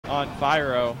on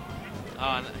Fyro.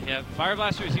 Yeah, Fire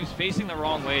Blaster seems facing the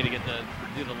wrong way to get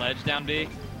do the ledge down B.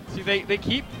 See, they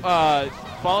keep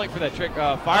falling for that trick.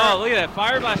 Oh, look at that!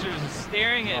 Fire Blaster is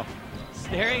staring at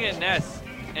Ness,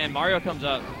 and Mario comes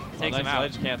up, takes him out.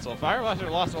 Ledge cancel. Fire Blaster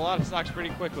lost a lot of stocks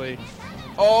pretty quickly.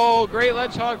 Oh, great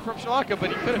ledge hog from Shalaka, but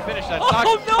he could have finished that stock.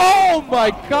 Oh no! Oh my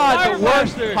God! Fire The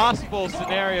worst Blaster. possible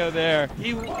scenario there.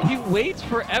 He waits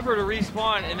forever to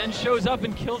respawn and then shows up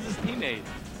and kills his teammate.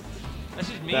 That's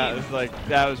just mean.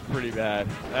 That was pretty bad.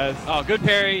 Oh, good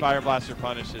parry. Fire Blaster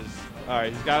punishes. All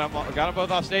right, he's got them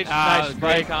both off stage. Nice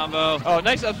great combo. Oh,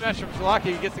 nice up smash from Shalaka.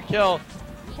 He gets the kill.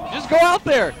 Just go out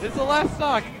there. It's the last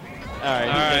stock. All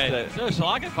right, he gets it. So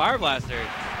Shalaka and Fire Blaster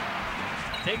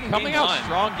coming out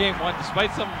strong game one,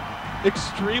 despite some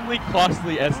extremely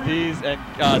costly SDs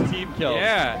and team kills.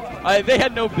 Yeah, they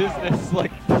had no business.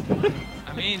 Like,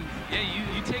 I mean, yeah,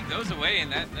 you take those away,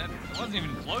 and that wasn't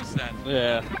even close then.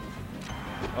 Yeah.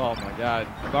 Oh my God,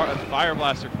 Fire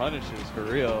Blaster punishes for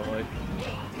real. Like.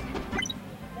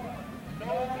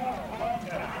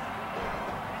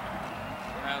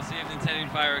 I'll see if Nintendo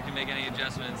and Fire can make any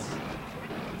adjustments.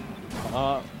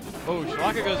 Oh,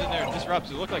 Shalaka goes in there and disrupts.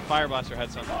 It looked like Fire Blaster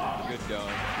had something good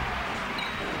going.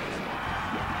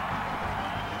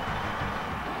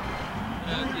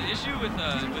 The issue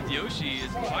with Yoshi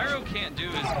is Pyro can't do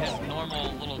his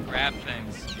normal little grab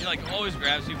things. He always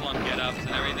grabs people on get-ups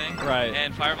and everything. Right.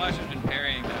 And Fire Blaster's been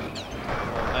parrying them.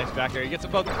 Nice back air. He gets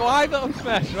them both. Why the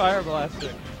smash Fire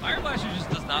Blaster? Fire Blaster just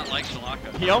does not like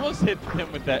Shalaka. He almost hit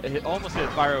him with that. Almost hit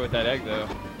Fyro with that egg though.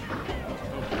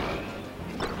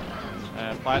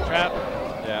 And flat trap.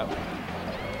 Yeah.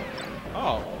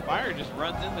 Oh, Fire just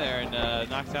runs in there and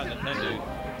knocks out Nintendo.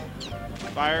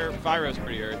 Fyro's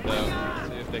pretty hurt though. Let's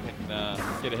see if they can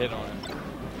get a hit on him.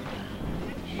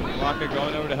 Shalaka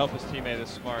going over to help his teammate is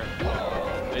smart.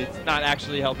 It's not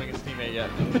actually helping his teammate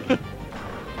yet.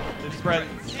 His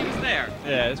presence. He's there.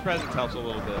 Yeah, his presence helps a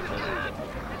little bit.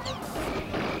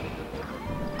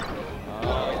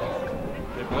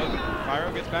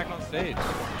 Fyro gets back on stage.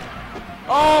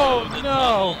 Oh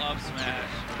no! Up smash.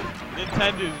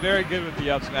 Nintendo's very good with the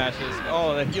up smashes.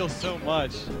 Oh, that heals so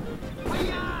much.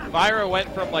 Fyro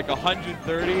went from like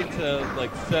 130 to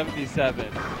like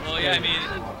 77. Well, yeah, I mean,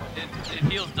 it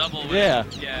heals double. Yeah.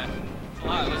 Yeah. It's a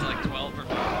lot. It was like 12 or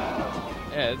 5.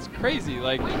 Yeah, it's crazy.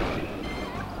 Like,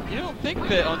 you don't think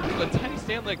that on a tiny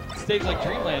stage like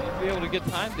Dreamland you'd be able to get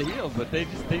time to heal, but they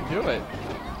do it.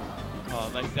 Oh,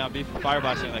 nice down B from Fire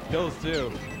Blaster, and that kills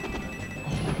too.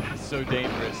 Oh, so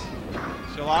dangerous.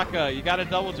 Shalaka, you got to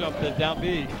double jump the down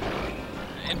B.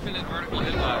 Infinite vertical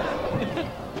hitbox.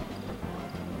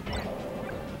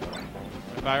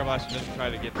 Fire Blaster doesn't try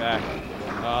to get back.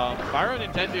 Fyro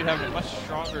and Nintendo have a much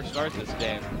stronger start this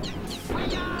game.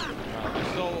 They're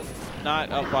still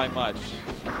not up by much.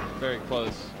 Very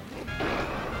close.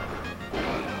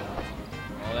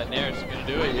 Oh, that Nair's going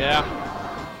to do it, yeah.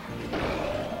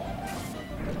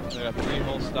 They got 3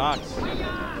 whole stocks.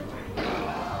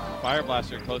 Fire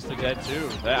Blaster close to dead too.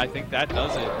 I think that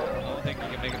does it. I don't think you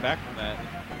can make it back from that.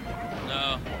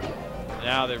 No.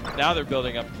 Now they're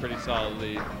building up pretty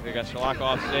solidly. They got Shalaka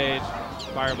off stage.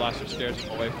 Fire Blaster scares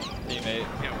him away from his teammate.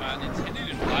 Yeah, wow, Nintendo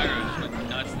and Fire just went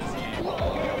nuts this game.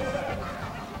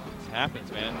 It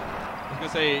happens, man. I was gonna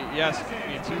say yes.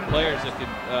 You need 2 players that could,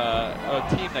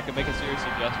 a team that can make a serious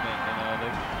adjustment.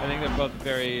 I think they're both a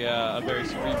very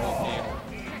cerebral team.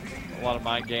 A lot of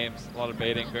mind games, a lot of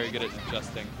baiting, very good at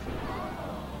adjusting.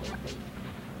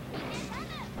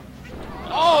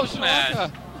 Oh, smash!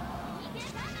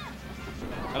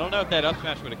 I don't know if that up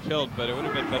smash would have killed, but it would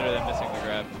have been better than missing the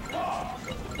grab. Oh,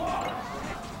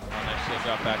 nice shield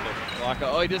drop back there from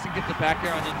Shalaka. Oh, he doesn't get the back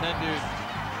air on Nintendo.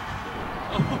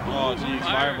 Oh, geez,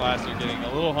 Fire Blaster getting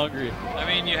a little hungry. I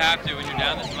mean, you have to when you're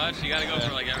down this much. You got to go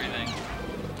for like everything.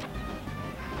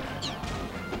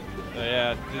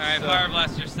 Yeah. All right, Fire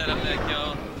Blaster set up that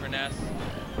kill for Ness.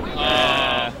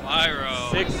 Yeah. Oh,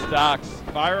 Fyro. 6 stocks.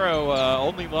 Fyro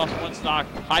only lost 1 stock.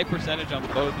 High percentage on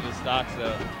both of the stocks,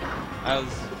 though.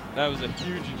 That was a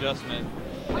huge adjustment.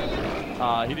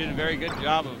 He did a very good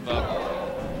job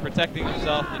of protecting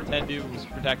himself. Nintendo was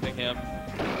protecting him,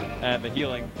 and the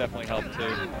healing definitely helped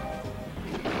too.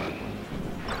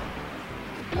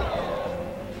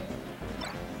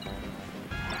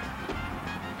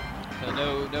 So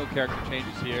no character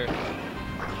changes here.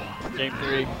 Game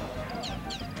 3.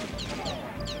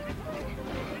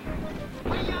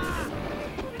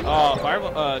 Oh,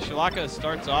 Shalaka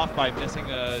starts off by missing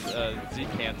a Z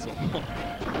cancel.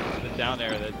 The down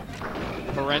air, that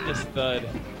horrendous thud.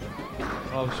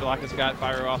 Oh, Shalaka's got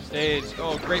Fyro off stage.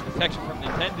 Oh, great protection from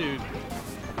Nintendo.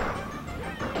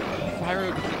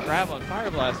 Pyro gets a grab on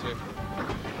Fire Blaster.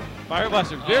 Fire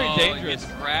Blaster, very dangerous. He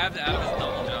gets grabbed out of his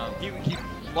double jump. He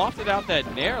lofted out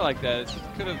that nair like that. It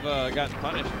could have gotten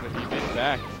punished, but he made it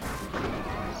back.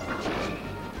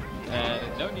 And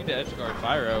no need to edge guard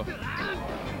Pyro.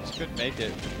 Just couldn't make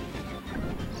it.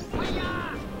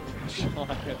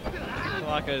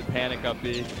 Shalaka panic up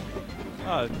B.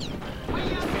 Oh,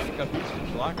 panic up B's from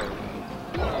Shalaka.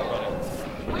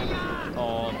 Oh,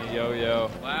 on the yo-yo.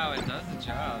 Wow, it does the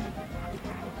job.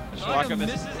 Shalaka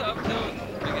misses up tilt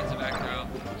to get to back throw.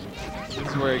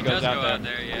 This is where he goes out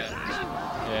there. Yeah.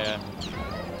 Yeah.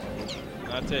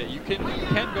 That's it. You can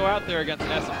go out there against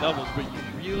an SM doubles, but you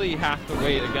really have to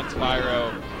wait against Pyro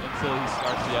until he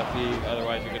starts the FB.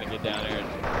 Otherwise, you're going to get down there.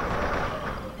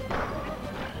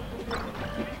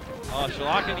 Oh,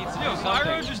 Shalaka needs to do something.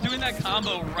 Pyro just doing that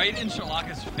combo right in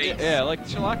Shalaka's face. Yeah, like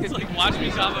Shalaka. It's like, watch me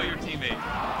combo your teammate.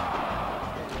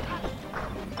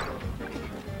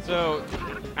 So,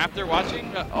 after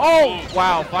watching, oh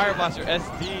wow, Fire Blaster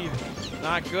SD,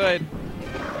 not good.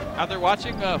 After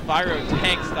watching Pyro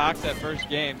tank stocks that first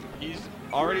game, he's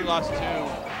already lost 2,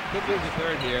 could lose the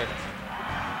third here.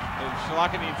 And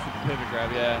Shalaka needs the pivot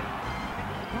grab, yeah.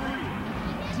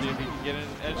 See if he can get an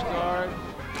edge guard.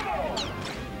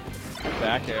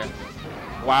 Back air.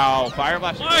 Wow, Fire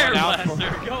Blaster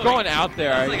going out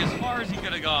there. That's like as far as he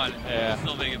could have gone. Yeah.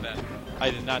 Still make it back. I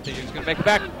did not think he was going to make it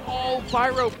back. Oh,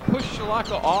 Pyro pushed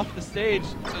Shalaka off the stage,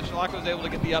 so Shalaka was able to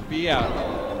get the up B out.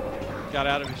 Got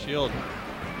out of his shield.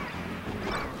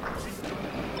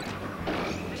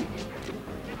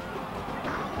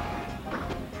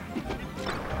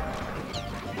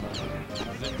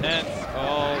 This is intense.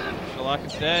 Oh,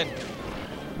 Shalaka's dead.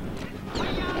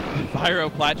 Pyro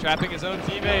plat trapping his own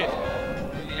teammate.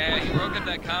 Yeah, he broke up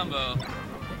that combo.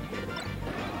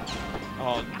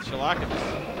 Oh, Shalaka just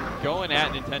going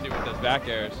at Nintendo with those back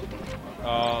airs.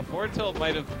 Forward tilt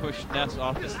might have pushed Ness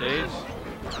off the stage.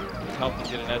 Helped him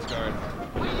get an edge guard.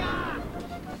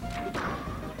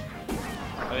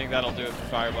 I think that'll do it for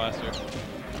Fire Blaster.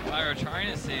 Pyro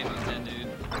trying to save Nintendo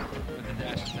with the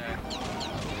dash attack.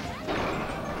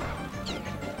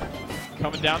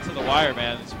 Coming down to the wire,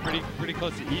 man. It's pretty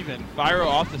close to even. Pyro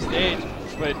off the stage,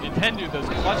 but Nintendo, those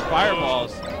clutch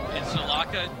fireballs. And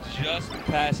Shalaka just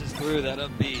passes through that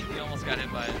up B. He almost got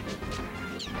hit by it.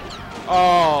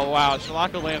 Oh, wow.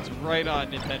 Shalaka lands right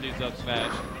on Nintendo's up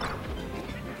smash.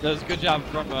 Does a good job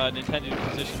from Nintendo to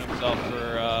position himself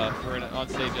for an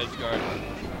on-stage edge guard.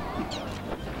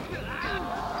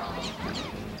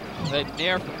 That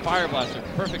nair from Fire Blaster.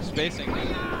 Perfect spacing.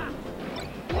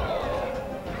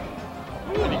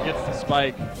 Ooh, and he gets the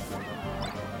spike.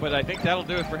 But I think that'll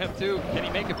do it for him, too. Can he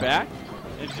make it back?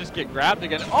 And just get grabbed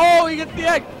again. Oh, he gets the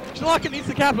egg! Shalaka needs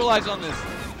to capitalize on this.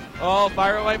 Oh,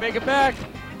 Pyro might make it back.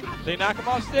 They knock him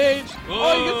off stage. Ooh,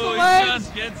 oh, he gets the leg! He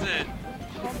just gets it.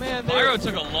 Oh, man. Pyro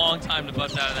took a long time to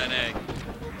bust out of that egg.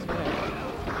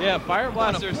 Yeah, Fire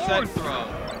Blaster set. Throw.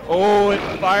 Oh,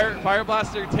 and Fire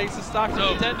Blaster takes the stock to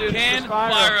Nintendo. Can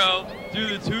Pyro do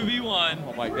the 2v1?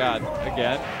 Oh, my God.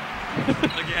 Again?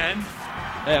 Again?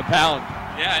 Yeah, pound.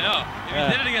 Yeah, I know. If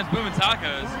he did it against Boom and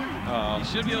Tacos, he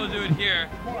should be able to do it here.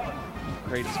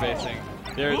 Great spacing.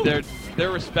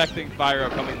 They're respecting Pyro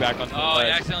coming back on the Oh, ledge.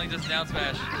 he accidentally just down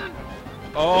smash.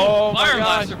 Oh, Fire my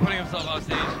gosh. Blaster putting himself off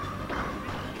stage.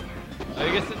 Oh,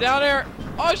 he gets the down air.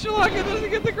 Oh, Shalaka doesn't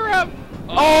get the grab.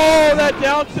 Oh, that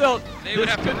down tilt. They would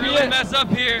have to really mess up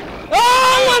here.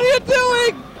 Oh, what are you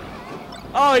doing?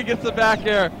 Oh, he gets the back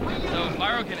air. So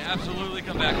Pyro can absolutely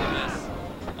come back from this.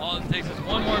 All it takes is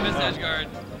one more miss edge guard.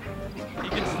 He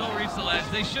can still reach the ledge.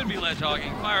 They should be ledge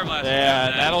hogging. Fire Blaster.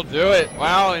 Yeah, that'll do it.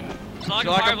 Wow, and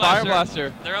Shalaka Fire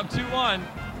Blaster. They're up 2-1.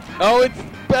 Oh, it's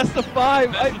best of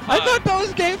 5. Best of 5. I thought that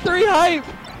was game 3 hype.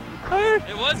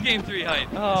 It was game 3 hype.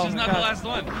 Oh, this is not the last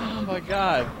one. Oh my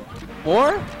God.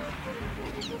 More?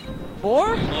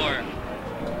 More? More.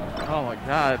 Oh my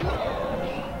God.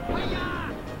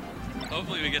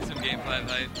 Hopefully we get some game 5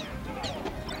 hype.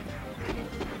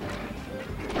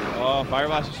 Oh, Fire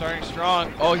Blaster starting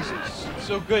strong. Oh, he's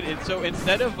so good. And so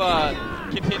instead of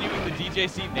continuing the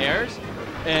DJC nairs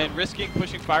and risking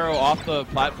pushing Pyro off the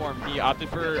platform, he opted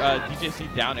for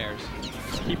DJC down airs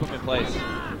to keep him in place.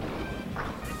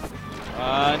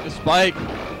 And the spike.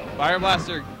 Fire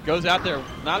Blaster goes out there.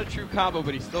 Not a true combo,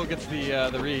 but he still gets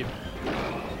the read.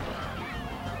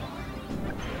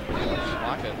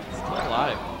 Shalaka still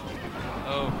alive.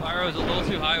 Oh, Pyro's a little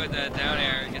too high with that down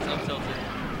air. It gets up tilted.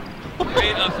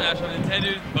 Great up smash from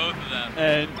Nintendo, both of them.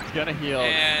 And it's gonna heal.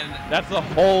 And that's the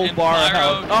whole bar of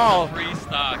health. Oh, free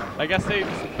stock. I guess they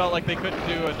just felt like they couldn't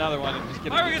do another one and just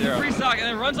get Pyro it to gets zero. a free stock and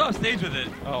then runs off stage with it.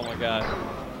 Oh my God.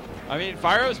 I mean,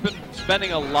 Fyro's been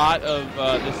spending a lot of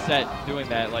this set doing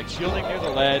that, like shielding near the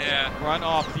ledge, run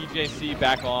off DJC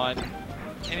back on.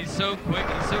 And he's so quick,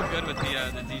 he's so good with the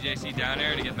DJC down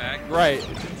air to get back. Right,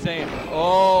 it's insane.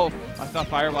 Oh, I thought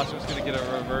Fire Blaster was going to get a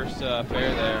reverse fair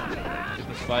there. Get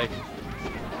the spike.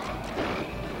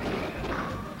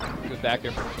 Good back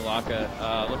air from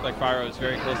Shalaka. Looked like Fyro was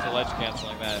very close to ledge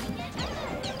canceling that.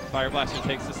 Fire Blaster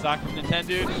takes the stock from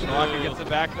Nintendo. Shalaka gets the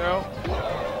back throw.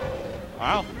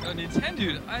 Wow.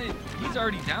 Nintendo, he's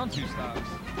already down 2 stocks.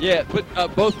 Yeah, but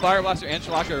both Fire Blaster and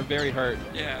Shalaka are very hurt.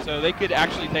 Yeah. So they could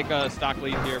actually take a stock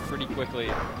lead here pretty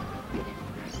quickly.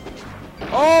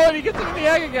 Oh, and he gets him in the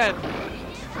egg again.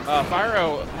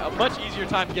 Fyro, a much easier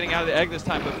time getting out of the egg this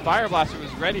time, but Fire Blaster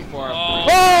was ready for him.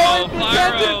 Oh, and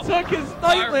Nintendo took his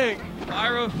Nightling.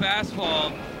 Fyro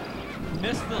fastball,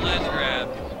 missed the ledge grab.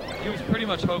 He was pretty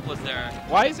much hopeless there.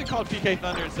 Why is it called PK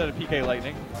Thunder instead of PK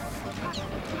Lightning?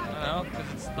 I don't know,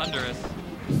 because it's thunderous.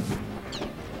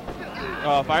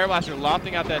 Fire Blaster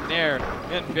lofting out that nair.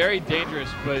 Again, very dangerous,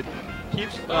 but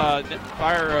keeps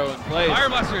Fyro in place. Fire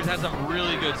Blaster has some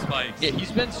really good spikes. Yeah,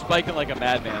 he's been spiking like a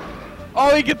madman.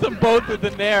 Oh, he gets them both with the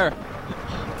nair.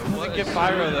 Doesn't get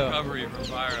Fyro, though. Recovery from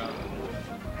Fyro.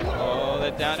 Oh,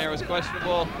 that down air was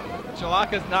questionable.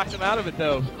 Shalaka's knocked him out of it,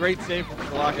 though. Great save from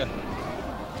Shalaka.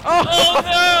 Oh,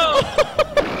 no!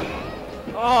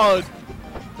 Oh,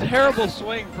 terrible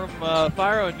swing from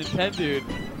Fyro and Nintendo.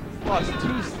 Lost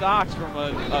 2 stocks from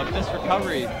a missed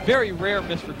recovery. Very rare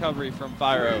missed recovery from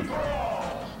Fyro.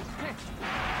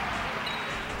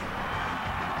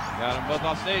 Got them both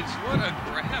off stage. What a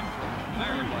grab from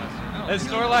Fire Blaster. As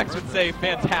Snorlax would say,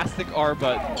 fantastic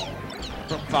R-butt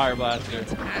from Fire Blaster.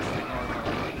 Fantastic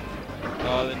R-butt.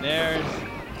 Oh, the nairs.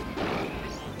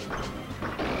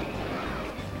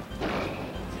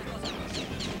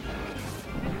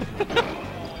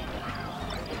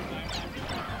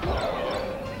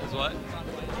 What?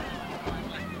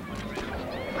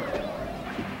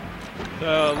 So,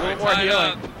 a little more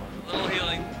healing. Little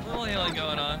healing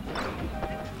going on.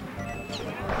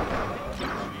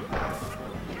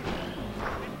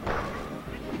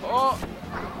 Oh!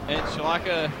 And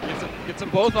Shalaka gets them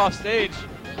both off stage.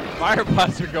 Fire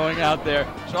Blaster going out there.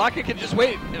 Shalaka can just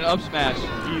wait and up smash.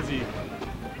 Easy.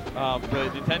 But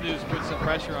Nintendo's put some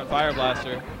pressure on Fire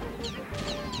Blaster.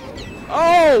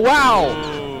 Oh, wow!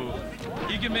 Ooh.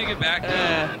 He can make it back.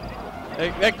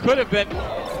 That could have been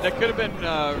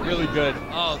really good.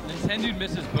 Oh, Nintendo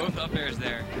misses both up airs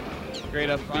there. Great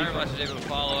up. Fire Blaster is able to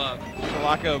follow up.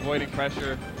 Shalaka avoiding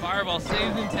pressure. Fireball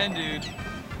saves Nintendo.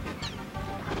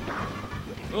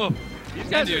 Oh, these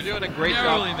guys are doing a great job.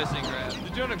 Narrowly missing grab.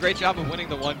 They're doing a great job of winning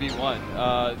the 1v1.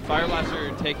 Fire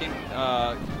Blaster taking,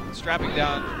 strapping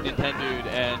down Nintendo,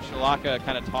 and Shalaka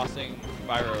kind of tossing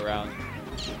Fyro around.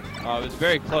 It was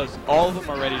very close. All of them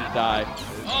are ready to die.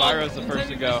 Fyro's the first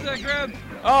to go. That grab.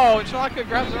 Oh, and Shalaka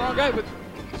grabs the wrong guy, but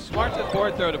smart to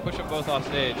forward throw to push them both off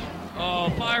stage.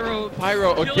 Oh,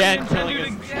 Fyro again killing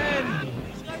his. Again.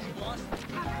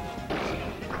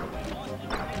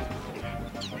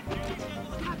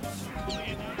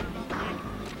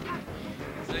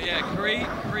 So yeah,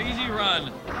 crazy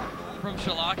run from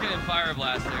Shalaka and Fire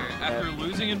Blaster after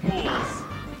losing in pools.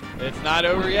 It's not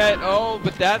over yet. Oh,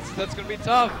 but that's going to be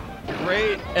tough.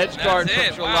 Great edge guard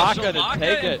from Shalaka to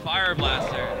take it. Fire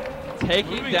Blaster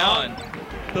taking down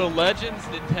the legends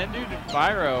Nintendo and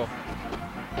Fyro.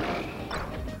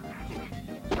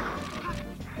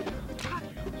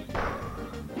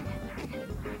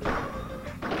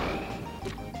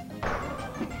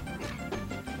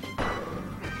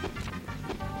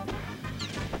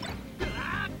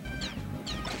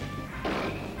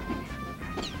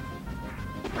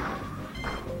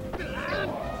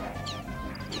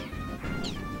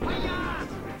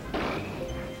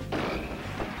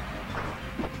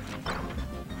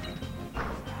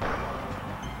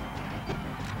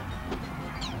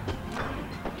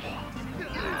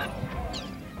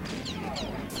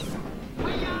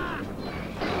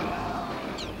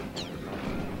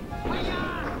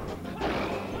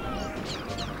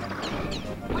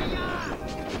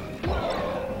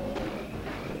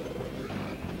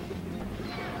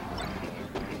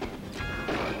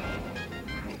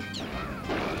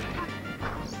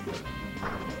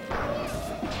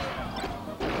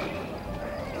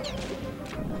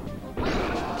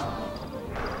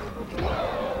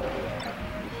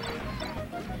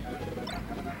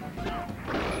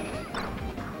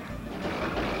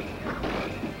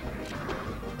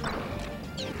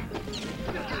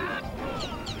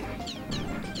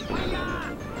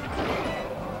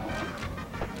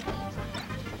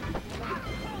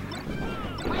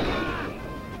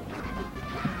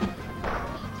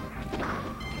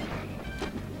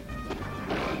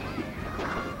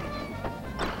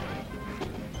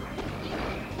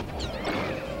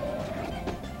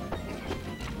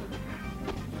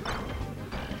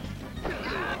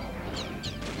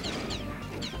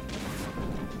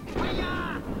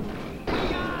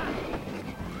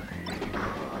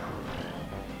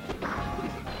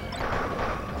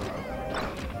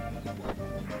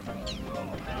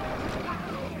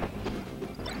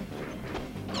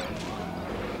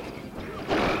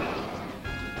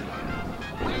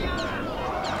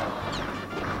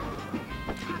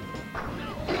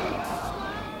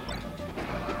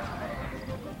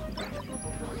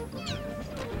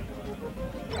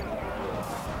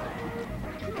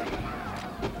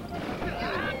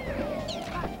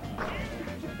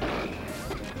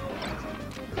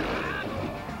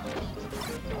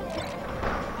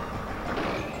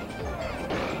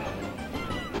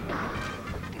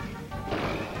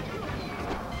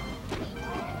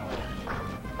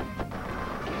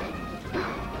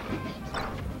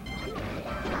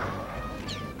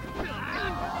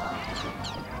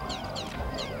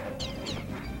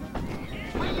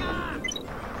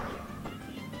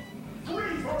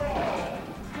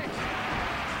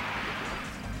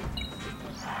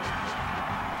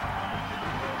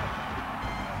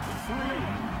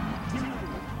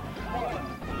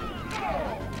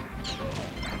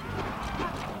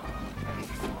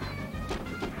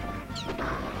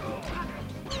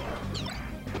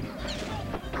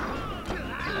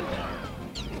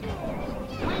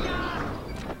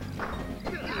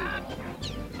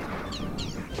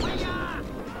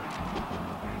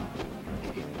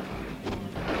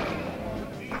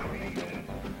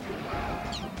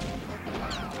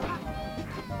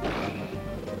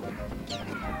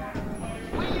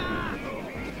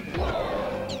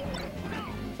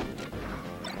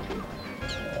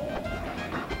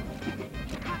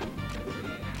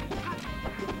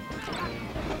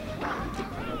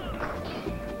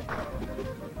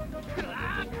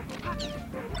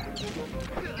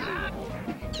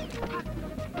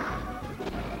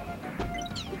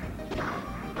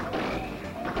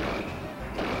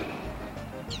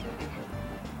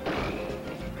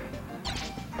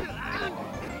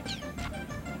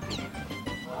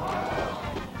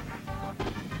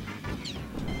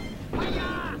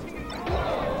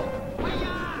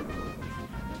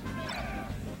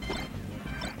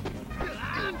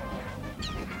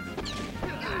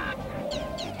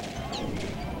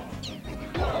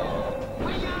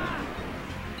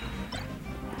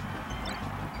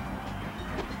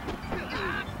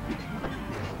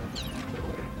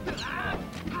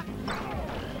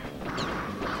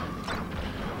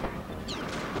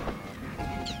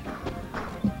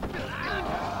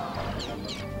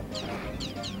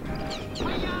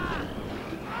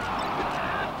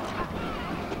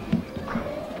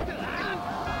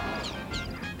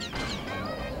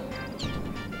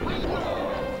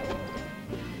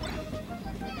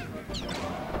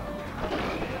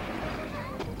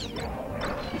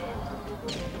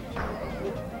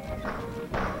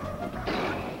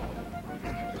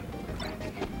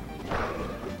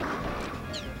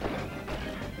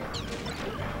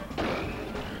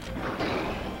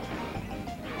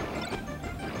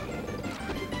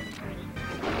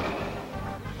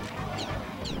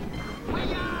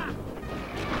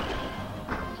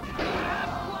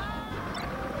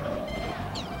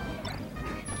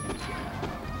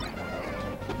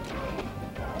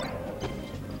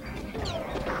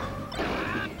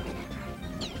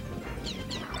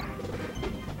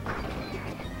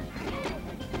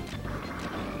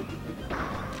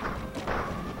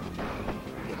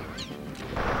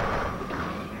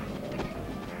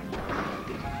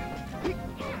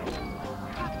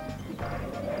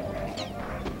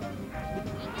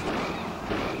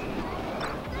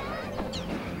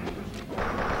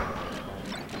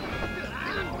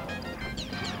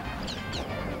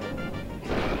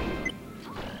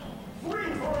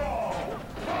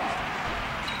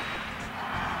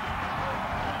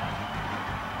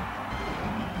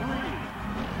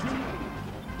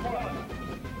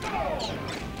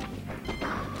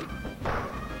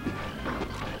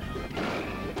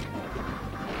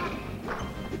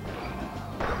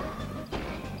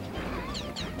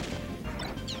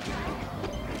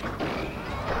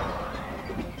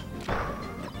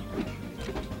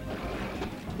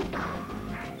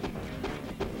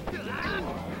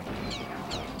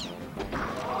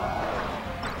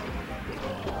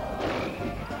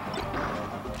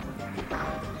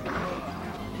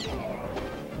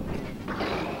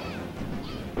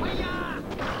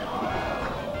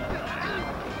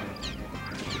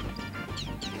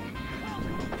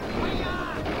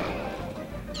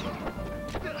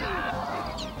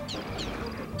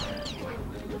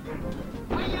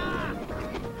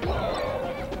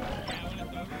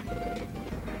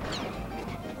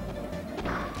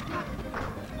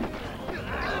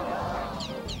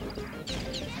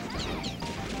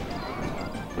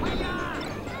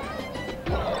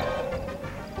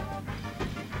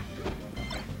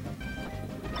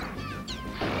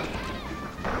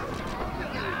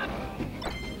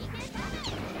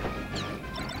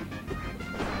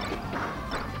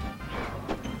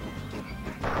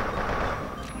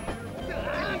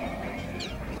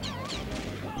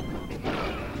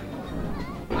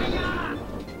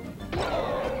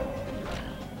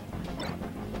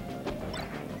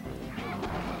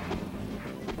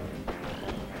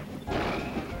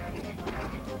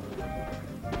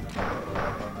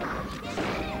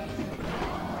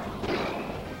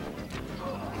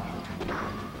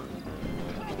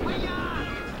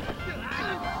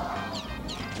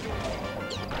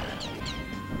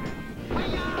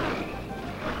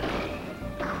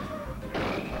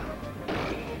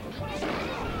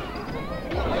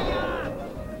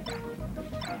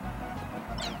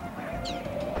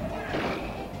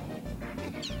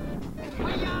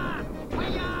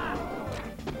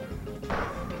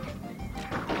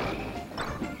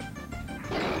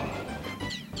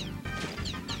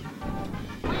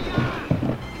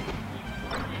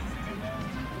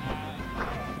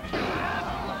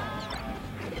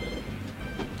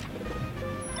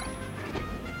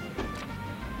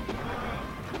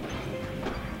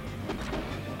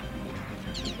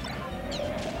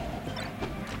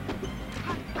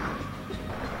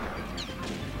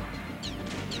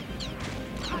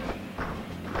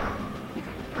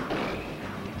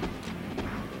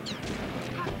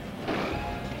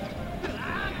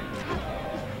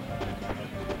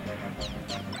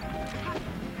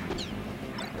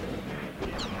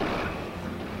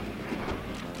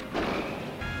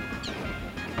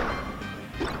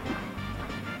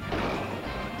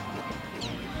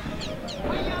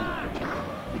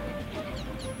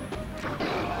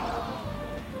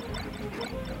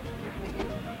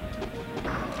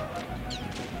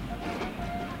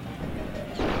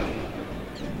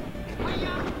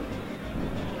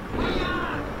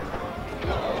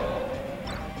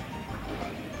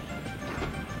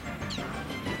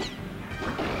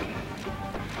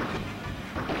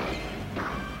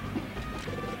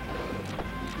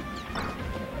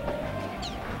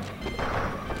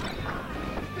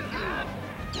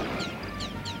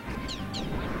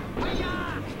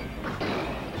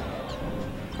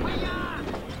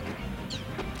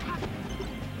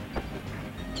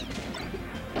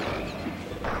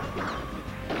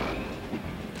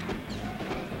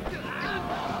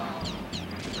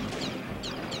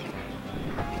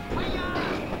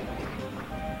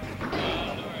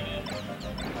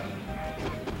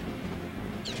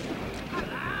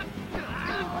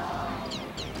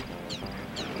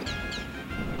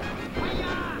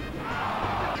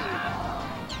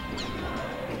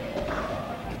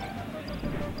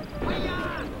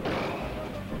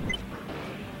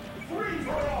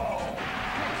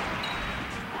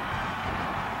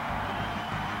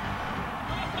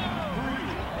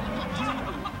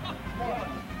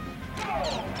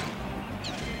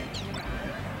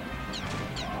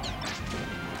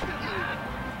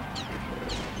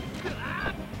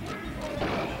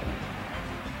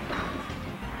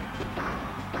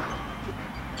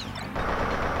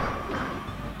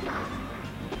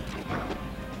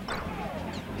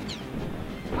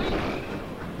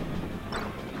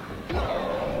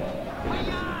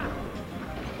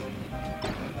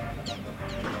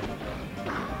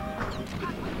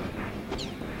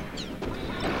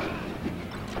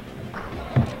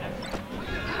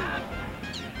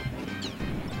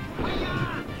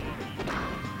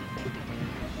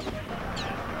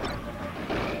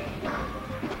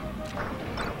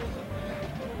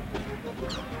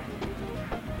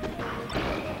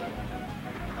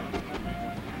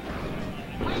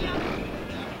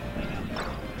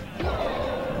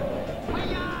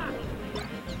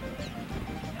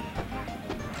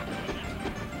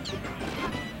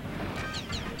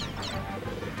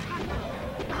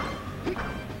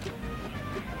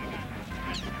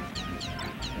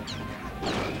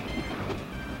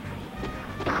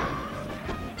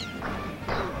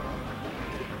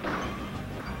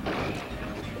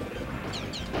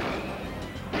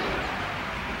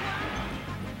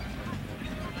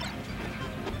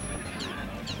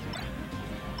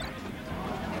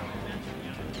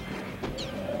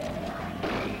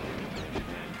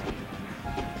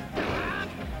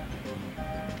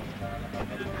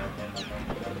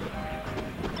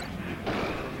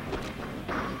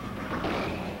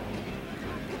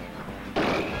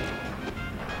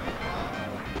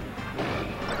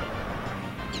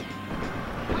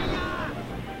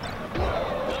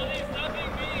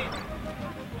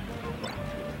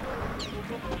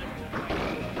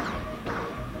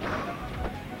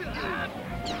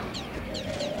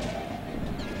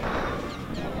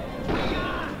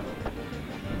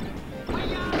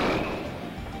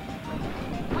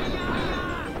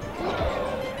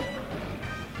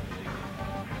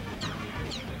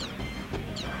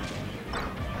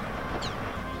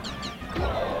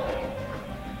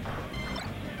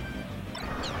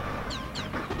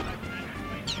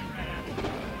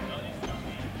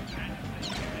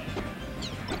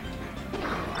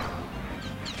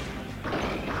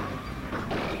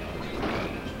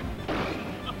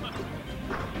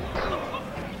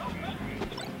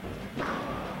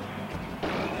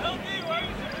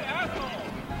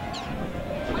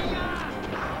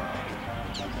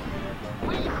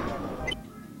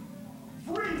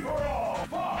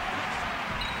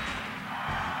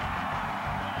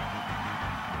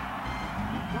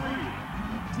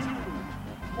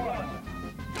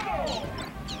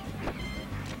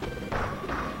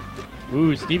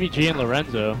 Ooh, Stevie G and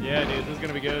Lorenzo. Yeah, dude, this is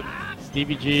gonna be good.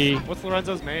 Stevie G, What's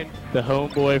Lorenzo's main? the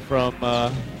homeboy from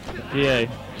PA. You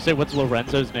say what's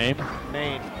Lorenzo's name?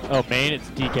 Main. Oh, main, it's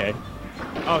DK.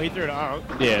 Oh, he threw it out.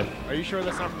 Yeah. Are you sure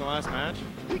that's not from the last match?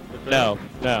 No,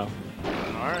 no.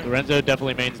 All right. Lorenzo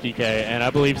definitely mains DK, and I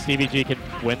believe Stevie G can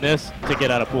win this to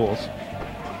get out of pools.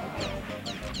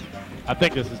 I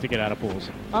think this is to get out of pools.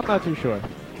 I'm not too sure.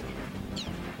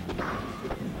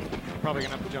 Probably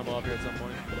gonna have to jump off here at some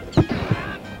point.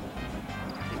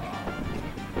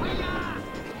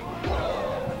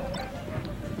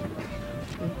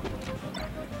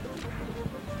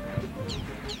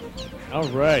 All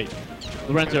right.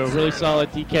 Lorenzo, really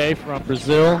solid DK from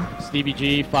Brazil. Stevie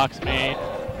G, Fox main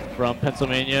from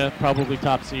Pennsylvania, probably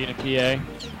top seed in PA.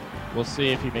 We'll see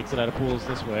if he makes it out of pools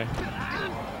this way.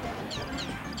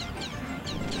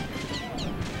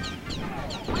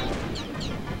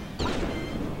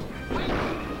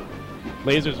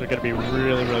 Lasers are going to be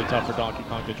really, really tough for Donkey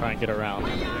Kong to try and get around.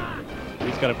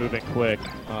 He's got to move in quick.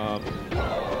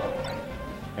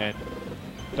 And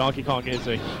Donkey Kong is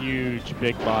a huge,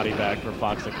 big body bag for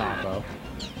Fox to combo.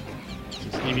 So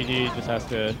Stevie G just has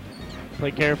to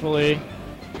play carefully.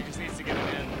 He just needs to get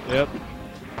it in. Yep.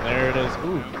 There it is.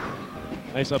 Ooh.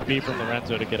 Nice up B from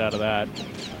Lorenzo to get out of that.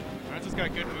 Lorenzo's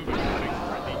got good movement for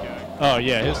a DK. Oh,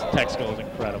 yeah, his tech skill is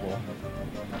incredible.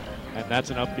 And that's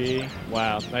an up B.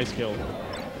 Wow, nice kill. You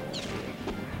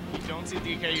don't see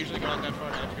DK usually go out that far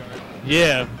to edge guard.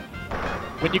 Yeah.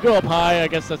 When you go up high, I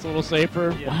guess that's a little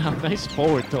safer. Yeah. Wow, nice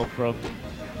forward tilt from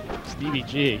Stevie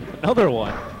G. Another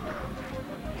one.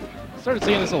 Started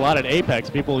seeing this a lot at Apex.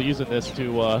 People using this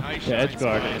to edge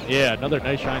guard. And yeah, another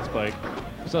nice shine spike.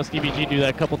 I saw Stevie G do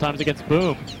that a couple times against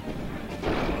Boom.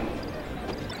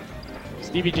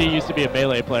 Stevie G used to be a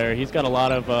melee player. He's got a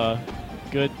lot of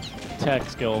good tech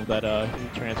skill that he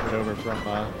transferred over from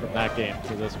that game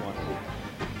to this one.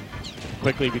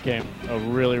 Quickly became a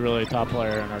really, really top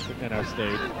player in our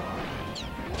state.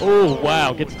 Oh,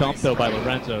 wow. Gets dumped, though, by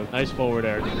Lorenzo. Nice forward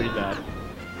air to read that.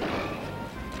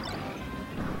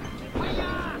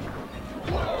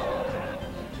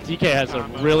 DK has a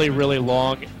really, really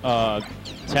long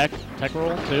tech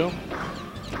roll, too.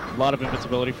 A lot of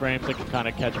invincibility frames that can kind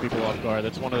of catch people off guard.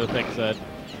 That's one of the things that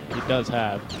he does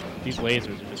have. These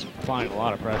lasers are just applying a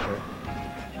lot of pressure.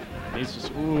 He's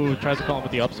just, ooh, tries to call him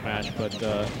with the up smash, but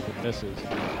it misses.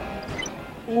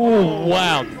 Ooh,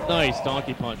 wow, nice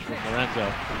donkey punch from Lorenzo.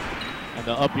 And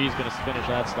the up B is going to finish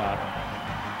that stock.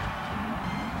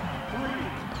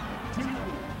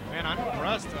 Man, I'm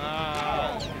impressed. Do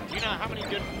you know how many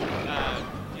good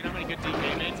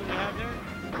DK mains that we have there?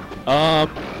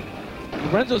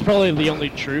 Lorenzo's probably the only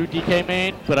true DK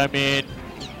main, but I mean,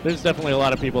 there's definitely a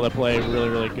lot of people that play really,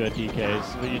 really good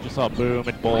DKs. You just saw Boom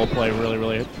and Bull play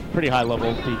really pretty high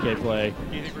level DK play.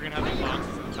 Do you think we're going to have any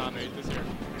Foxes in the top 8 this year?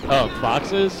 Oh,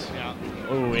 Foxes? Yeah.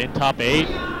 Oh, in top 8?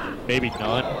 Maybe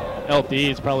none. LD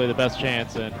is probably the best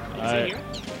chance. And Is he here?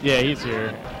 Yeah, he's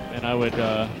here. And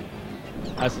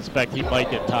I suspect he might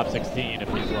get top 16 if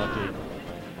he's lucky.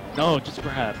 No, just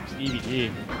grab Stevie G.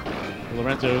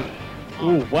 Lorenzo.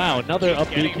 Ooh, wow, another up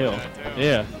B kill.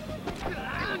 Yeah.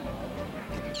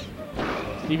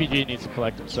 Stevie G needs to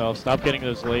collect himself. Stop getting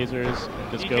those lasers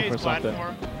and just go for something.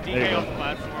 DK off the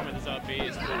platform and his up B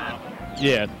is phenomenal.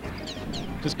 Yeah.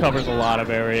 Just covers a lot of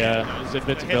area. His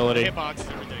invincibility. The hitbox is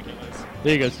ridiculous.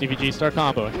 There you go, Stevie G. Start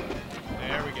comboing.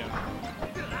 There we go.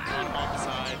 On him off the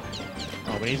side.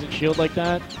 Oh, when he's in shield like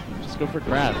that, just go for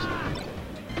grabs.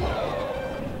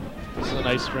 This is a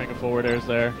nice string of forward airs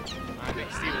there. I think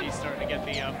Stevie G's starting to get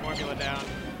the formula down.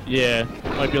 Yeah,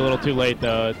 might be a little too late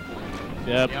though.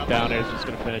 Yep, down air's just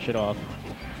going to finish it off.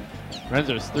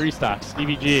 Lorenzo's 3 stocks.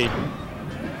 Stevie G.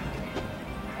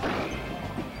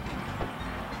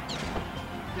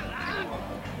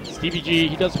 Stevie G,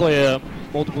 he does play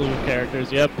multiple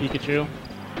characters. Yep, Pikachu.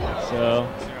 So.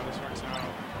 See how this works out.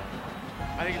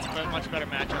 I think it's a much better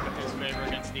matchup in his favor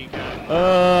against DK.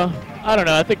 I don't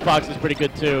know. I think Fox is pretty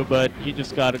good too, but I think he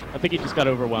just got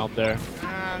overwhelmed there.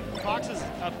 Fox's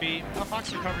upbeat.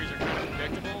 Fox's recoveries are kind of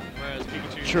predictable, whereas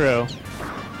Pikachu's. True.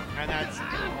 And that's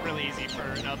really easy for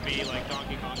an upbeat like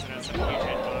Donkey Kong that has such a huge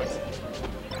hitbox.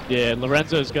 Yeah,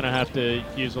 Lorenzo's going to have to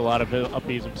use a lot of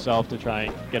up-Bs himself to try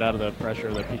and get out of the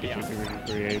pressure that Pikachu can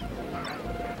create.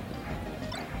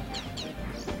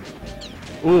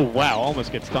 Ooh, wow,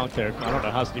 almost gets dunked there. I don't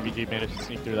know how Stevie G managed to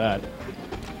sneak through that.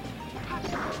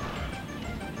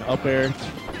 Up air.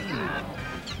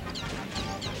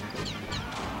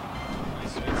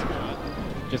 Nice sweet spot.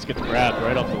 Just gets grabbed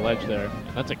right off the ledge there.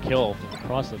 And that's a kill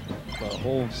across the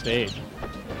whole stage.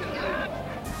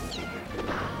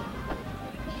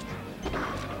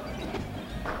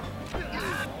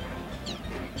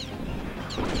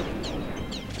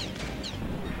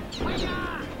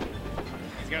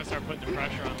 got to start putting the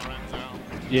pressure on Lorenzo.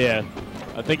 Yeah.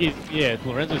 I think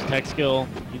Lorenzo's tech skill,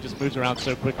 he just moves around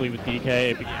so quickly with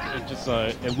DK. It just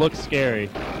it looks scary,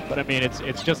 but I mean it's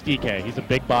just DK. He's a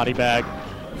big body bag.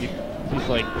 He's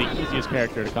like the easiest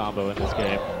character to combo in this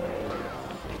game.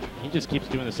 He just keeps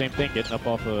doing the same thing, getting up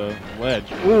off the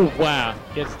ledge. Ooh, wow,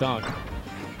 gets dunked.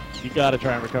 You gotta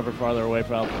try and recover farther away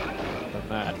from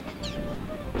that.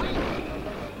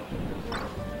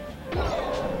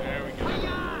 There we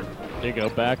go. There you go,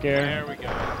 back air. There we go.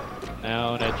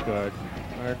 Now an edge guard.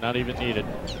 Or not even needed.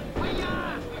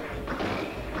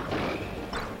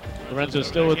 Lorenzo's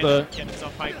still with the getting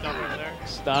himself hyped up over there.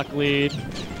 Stock lead.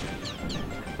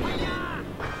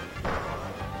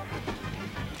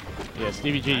 Yeah,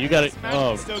 Stevie G, you got it. Oh,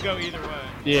 can still go either way.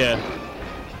 yeah.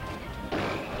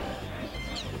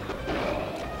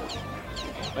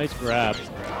 Nice grab.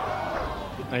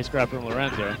 Nice grab from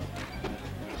Lorenzo.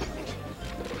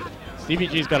 Stevie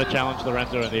G's got to challenge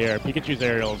Lorenzo in the air. Pikachu's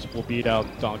aerials will beat out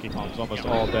Donkey Kong's almost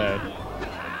all day.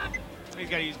 He's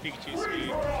got to use Pikachu's speed.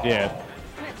 Yeah.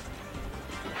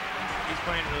 He's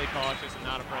playing really cautious and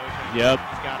not approaching. Yep.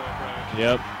 He's got to approach.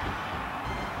 Yep.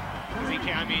 Because he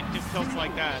can't, I mean, just tilts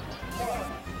like that.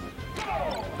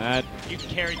 You can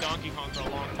carry Donkey Kong for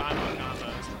a long time on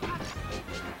combos.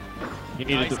 He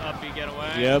needed Nice to. up B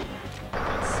getaway. Yep.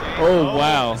 Let's see. Oh,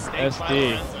 wow. mistake by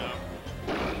SD. Lorenzo.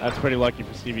 That's pretty lucky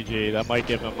for Stevie G. That might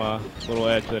give him a little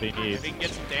edge that he needs. If he can get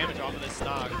some damage off of this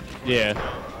stock. Yeah.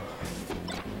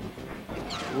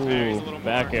 There, he's a Ooh, little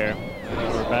back more. air.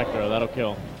 Or back throw. That'll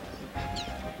kill.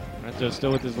 Lorenzo's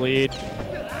still with his lead.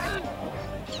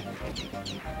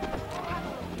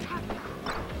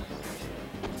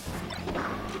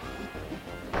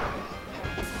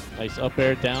 Nice up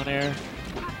air, down air.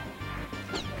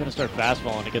 Gonna start fast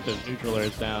falling to get those neutral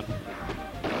airs down.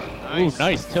 Nice. Ooh,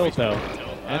 nice tilt though.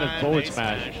 And a forward base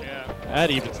smash. yeah.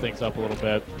 That evens things up a little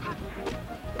bit.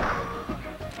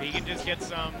 He can just get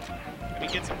some,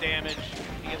 get some damage.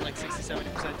 He can get like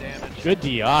 60-70% damage. Good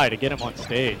DI to get him on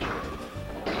stage.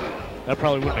 That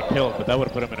probably wouldn't have killed, but that would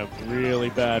have put him in a really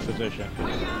bad position.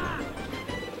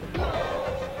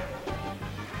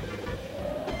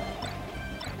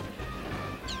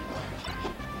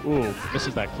 Ooh,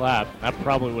 misses that clap. That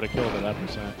probably would have killed at that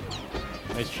percent.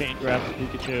 Nice chain grab from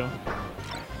Pikachu.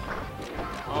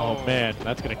 Oh man,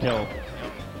 that's gonna kill.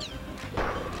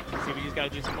 See if he's got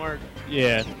to do some work.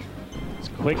 Yeah. It's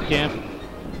quick gimp.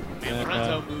 And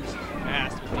Lorenzo moves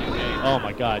fast with DK. Oh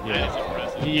my god, That is yeah.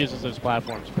 impressive. He uses those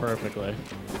platforms perfectly.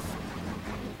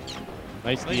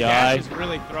 Nice Those DI. dashes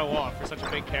really throw off for such a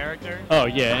big character. Oh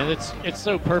yeah, and it's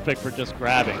so perfect for just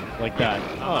grabbing like that.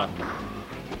 Oh.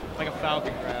 Like a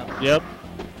falcon grab. Yep.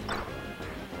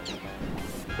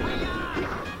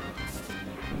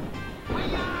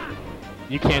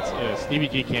 You can't. Stevie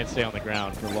G can't stay on the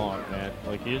ground for long, man.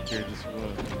 Like you're just.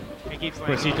 He keeps Of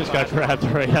course, he landing just on got top. grabbed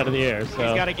right out of the air. So. He's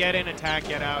got to get in, attack,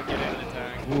 get out, get in,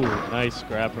 attack. Ooh, nice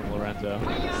grab from Lorenzo. Is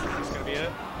this going to be it?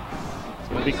 It's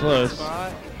gonna be close.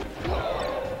 Spot.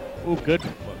 Ooh, good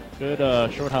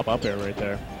short hop up air right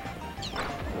there.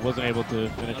 Wasn't able to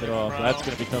finish it off. throw. That's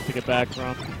gonna be tough to get back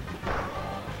from.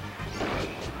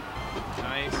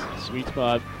 Nice. Sweet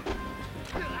spot.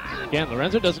 Again,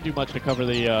 Lorenzo doesn't do much to cover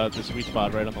the sweet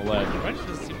spot right on the ledge. Lorenzo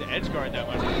doesn't seem to edge guard that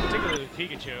much, particularly with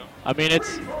Pikachu. I mean,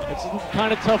 it's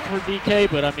kind of tough for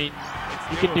DK, but I mean,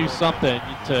 you can do something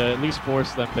to at least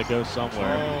force them to go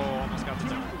somewhere. Oh, almost got the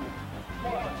dunk.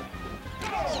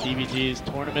 Stevie G's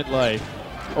tournament life.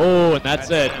 Oh, and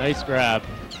that's it. Nice grab.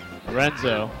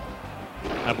 Lorenzo.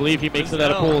 I believe he makes it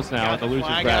out of pools now in the loser's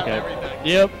flag out and bracket. everything.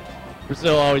 Yep.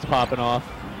 Brazil always popping off.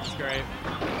 That's great.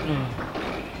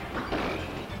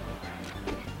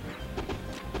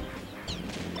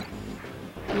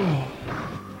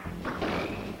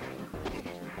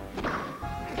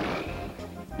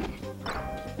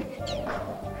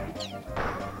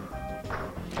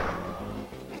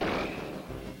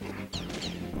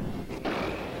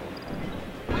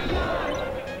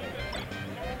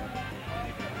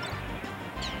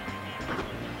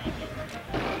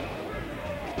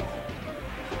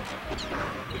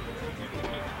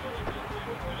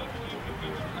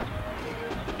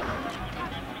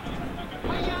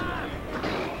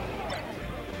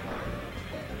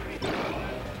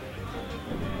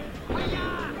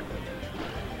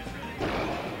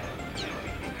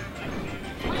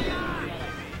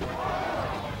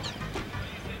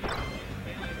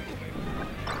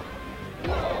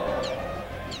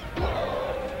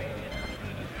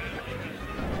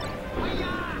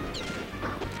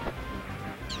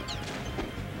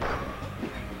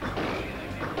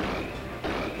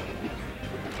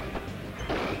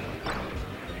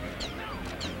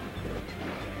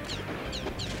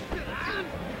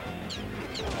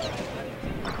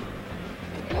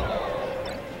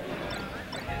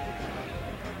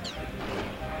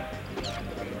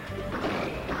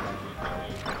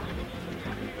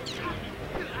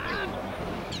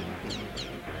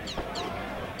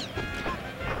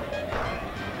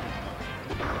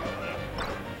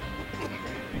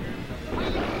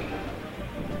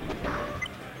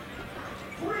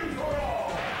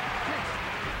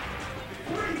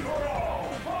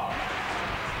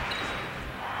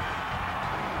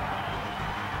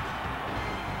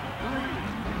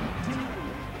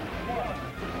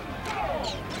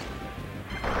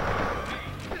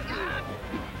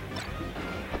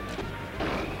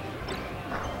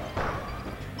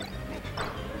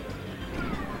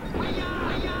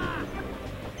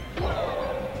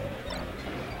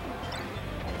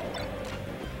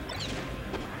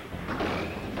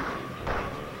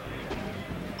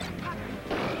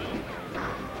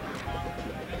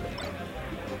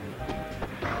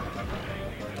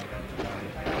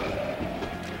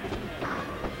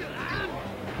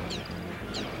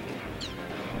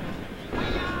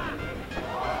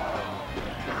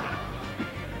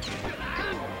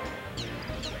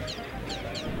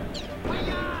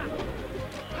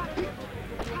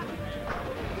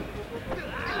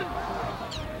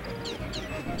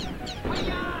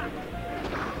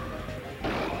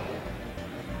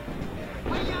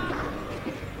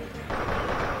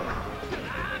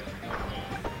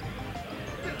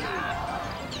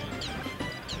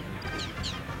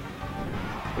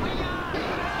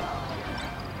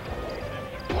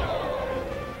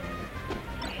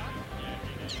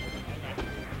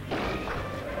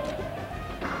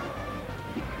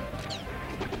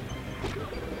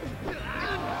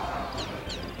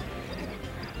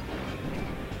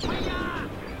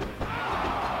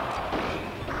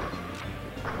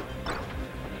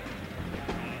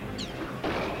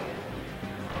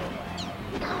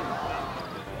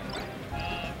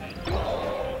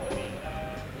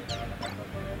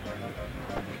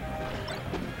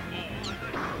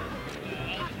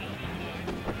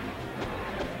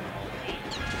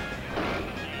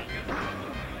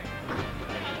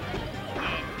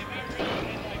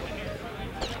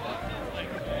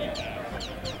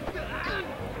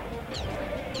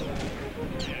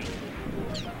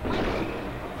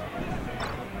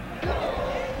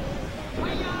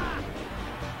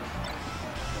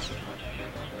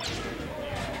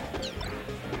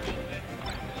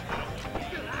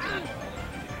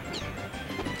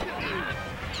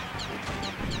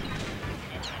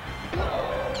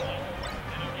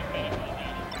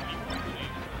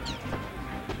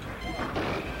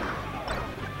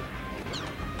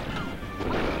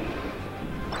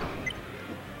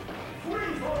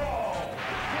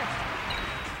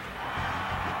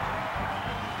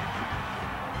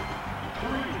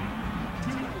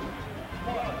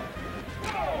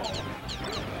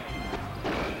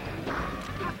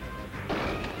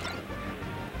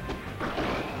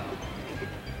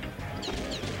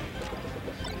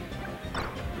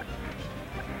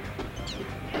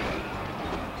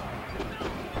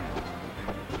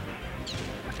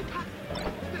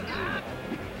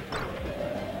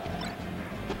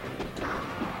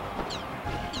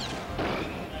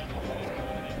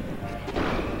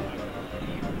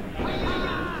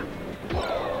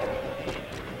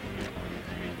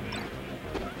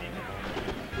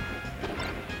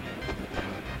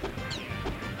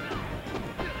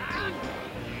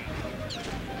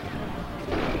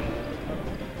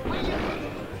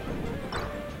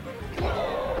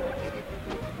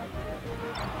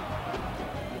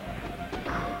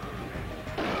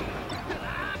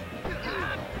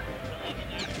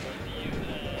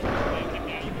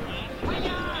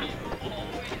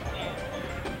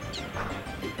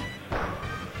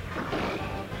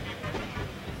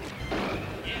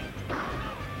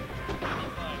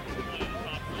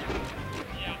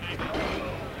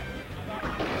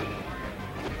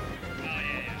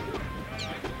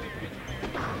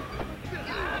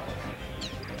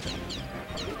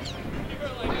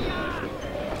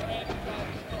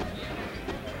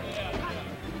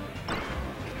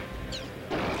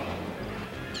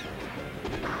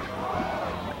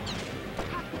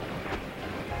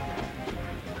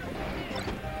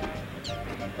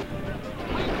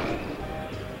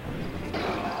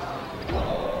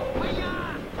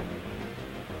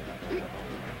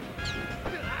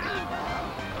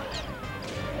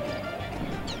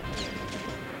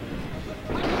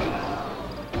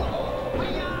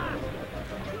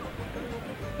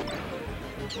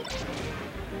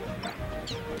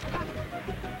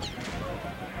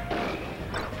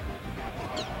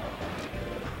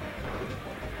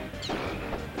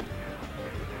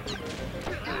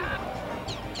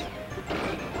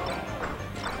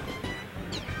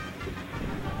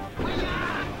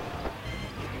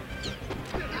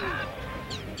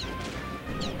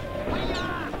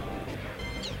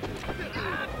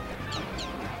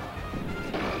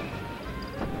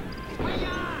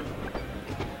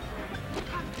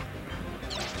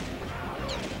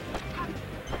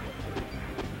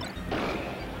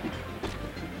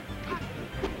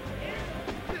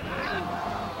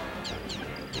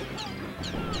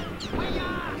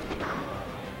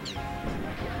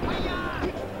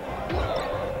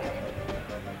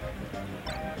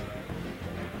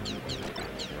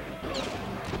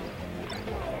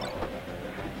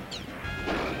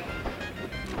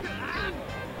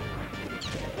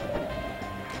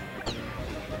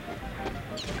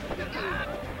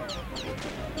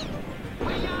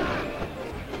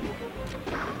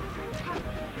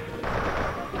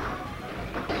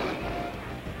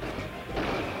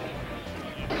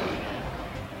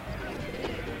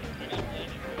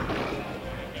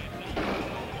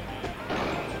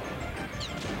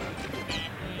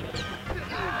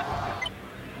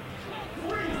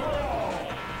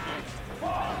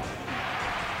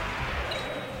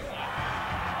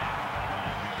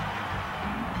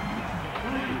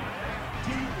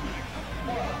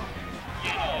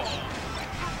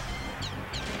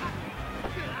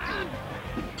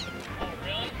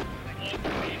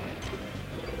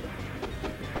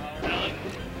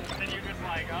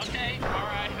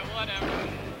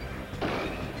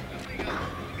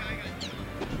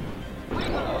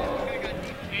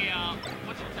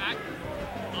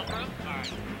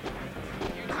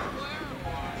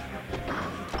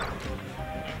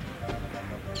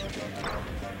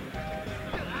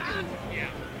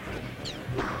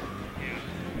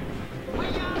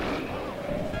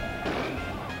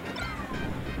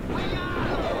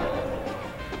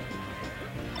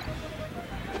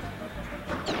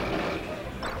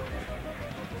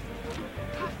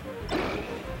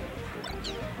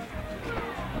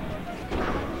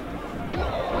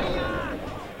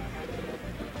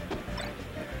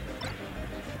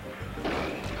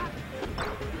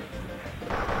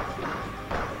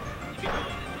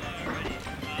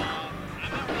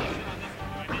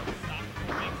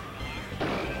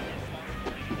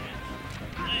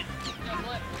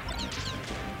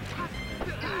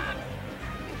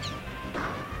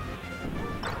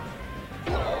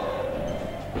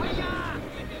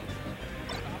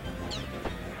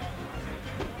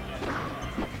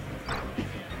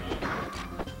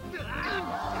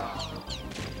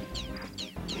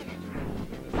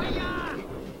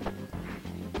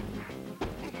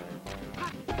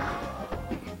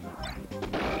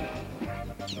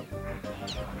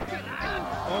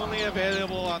 Only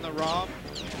available on the ROM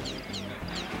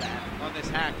on this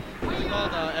hack. What's it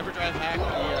called? EverDrive hack?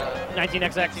 The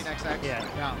 19XX. 19XX?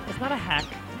 Yeah. It's not a hack.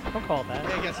 Don't call it that.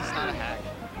 Yeah, I guess it's not a hack.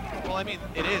 Well, I mean,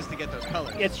 it is to get those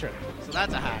colors. It's true. So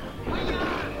that's a hack.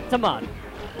 It's a mod.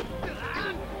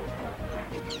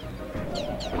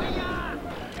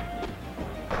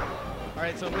 All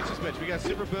right, so which is which? We got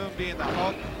Super Boom being the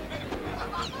Hulk.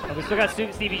 Oh, we still got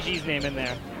Stevie G's name in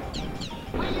there.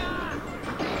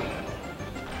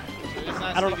 It's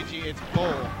not Stevie G, it's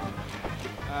Bull.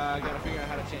 I gotta figure out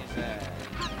how to change that.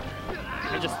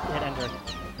 I just hit enter.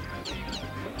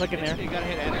 Click in there. You gotta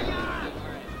hit enter.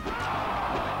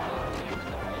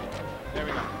 There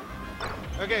we go.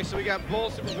 Okay, so we got Bull,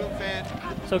 Super Boom fan.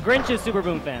 So Grinch is Super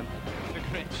Boom fan. The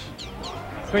Grinch.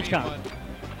 GrinchCon.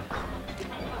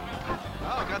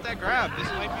 Oh, got that grab. This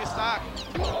might be a stock.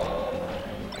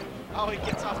 Oh, he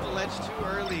gets off the ledge too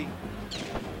early.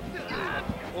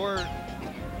 Or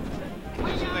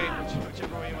too late,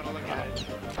 whichever way you want to look at it.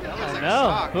 That looks like a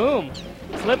stock. Boom.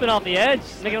 Slipping off the edge.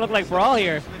 Making it look like Brawl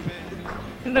here.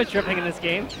 There's no tripping in this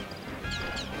game.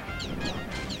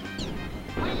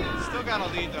 Still got a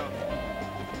lead, though.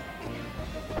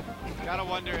 Gotta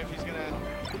wonder if he's gonna...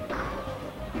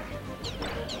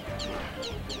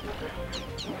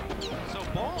 So,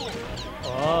 Bull.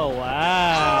 Oh,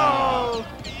 wow. Oh,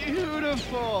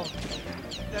 beautiful.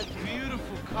 That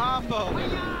beautiful combo.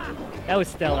 That was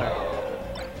stellar.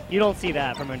 You don't see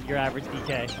that from your average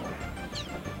DK.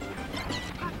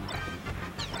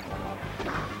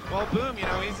 Well, Boom, you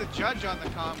know, he's a judge on the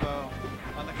combo.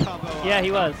 Yeah,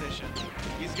 he was.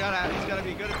 He's gotta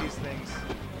be good at these things.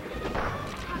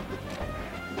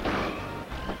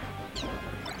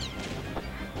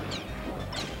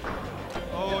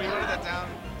 Oh, he wanted that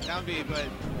down B, but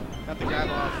got the grab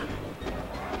off.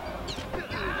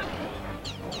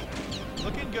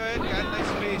 Looking good, got nice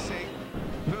spacing.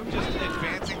 Boom just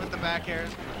advancing with the back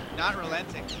airs, not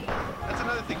relenting. That's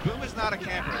another thing. Boom is not a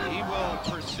camper. He will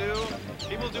pursue,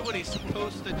 he will do what he's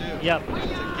supposed to do. Yep.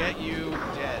 To get you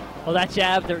dead. Oh, that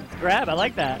jab, the grab, I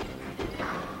like that.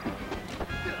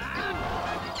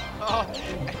 Oh,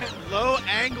 and low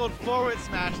angled forward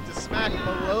smash to smack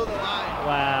below the line.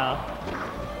 Wow.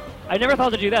 I never thought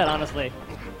to do that, honestly.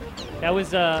 That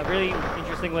was a really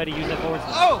interesting way to use that forward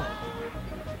smash. Oh!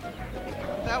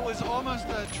 That was almost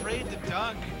a trade to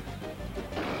dunk.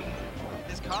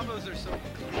 His combos are so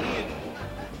clean.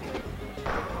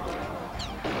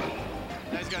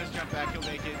 Now he's got his jump back, he'll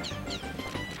make it.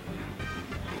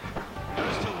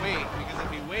 Knows to wait, because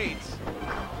if he waits,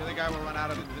 the other guy will run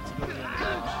out of invincibility on the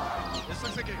edge. This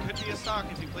looks like it could be a stock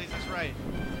if he plays this right.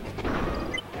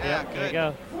 Yeah, good. There you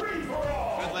go.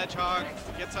 Good ledge hog.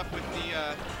 Gets up with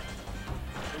the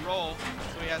roll,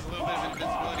 so he has a little bit of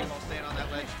invincibility while staying on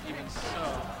that ledge, even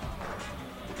so.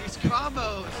 These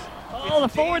combos! Oh, the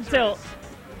forward tilt!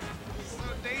 So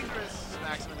dangerous!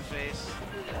 Smacks him in the face.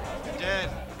 You're dead.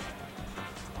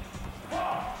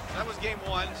 That was game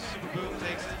one. Super Boom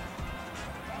takes it.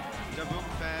 The Boom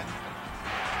fan.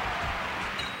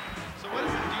 So what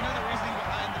is it? Do you know the reasoning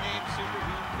behind the name Super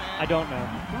Boom fan? I don't know.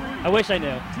 I wish I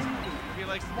knew. Maybe he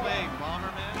likes to play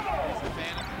Bomberman. He's a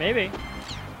fan of it. Maybe.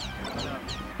 No.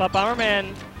 But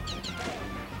Bomberman,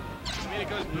 I mean, it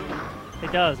goes boom.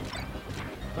 it does.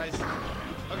 Nice.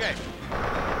 Okay.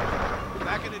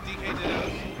 Back into DK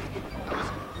Dittos. I was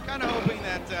kind of hoping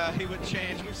that he would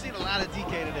change. We've seen a lot of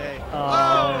DK today.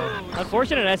 Oh!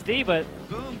 Unfortunate SD, but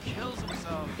Boom kills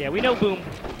himself. yeah, we know Boom.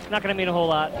 Not going to mean a whole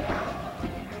lot.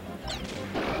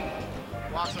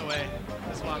 Walks away.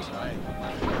 Just walks away.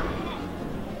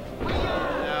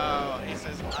 No, he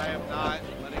says, I am not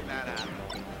letting that happen.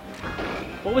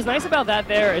 What was nice about that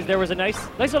there is there was a nice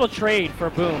little trade for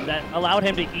Boom that allowed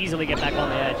him to easily get back on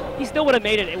the edge. He still would have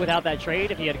made it without that trade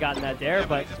if he had gotten that there, Yeah,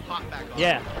 but he just popped back on.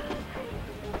 yeah.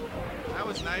 That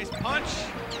was nice. Punch!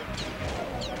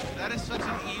 That is such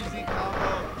an easy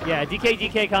combo. Yeah, DK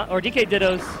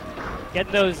Dittos,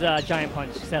 getting those giant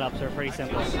punch setups are pretty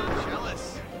simple. I feel so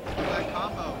jealous of that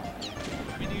combo.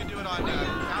 I mean, you can do it on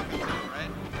Falcon too, right?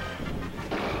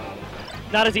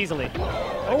 Not as easily.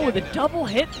 Oh, the double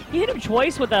hit. He hit him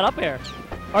twice with that up air.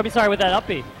 Or, I'm sorry, with that up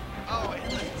B. Oh,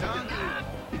 and the dunk.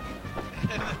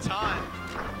 And the taunt.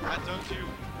 Don't you?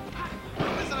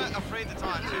 Boom isn't afraid to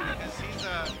taunt too, because he's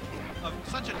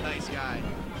such a nice guy.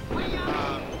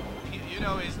 You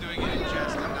know he's doing it in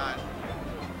jest and not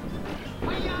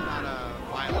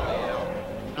violent, you know?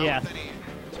 Not Yeah. with any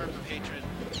in terms of hatred.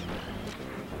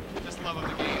 Just love of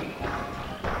the game.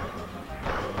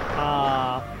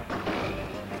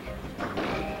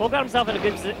 Cole got himself in a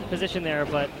good position there,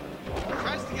 but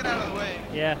Tries to get out of the way.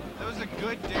 yeah. That was a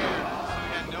good dare, so he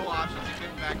had no options. He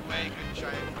couldn't back away, he couldn't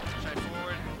shy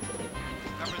forward.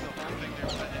 Covered the whole thing there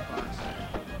with that hitbox.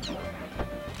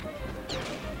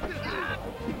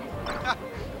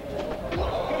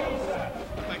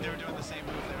 Looked like they were doing the same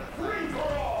move there.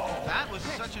 That was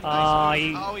such a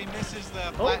nice move. He misses the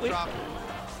flat drop.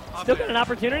 Still got an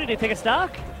opportunity to take a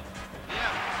stock.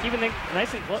 Yeah. Even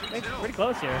nice and pretty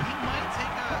close here. He might take a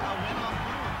win off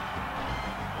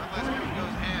Boom. Unless Boom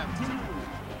goes ham.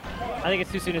 I think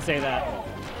it's too soon to say that.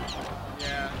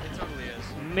 Yeah, it totally is.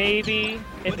 Maybe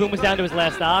if Boom was down to his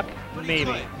last stock, But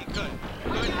maybe. He could. It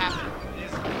could happen. It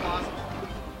is possible.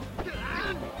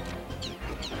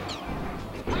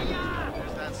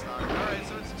 There's that stock. Alright,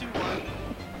 so it's 2-1.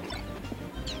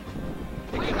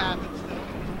 It could happen still.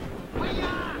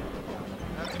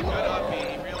 That's a good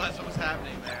upbeat. He realized what was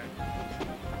happening there.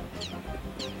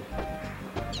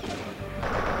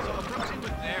 So approaching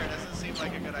with Nair doesn't seem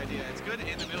like a good idea. It's good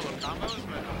in the middle of combos,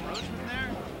 but approach with Nair?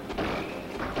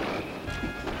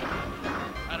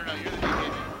 I don't know. You're the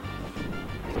DK.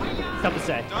 Tough to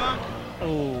say. Dunk.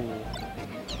 Oh.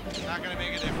 Not going to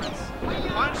make a difference.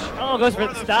 Punch. Oh, goes for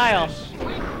the style. Finish.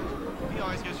 He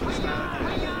always goes for the style at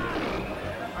the end.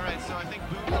 All right, so I think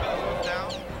Boom's going to move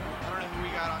down. I don't know who we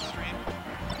got on stream.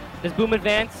 Does Boom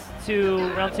advance to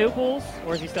round 2 pools,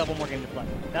 or is he still have one more game to play?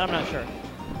 That I'm not sure.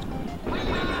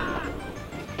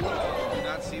 Do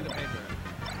not see the paper.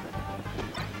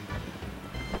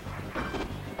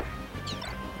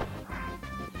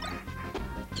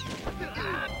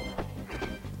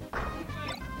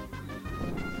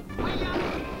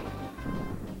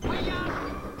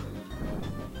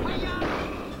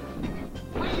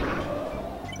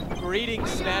 Greetings,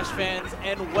 Smash fans,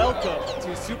 and welcome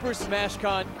to Super Smash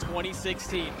Con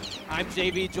 2016. I'm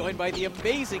JV, joined by the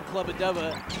amazing Club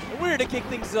Adava, and we're here to kick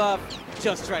things off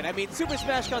just right. I mean, Super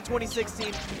Smash Con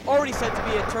 2016 already set to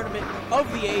be a tournament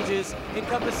of the ages,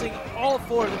 encompassing all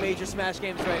 4 of the major Smash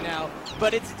games right now,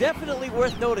 but it's definitely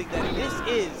worth noting that this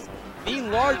is the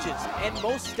largest and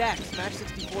most stacked Smash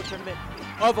 64 tournament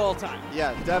of all time.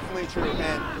 Yeah, definitely true.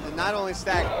 And not only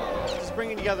Stack, just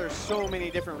bringing together so many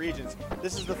different regions.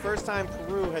 This is the first time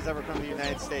Peru has ever come to the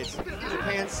United States.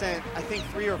 Japan sent, I think,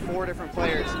 3 or 4 different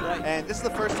players. Right. And this is the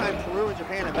first time Peru and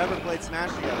Japan have ever played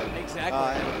Smash together.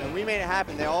 Exactly. And we made it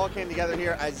happen. They all came together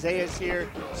here. Isaiah's here.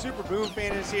 Super Boom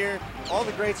Fan is here. All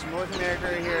the greats from North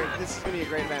America are here. This is going to be a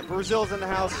great event. Brazil's in the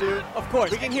house, too. Of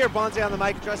course. We can hear Bonze on the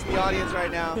mic addressing the audience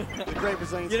right now. The great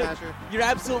Brazilian Smasher. You're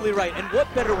absolutely right. And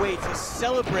what better way to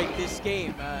celebrate this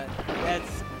game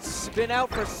that's been out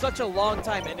for such a long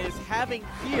time and is having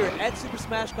here at Super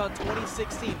Smash Con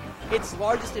 2016 its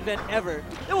largest event ever,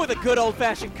 and with a good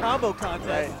old-fashioned combo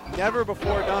contest. Right. Never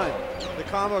before done. The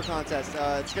combo contest.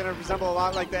 It's going to resemble a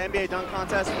lot like the NBA dunk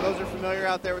contest. For those who are familiar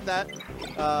out there with that,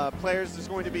 players, there's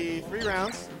going to be 3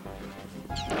 rounds.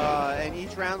 And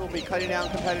each round will be cutting down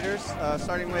competitors,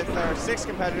 starting with our 6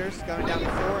 competitors, going down to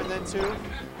 4 and then 2.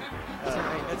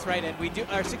 That's right. And we do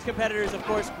our 6 competitors, of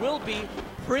course, will be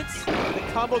Prince, the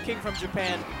combo king from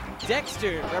Japan,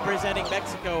 Dexter, representing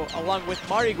Mexico, along with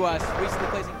Mariguas, recently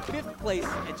placing 5th place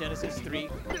at Genesis 3.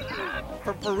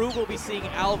 From Peru, we'll be seeing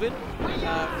Alvin.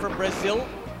 From Brazil,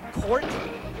 Court.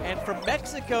 And from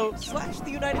Mexico /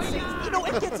 the United States, you know,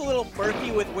 it gets a little murky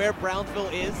with where Brownsville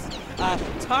is.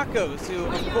 Tacos, who,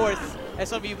 of course, as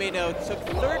some of you may know, took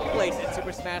 3rd place at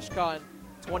Super Smash Con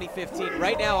 2015.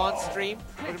 Right now on stream,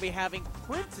 we're going to be having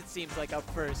Prince, it seems like, up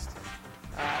first.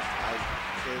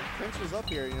 Prince was up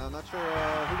here, you know, I'm not sure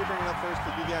who to bring it up first to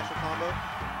do the actual combo.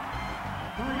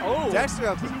 Oh! Dexter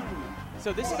up.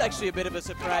 So this is actually a bit of a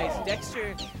surprise.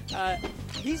 Dexter,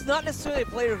 he's not necessarily a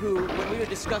player who, when we were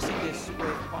discussing this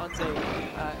with Bonze,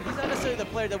 he's not necessarily the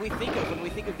player that we think of when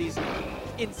we think of these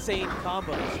insane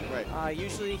combos. Right.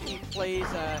 Usually he plays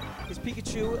his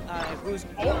Pikachu, who's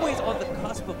always on the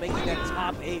cusp of making that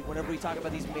top 8 whenever we talk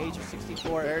about these major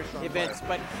 64 events.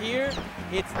 But here,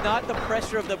 it's not the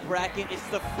pressure of the bracket, it's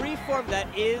the free form that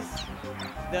is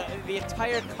the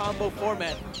entire combo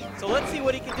format. So let's see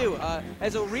what he can do.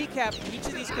 As a recap, each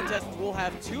of these contestants will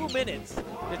have 2 minutes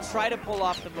to try to pull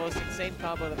off the most insane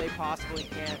combo that they possibly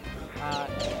can.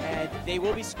 And they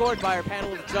will be scored by our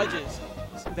panel of judges.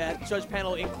 That judge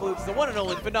panel includes the one and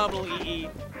only phenomenal EE,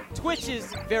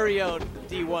 Twitch's very own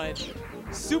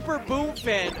D1, Super Boom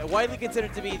Fan, widely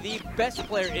considered to be the best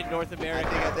player in North America.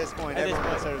 I think at this point, everyone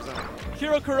considers him.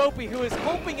 Hiro Kuropi, who is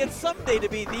hoping it someday to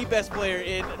be the best player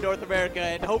in North America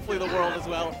and hopefully the world as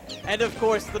well. And of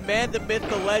course, the man, the myth,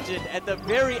 the legend, at the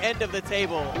very end of the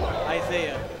table,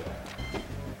 Isaiah.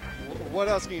 What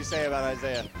else can you say about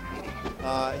Isaiah?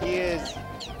 He is,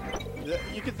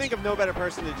 you can think of no better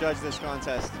person to judge this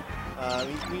contest.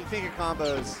 When you think of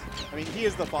combos, I mean, he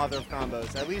is the father of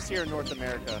combos, at least here in North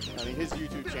America. I mean, his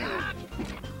YouTube channel.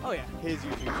 Oh, yeah. His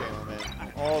YouTube channel,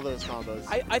 man. All those combos.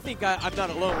 I think I'm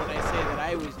not alone when I say that.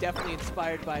 I was definitely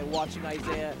inspired by watching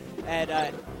Isaiah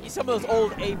and some of those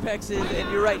old Apexes,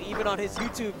 and you're right, even on his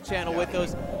YouTube channel with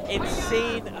those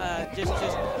insane just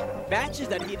matches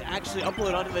that he'd actually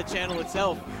upload onto the channel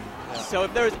itself. Yeah. So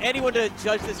if there was anyone to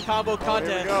judge this combo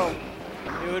contest,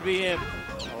 it would be him.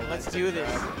 Oh, let's do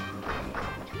this.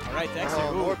 All right, Dexter.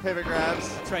 Oh, more pivot grabs.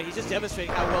 That's right. He's just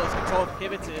demonstrating how well his control of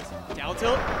pivots is. Down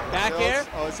tilt, back air.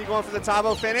 Oh, is he going for the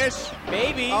Tabo finish?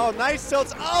 Maybe. Oh, nice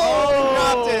tilts. Oh, he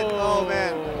dropped it. Oh,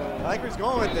 man. I like where he's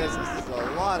going with this. This is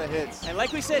a lot of hits. And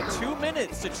like we said, 2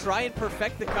 minutes to try and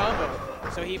perfect the combo.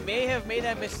 So he may have made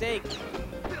that mistake,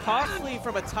 possibly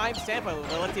from a time standpoint.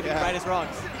 Well, let's see if he can right his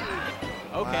wrongs.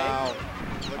 Okay. Wow.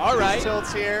 All right.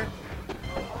 Tilts here.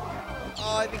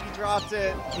 Oh, I think he dropped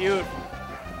it. Huge.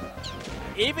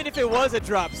 Even if it was a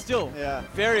drop, still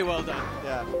very well done.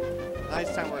 Yeah,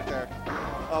 nice time work there.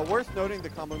 Worth noting, the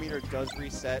combo meter does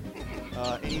reset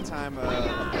anytime a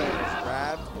player is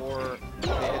grabbed or they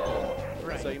hit the wall.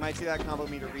 Right. So you might see that combo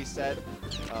meter reset,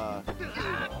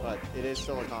 but it is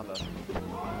still a combo. So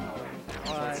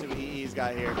let's see what EE's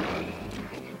got here.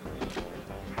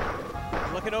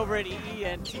 Looking over at EE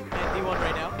and D1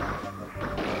 right now.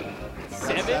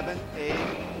 7, 8.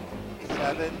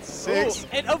 7, 6. Ooh,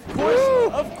 and of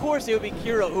course it would be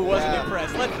Kiro who wasn't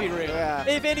impressed. Let's be real. Yeah.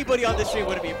 If anybody on the stream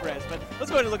wouldn't be impressed. But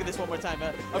let's go ahead and look at this one more time.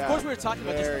 Of course, we were talking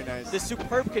about just the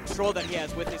superb control that he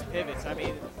has with his pivots. I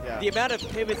mean, the amount of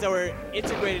pivots that were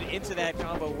integrated into that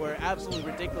combo were absolutely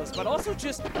ridiculous. But also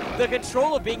just the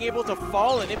control of being able to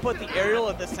fall and input the aerial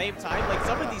at the same time. Like,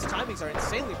 some of these timings are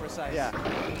insanely precise. Yeah.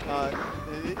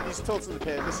 These tilts in the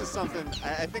pit. This is something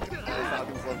I think all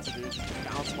Falcons love to do. Just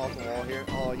bounce them off the wall here.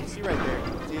 Oh, you see right there,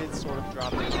 he did sort of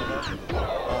drop the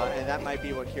combo. And that might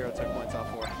be what Kiro took points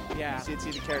off for. Yeah. You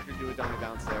see the character do a dummy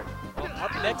bounce there.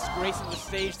 Up next, gracing the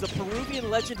stage, the Peruvian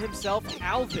legend himself,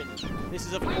 Alvin. This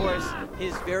is, of course,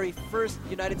 his very first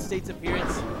United States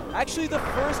appearance. Actually, the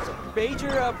first major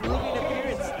Peruvian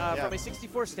appearance from a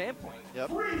 64 standpoint. Yep.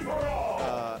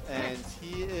 And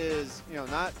he is,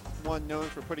 not one known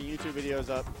for putting YouTube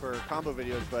videos up for combo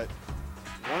videos, but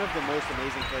one of the most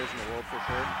amazing players in the world for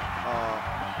sure.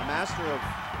 A master of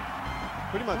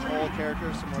pretty much all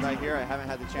characters from what I hear. I haven't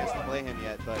had the chance to play him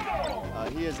yet, but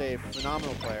he is a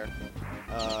phenomenal player.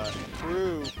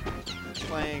 Peru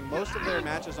playing most of their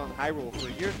matches on Hyrule for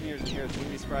years and years and years.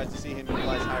 Wouldn't be surprised to see him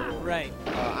utilize Hyrule. Right.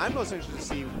 I'm most interested to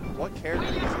see what character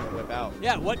he's going to whip out.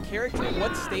 Yeah, what character,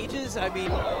 what stages. I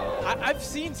mean, I've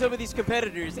seen some of these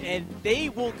competitors, and they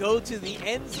will go to the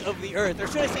ends of the earth, or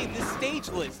should I say the stage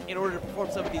list, in order to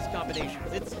perform some of these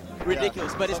combinations. It's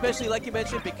ridiculous, but especially, like you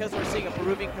mentioned, because we're seeing a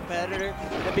Peruvian competitor,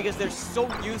 and because they're so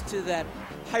used to that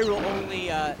Hyrule-only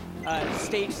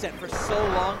stage set for so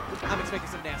long, I'm expecting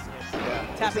some nastiness.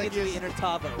 Yeah. Tapping into the inner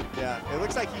Tavo. Yeah, it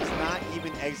looks like he's not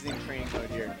even exiting training mode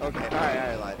here. Okay, all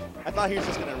right, live. I thought he was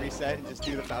just going to reset and just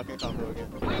do the Falcon combo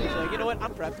again. He's like, you know what,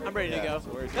 I'm prepped. I'm ready to go.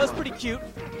 So that was pretty cute.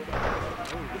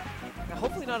 Now,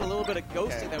 hopefully not a little bit of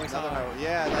ghosting that we saw.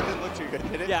 Yeah, that didn't look too good,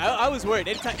 did it? Yeah, I was worried.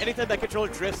 Anytime that controller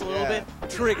drifts a little bit,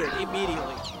 triggered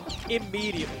immediately.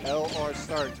 Immediately. LR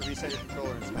start to reset your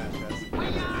controller in Smash, guys.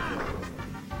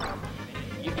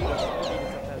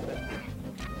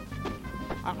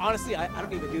 Honestly, I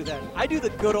don't even do that. I do the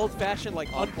good old-fashioned, like,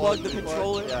 unplug the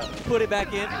controller, put it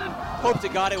back in, hope to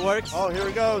God it works. Oh, here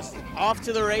he goes. Off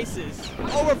to the races.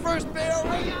 Oh, reverse bear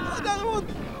already. Another one.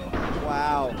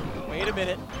 Wow. Wait a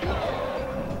minute.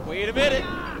 Wait a minute.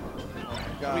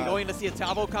 Oh, Are we going to see a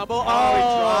Tavo combo? Oh, he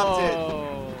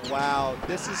dropped it. Wow,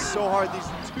 this is so hard. These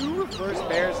two reverse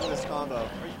bears in this combo.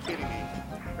 Are you kidding me?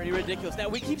 Pretty ridiculous. Now,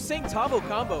 we keep saying Tavo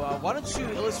combo. Why don't you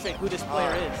illustrate who this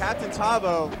player is? Captain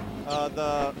Tavo.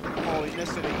 Oh, he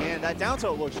missed it again. That down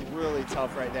tilt looks really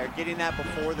tough right there. Getting that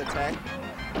before the tech.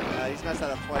 He's messed that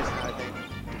up twice now, I think.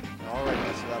 Already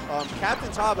messed it up.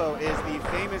 Captain Tavo is the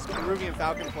famous Peruvian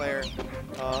Falcon player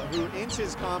who ends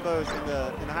his combos in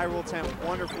the Hyrule temp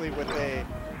wonderfully with a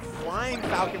flying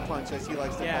Falcon punch, as he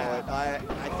likes to call it.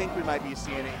 I think we might be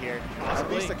seeing it here at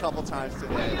least a couple times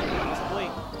today. Possibly.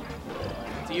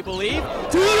 Do you believe?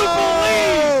 Do you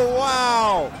believe?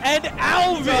 Wow! And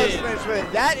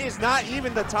Alvin! That is not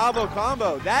even the Tavo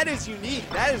combo. That is unique.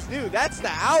 That is new. That's the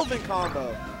Alvin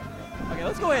combo. Okay,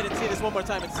 let's go ahead and see this one more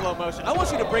time in slow motion. I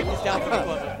want you to break this down for me,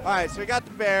 Clover. All right, so we got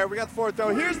the bear. We got the forward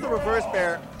throw. Here's the reverse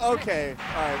bear. Okay.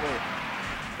 All right, wait.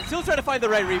 Still trying to find the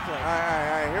right replay. All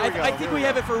right. Here we go. I think we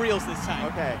have it for reals this time.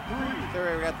 Okay.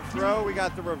 So we got the throw. We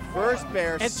got the reverse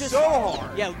bear. And just, so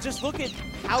hard. Yeah, just look at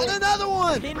how another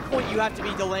one. Pinpoint you have to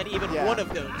be to land even one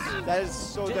of those. That is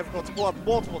so difficult to pull up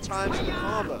multiple times in the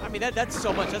combo. I mean, that's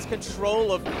so much. That's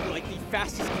control of like the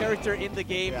fastest character in the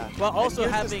game, while also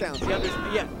having the others.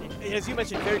 Yeah, as you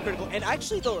mentioned, very critical. And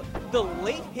actually, the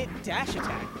late hit dash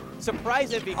attack,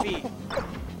 surprise MVP.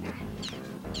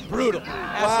 Brutal.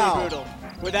 Absolutely brutal.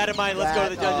 With that in mind, let's go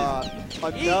to the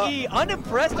judges. EE,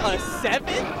 unimpressed, a 7?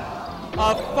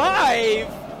 A 5?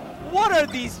 What are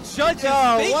these judges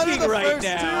thinking what are the right first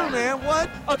now? two, man?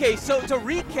 What? Okay, so to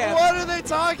recap. What are they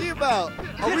talking about?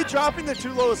 Are we dropping the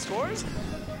two lowest scores?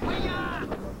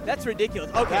 That's ridiculous.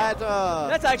 Okay,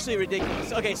 that's actually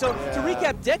ridiculous. Okay, so to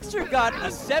recap, Dexter got a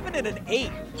 7 and an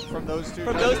 8 from those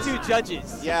two.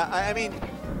 Judges. Yeah, I mean,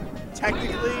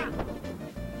 technically,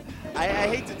 I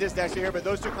hate to diss Dexter here, but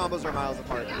those two combos are miles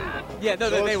apart. Yeah, no,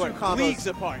 they were leagues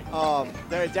apart.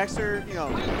 Dexter,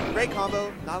 great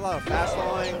combo, not a lot of fast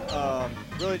falling,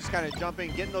 really just kind of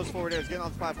jumping, getting those forward airs, getting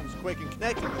on the platforms quick and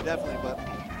connecting them definitely, but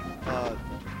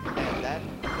man,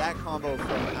 that combo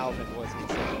from Alvin was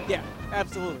insane. Yeah,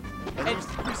 absolutely. And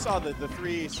you saw the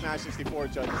three Smash 64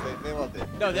 judges, they loved it.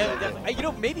 No,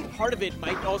 definitely. Maybe part of it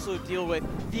might also deal with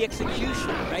the execution,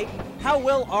 right? How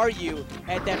well are you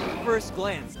at that first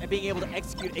glance and being able to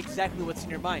execute exactly what's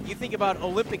in your mind? You think about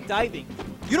Olympic diving,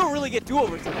 you don't really get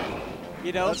do-overs in that.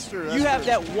 That's true. You have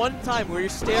that one time where you're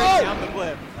staring down the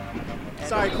cliff.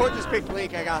 Sorry, Court just picked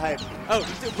Link. I got hyped. Oh,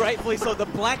 rightfully so. The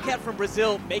Black Cat from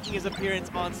Brazil making his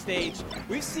appearance on stage.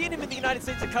 We've seen him in the United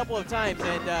States a couple of times,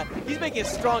 and he's making a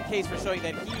strong case for showing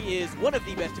that he is one of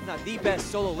the best, if not the best,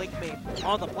 solo Link main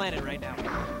on the planet right now.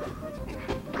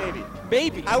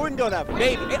 Maybe. I wouldn't go that far.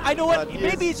 Maybe. I know what?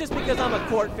 Maybe it's just because I'm a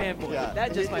Court fanboy. Yeah.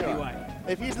 That just might be why.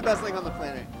 If he's the best Link on the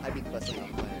planet, I'd be the best Link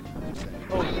on the planet.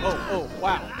 Oh,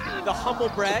 wow. The humble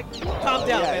brag. Calm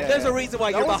down, man. There's a reason why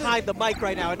you're behind the mic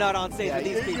right now and not on stage with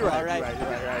these people, all right?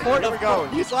 Right. Here we go.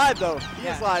 He's live, though.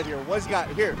 He's live here. What's he got?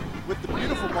 Here. with the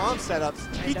beautiful bomb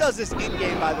setups. He does this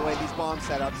in-game, by the way, these bomb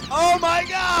setups. Oh my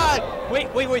God!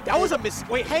 Wait, that was a mistake.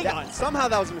 Wait, hang on. Somehow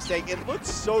that was a mistake. It looked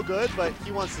so good, but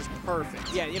he wants this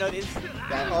perfect. Yeah, you know, it's...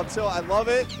 That up tilt, I love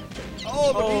it.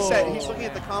 Oh, the reset. He's looking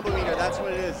at the combo meter. That's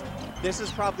what it is. This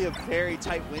is probably a very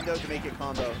tight window to make it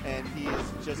combo, and he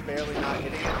is just barely not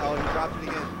hitting it. Oh, he dropped it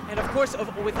again. And of course,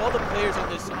 with all the players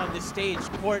on this stage,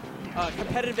 Court,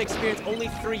 competitive experience, only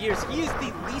 3 years. He is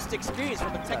the least experienced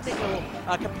from a technical,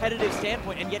 competitive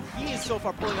standpoint, and yet he is so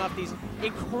far pulling off these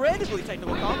incredibly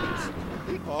technical combos.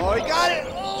 Oh, he got it!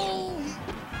 Oh!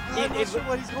 I'm not sure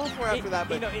what he's going for after that,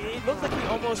 but... You know, it looked like he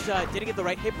almost didn't get the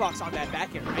right hitbox on that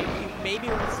back air. Right? He maybe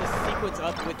wants to sequence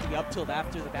up with the up tilt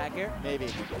after the back air. Maybe.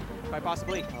 Quite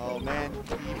possibly. Oh, man.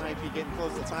 He might be getting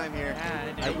close to time here.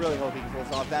 Yeah, I really hope he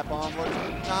pulls off. That bomb looks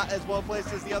not as well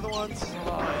placed as the other ones.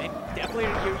 And definitely,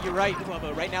 you're right,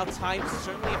 Clubbo. Right now, time's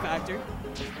certainly a factor.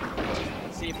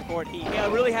 Let's see if the Court, he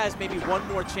really has maybe one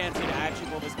more chance here to actually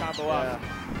pull this combo off.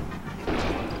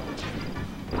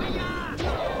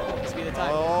 This be the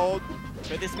time. Oh.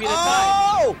 Could this be the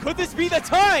time? Could this be the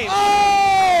time?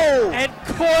 Oh! And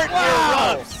Court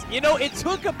erupts. You know, it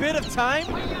took a bit of time,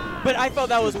 but I thought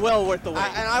that was well worth the wait.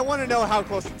 And I want to know how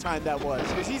close to time that was,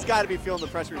 because he's got to be feeling the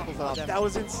pressure he pulls off. Definitely. That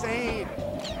was insane.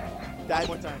 That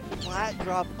One time. flat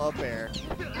drop up air.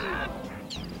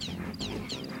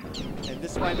 And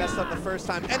this is why I messed up the first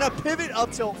time. And a pivot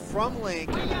up tilt from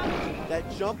Link. That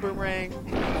jump boomerang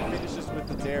finishes with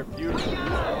the dare. Beautiful.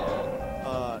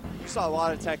 You saw a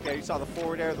lot of tech there. You saw the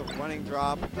forward air, the running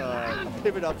drop,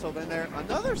 pivot up tilt in there.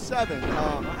 Another 7.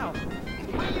 Wow.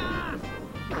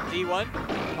 D1.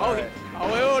 Oh,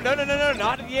 Right. no,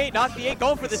 not the 8, not the 8.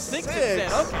 Going for the 6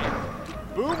 instead. Okay.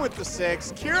 Boom with the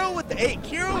 6. Kiro with the 8.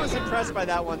 Kiro was impressed by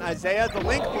that one. Isaiah, the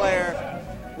Link player,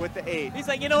 with the 8. He's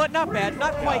like, you know what? Not bad.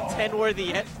 Not quite 10 worthy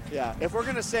yet. Yeah. If we're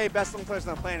gonna say best Link players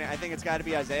on the planet, I think it's got to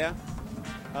be Isaiah.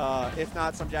 If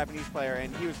not some Japanese player,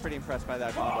 and he was pretty impressed by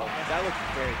that combo. That looked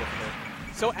very difficult.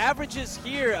 So averages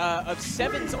here of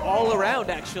 7s all around,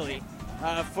 actually,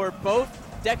 for both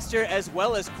Dexter as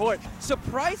well as Court.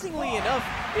 Surprisingly enough,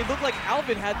 it looked like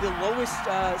Alvin had the lowest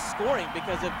scoring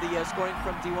because of the scoring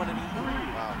from D1 and E.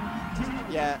 Wow.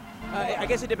 Yeah. I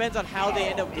guess it depends on how they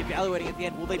end up evaluating at the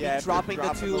end. Will they be dropping the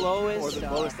 2 lowest? Or the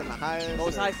lowest and the highest?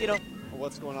 Lowest, highest, you know.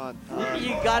 What's going on? You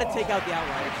got to take out the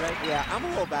outliers, right? Yeah, I'm a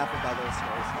little baffled by those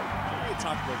scores. We need to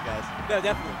talk to those guys. No,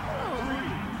 definitely.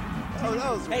 Oh,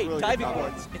 that was Hey, really diving good combo.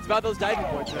 boards. It's about those diving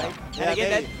boards, right? Yeah,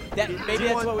 and again, maybe D1,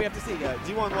 that's what we have to see. Yeah,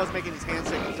 D1 was making his hand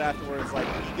signals afterwards. Like,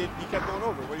 he kept going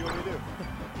over. What do you want me to do?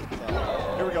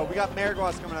 So, here we go. We got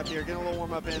Mariglas coming up here. Getting a little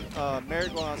warm up in.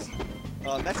 Mariglas,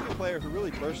 Mexican player who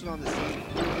really bursted on the scene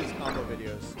through his combo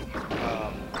videos.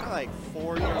 Kind of like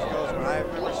 4 years ago is when I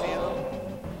remember seeing him.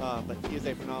 But he is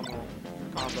a phenomenal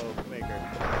combo maker.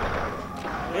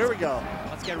 Here we go.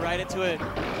 Let's get right into it.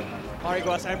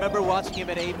 Mariglas, I remember watching him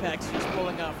at Apex, just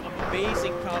pulling off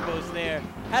amazing combos there.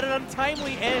 Had an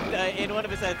untimely end in one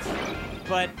of his sets,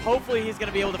 but hopefully he's going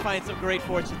to be able to find some great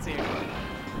fortunes here.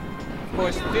 Of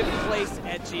course, 5th place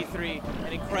at G3,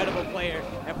 an incredible player,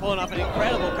 and pulling off an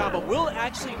incredible combo. Will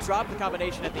actually drop the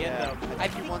combination at the end, though. I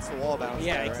think he wants the wall bounce.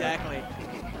 Yeah, there, exactly.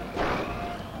 Right?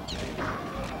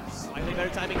 Slightly better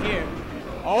timing here.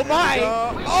 Oh my!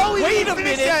 Oh, wait a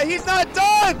minute! That. He's not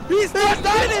done! He's not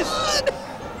finished!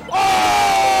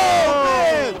 Oh,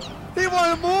 man! He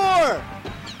wanted more!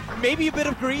 Maybe a bit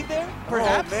of greed there,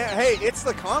 perhaps? Oh, man. Hey, it's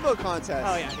the combo contest.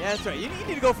 Oh, yeah, that's right. You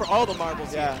need to go for all the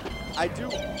marbles here. here. I do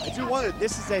wonder.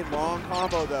 This is a long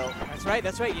combo, though. That's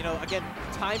right. You know, again,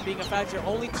 time being a factor.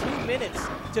 Only 2 minutes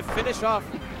to finish off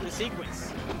the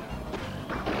sequence.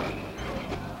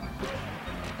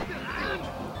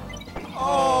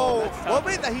 Oh, what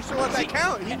made that? He should let that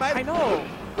count. He might. I know,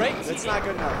 right? It's not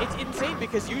good enough. It's insane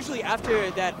because usually after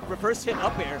that reverse hit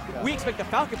up air, we expect the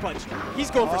Falcon Punch.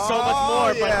 He's going for so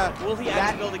much more, but will he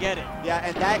actually be able to get it? Yeah,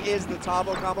 and that is the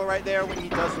Tabo combo right there when he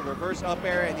does the reverse up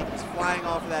air and he's flying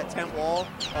off of that tent wall.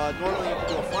 Normally you can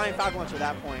do a flying Falcon Punch at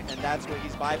that point, and that's what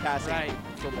he's bypassing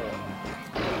for more.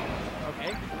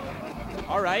 Okay.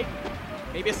 All right.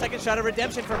 Maybe a second shot of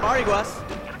redemption for Mariguas.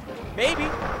 Maybe.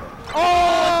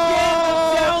 Oh, again,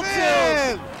 the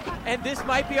down tilt. And this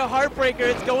might be a heartbreaker.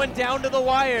 It's going down to the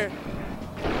wire.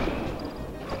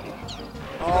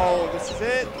 Oh, this is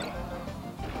it.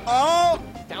 Oh.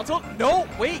 Down tilt. No,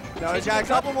 wait. No, he's got a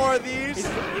couple more of these.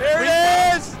 There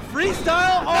it is.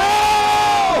 Freestyle.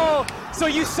 Oh! So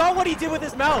you saw what he did with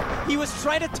his mouth. He was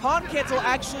trying to taunt cancel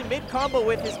actually mid-combo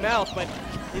with his mouth, but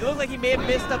it looked like he may have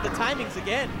messed up the timings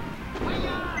again.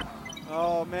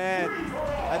 Oh, man.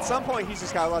 At some point, he's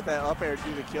just got to let that up air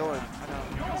do the killing. I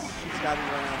know. He's got to be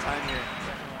running out of time here.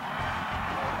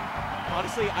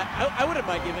 Honestly, I wouldn't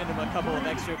mind giving him a couple of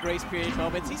extra grace period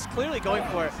moments. He's clearly going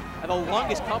for the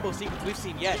longest combo sequence we've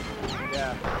seen yet.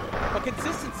 Yeah. But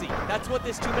consistency, that's what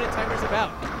this 2-minute timer is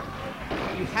about.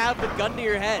 You have the gun to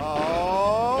your head.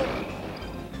 Oh.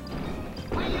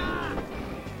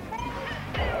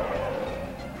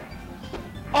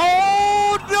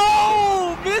 Oh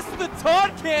no! Missed the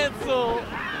taunt cancel!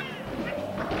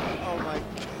 Oh my.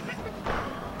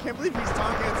 Can't believe he's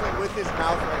taunt canceling with his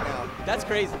mouth right now. That's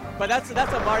crazy. But that's a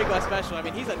Marigua special. I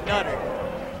mean, he's a nutter.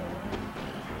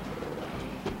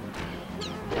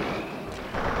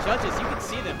 Judges, you can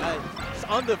see them just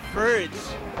on the verge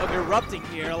of erupting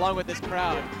here along with this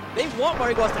crowd. They want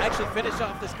Mariguas to actually finish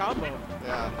off this combo.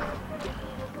 Yeah.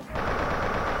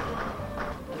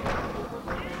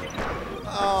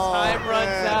 Oh, Time runs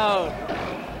man. out.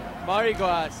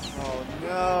 Mariguas. Oh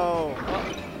no. Well,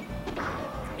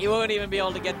 he won't even be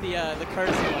able to get the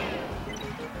courtesy one.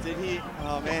 Did he?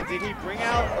 Oh man, did he bring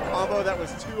out a combo that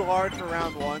was too hard for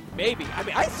round 1? Maybe. I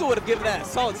mean, I still would have given that a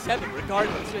solid 7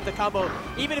 regardless with the combo,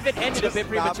 even if it ended a bit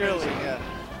Not prematurely. finishing, yeah.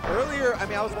 Earlier, I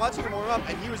mean, I was watching him warm up,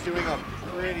 and he was doing a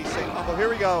pretty sick combo. Here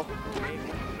we go.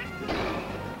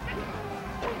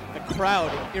 The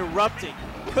crowd erupting.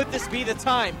 Could this be the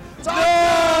time?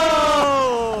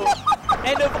 No!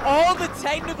 And of all the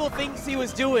technical things he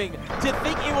was doing, to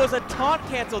think it was a taunt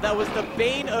cancel that was the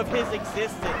bane of his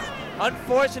existence.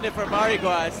 Unfortunate for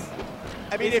Mariguas.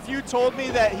 I mean, if you told me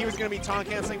that he was going to be taunt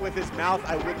canceling with his mouth,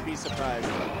 I wouldn't be surprised.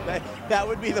 That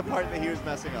would be the part that he was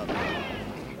messing up.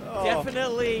 Oh.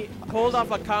 Definitely pulled off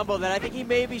a combo that I think he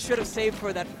maybe should have saved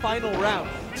for that final round.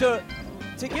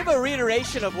 To give a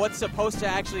reiteration of what's supposed to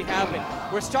actually happen,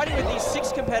 we're starting with these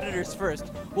 6 competitors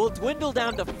first. We'll dwindle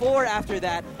down to 4 after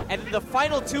that, and the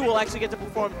final 2 will actually get to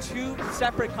perform 2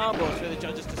 separate combos for the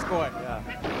judges to score.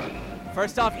 Yeah.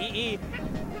 First off, EE.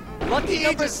 Lucky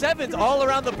number 7's all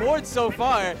around the board so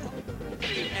far.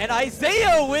 And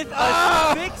Isaiah with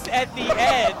a 6 at the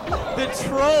end. The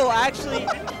troll actually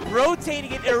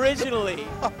rotating it originally.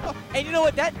 And you know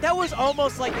what? That was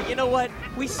almost like, you know what?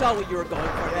 We saw what you were going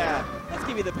for. Yeah. Let's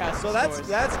give you the pass. So that's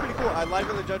pretty cool. I like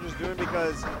what the judge was doing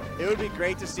because it would be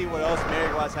great to see what else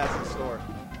Mariguas has in store.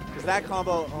 Because that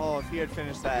combo, oh, if he had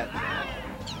finished that,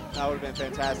 that would have been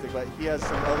fantastic. But he has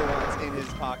some other ones in his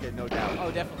pocket, no doubt.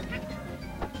 Oh, definitely.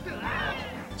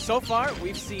 So far,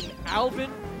 we've seen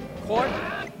Alvin, Court,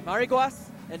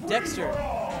 Mariguas, and Dexter.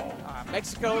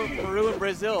 Mexico, Peru, and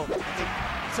Brazil.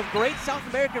 Some great South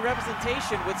American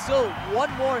representation with still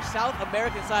one more South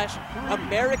American /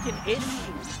 American-ish.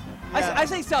 Yeah. I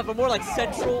say South, but more like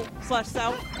Central /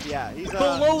 South. Yeah, he's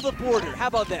below the border. How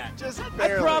about that? Just I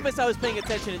barely. promise I was paying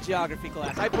attention in geography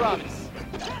class. I promise.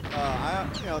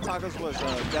 Tacos was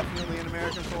definitely an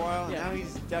American for a while, and Yeah. now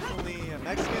he's definitely a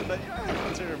Mexican, but I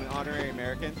consider him an honorary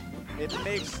American. It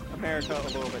makes America a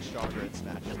little bit stronger in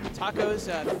Smash. Tacos,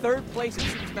 3rd place in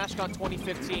Super SmashCon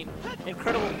 2015.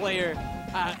 Incredible player.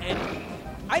 And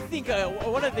I think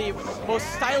one of the most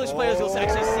stylish players you'll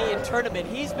actually see in tournament.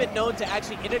 He's been known to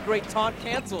actually integrate taunt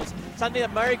cancels, something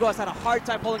that Mariguas had a hard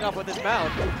time pulling off with his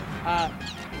mouth.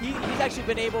 He's actually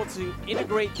been able to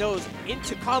integrate those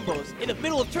into combos in the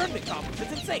middle of tournament combos.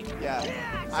 It's insane. Yeah,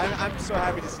 I'm so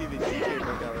happy to see the DK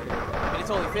break out right here. I mean,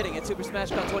 it's only fitting. At Super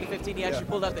SmashCon 2015, he actually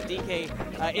pulled out the DK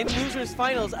in losers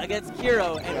finals against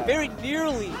Kiro and very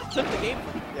nearly took the game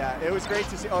from him. Yeah, it was great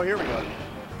to see. Oh, here we go.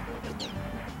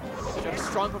 Showed a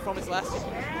strong performance last year.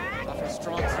 Off to a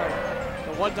strong start.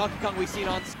 The one Donkey Kong we've seen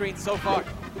on screen so far.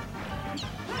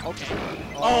 Okay.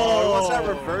 Oh, what's that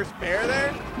reverse fair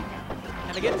there?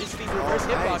 And again, just these reverse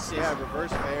hitboxes. Yeah,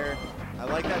 reverse fair. I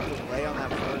like that delay on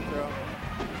that forward throw.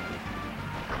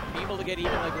 Being able to get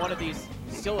even like one of these,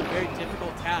 still a very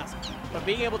difficult task. But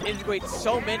being able to integrate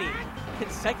so many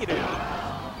consecutively.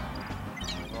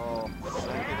 Oh,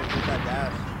 second with that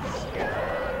dash.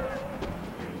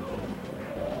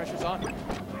 Pressure's on.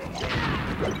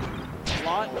 A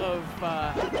lot of,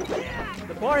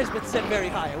 the bar has been set very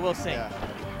high, I will say. Yeah.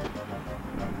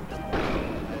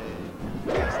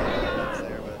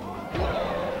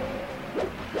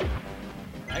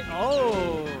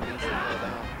 Oh!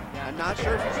 I'm not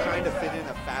sure if he's trying to fit in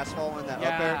a fastball in that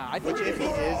up air, I think which if he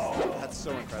is, that's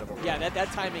so incredible. Yeah,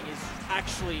 that timing is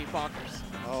actually bonkers.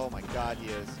 Oh my God, he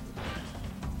is.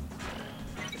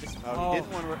 Oh, he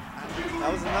didn't want to.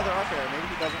 That was another up air. Maybe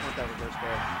he doesn't want that reverse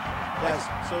fair. Yes.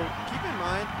 So keep in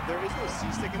mind there is no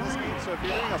C stick in this game. So if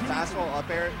you're doing a fastball up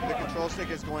air, the control stick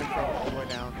is going from all the way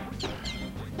down.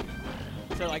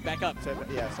 So like back up. So,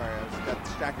 yeah, sorry, I got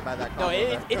distracted by that. No,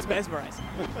 it's mesmerizing.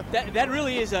 that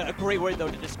really is a great word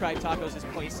though to describe Tacos'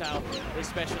 play style,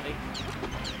 especially.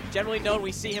 Generally known,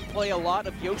 we see him play a lot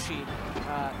of Yoshi.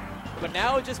 but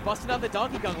now just busting out the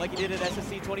Donkey Kong like he did at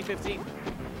SSC 2015.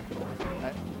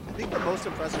 I think the most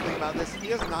impressive thing about this, he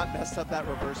has not messed up that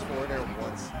reverse forward air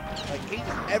once. Like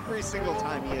every single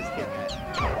time he has hit that.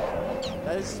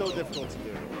 That is so difficult to do.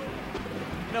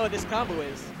 You know what this combo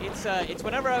is? It's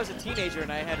whenever I was a teenager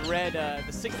and I had read the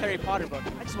 6th Harry Potter book.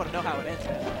 I just want to know how it ends,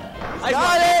 man. I just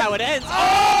want to know how it ends.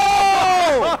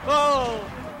 Oh!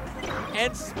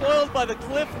 And spoiled by the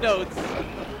cliff notes.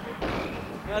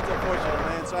 That's unfortunate. Oh,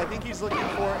 man, so I think he's looking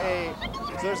for a...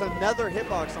 So there's another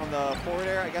hitbox on the forward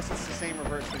air. I guess it's the same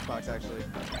reverse hitbox, actually.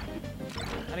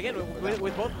 And again,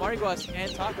 with both Mariguas and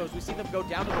Tacos, we see them go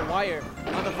down to the wire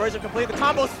on the verge of completing the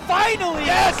combos. Finally!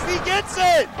 Yes, he gets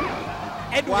it!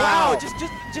 And wow,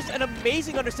 just an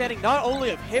amazing understanding not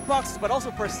only of hitboxes, but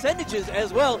also percentages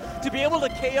as well, to be able to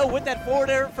KO with that forward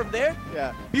air from there.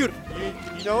 Yeah. Beautiful.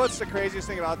 You know what's the craziest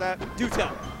thing about that? Do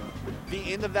tell.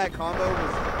 The end of that combo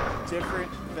was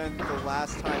different than the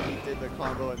last time he did the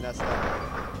combo and messed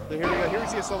up. So here we go. Here we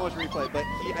see a slow motion replay, but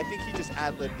I think he just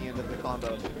ad-libbed the end of the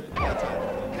combo that time.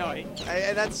 No,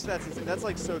 and that's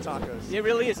like so Tacos. It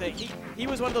really is. He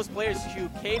was one of those players who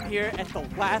came here at the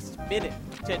last minute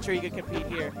to ensure he could compete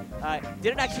here.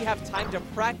 Didn't actually have time to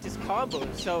practice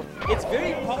combos, so it's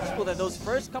very possible that those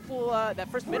first couple, that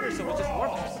first minute or so was just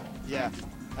warm-ups. Yeah.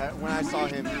 When I saw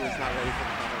him, he was not ready for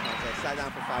the combo contest. Sat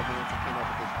down for 5 minutes and came up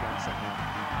with this jump second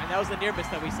half. And that was the near miss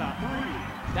that we saw.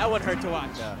 That one hurt to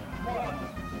watch. Yeah.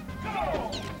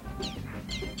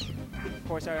 Of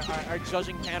course, our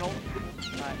judging panel.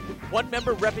 One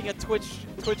member repping a Twitch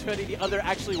hoodie, the other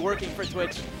actually working for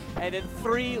Twitch, and then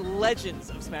 3 legends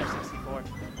of Smash 64.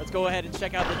 Let's go ahead and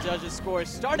check out the judges' scores,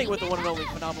 starting with the one and only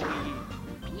Phenomenal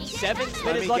EE. 7's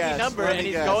been his lucky number, and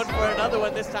he's going for another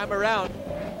one this time around.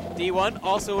 D1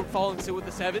 also following suit with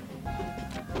the 7.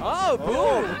 Oh,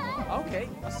 boom! Okay,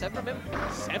 a 7 from him.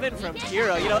 7 from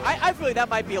Kiro. You know, I feel like that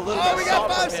might be a little bit we got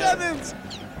 5 soft 7s!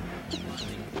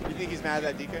 You think he's mad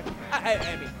at that DK?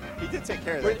 I mean, he did take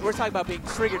care of that. We're talking about being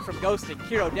triggered from ghosting.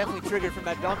 Kiro definitely triggered from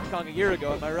that Donkey Kong a year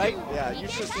ago, am I right? Yeah, you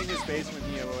should have seen his face when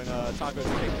Tacos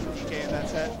picked DK in that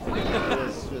set. It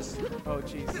was just... Oh,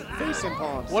 jeez. Face and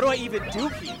palms. What do I even do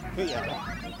here? Yeah.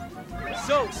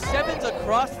 So, 7s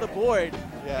across the board,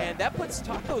 yeah. And that puts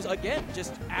Tacos, again,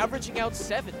 just averaging out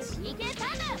 7s.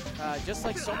 Just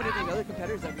like so many of the other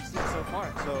competitors that we've seen so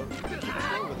far. So, keep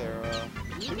score over there.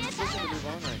 Who's position to move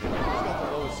on right now? Who's got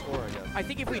the lowest score, I guess? I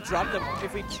think if we drop them,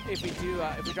 if we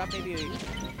drop maybe,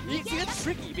 see, that's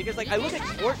tricky, because, like, I look at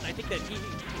Court, and I think that he,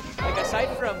 like, aside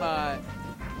from the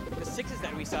 6s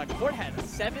that we saw, Court had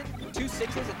 7, 2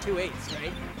 6s, and 2 8s,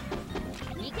 right?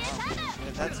 Man,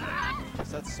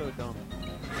 that's so dumb.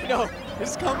 No,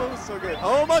 his combo was so good.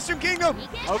 Oh, Mushroom Kingdom!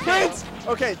 Oh, Prince!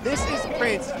 Okay, this is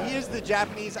Prince. He is the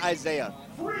Japanese Isaiah.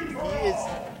 He is,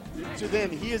 to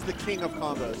them, he is the king of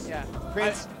combos. Yeah.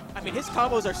 Prince. I mean, his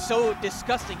combos are so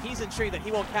disgusting, he's ensuring that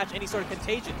he won't catch any sort of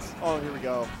contagions. Oh, here we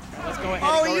go. Let's go ahead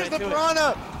and go he used the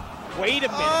piranha! Wait a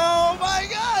minute. Oh, my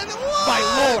God! What? My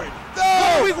lord! No!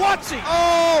 What are we watching?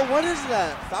 Oh, what is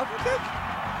that? Falcon kick?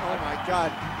 Oh, my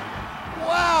God.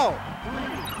 Wow!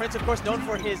 Prince, of course, known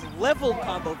for his level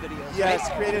combo videos. Yes,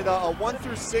 right? created a 1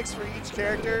 through 6 for each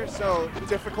character, so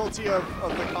difficulty of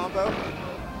the combo.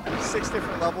 6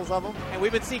 different levels of them. And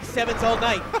we've been seeing 7s all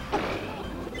night.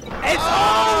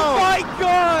 Oh my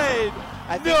God!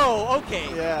 No, okay.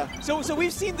 Yeah. So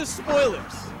we've seen the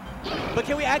spoilers, but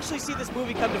can we actually see this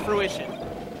movie come to fruition?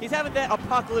 He's having that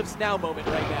Apocalypse Now moment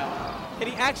right now. Can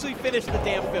he actually finish the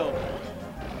damn film?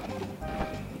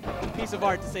 Piece of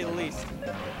art, to say the least.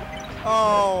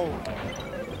 Oh.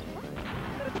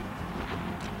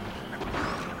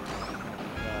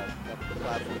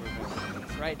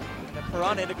 That's right. The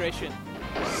Piranha integration.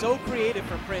 So creative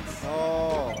from Prince.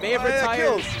 Oh. May have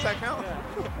retired. Does that count?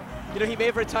 Yeah. You know, he may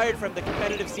have retired from the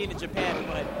competitive scene in Japan,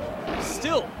 but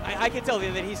still, I can tell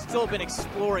you that he's still been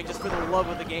exploring just for the love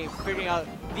of the game, figuring out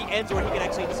the ends where he can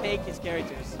actually take his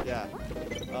characters. Yeah.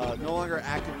 No longer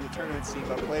active in the tournament scene,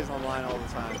 but plays online all the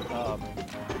time.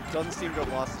 Doesn't seem to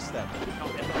have lost a step.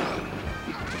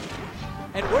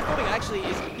 And worth noting actually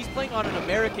is he's playing on an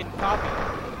American copy.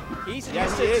 He's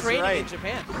used to training in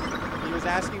Japan. He was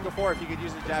asking before if he could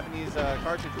use a Japanese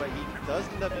cartridge, but he does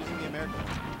end up using the American.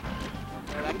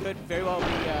 Well, that could very well be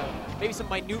maybe some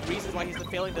minute reasons why he's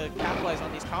failing to capitalize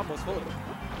on these combos fully.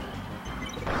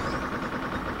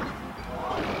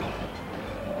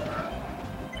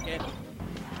 Again,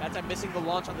 that time missing the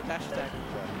launch on the dash attack.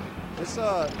 This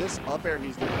up air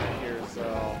he's doing right here is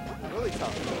really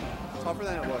tough. Tougher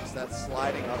than it looks. That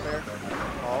sliding up air.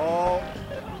 Oh.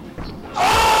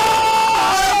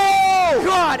 Oh!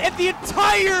 God! And the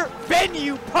entire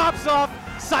venue pops off,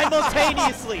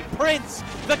 simultaneously. Prince,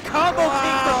 the combo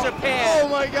king from Japan. Oh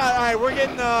my God! All right, we're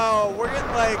getting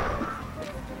like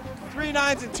 3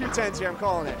 9s and 2 10s here. I'm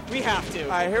calling it. We have to. All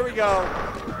right, here we go.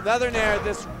 Another nair.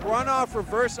 This run-off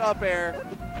reverse up air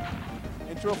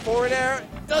into a forward air.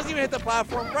 Doesn't even hit the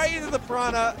platform. Right into the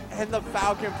piranha and the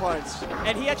Falcon Punch.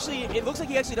 And he actually, it looks like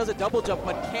he actually does a double jump,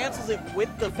 but cancels it with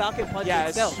the Falcon Punch Yeah,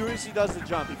 itself. as soon as he does the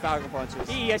jump, he Falcon Punches.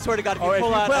 I swear to God, if Oh, you if pull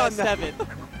you out put a on that- 7,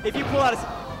 if you pull out a...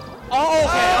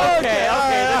 Oh, okay,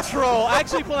 alright. the troll.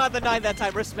 Actually pulling out the 9 that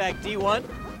time. Respect, D1.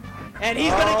 And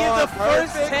he's going to give the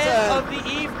first perfect 10 10. of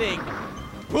the evening.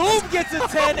 Boom gets a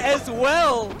 10 as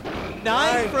well. 9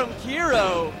 Nice. from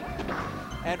Kiro.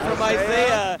 And from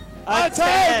Isaiah.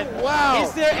 Isaiah, a 10. Wow.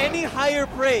 Is there any higher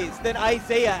praise than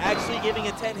Isaiah actually giving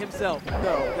a 10 himself? No,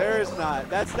 there is not.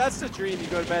 That's the dream. You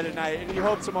go to bed at night, and you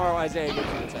hope tomorrow Isaiah gives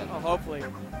you a 10. Oh, hopefully.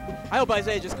 I hope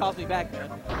Isaiah just calls me back, man.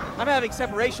 I'm having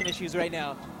separation issues right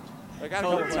now. I got a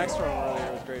couple texts from him earlier.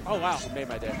 It was great. Oh, wow. It made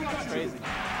my day. That's crazy.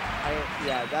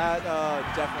 Yeah, that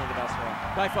definitely the best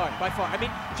one. By far. I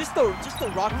mean, just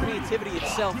the rock creativity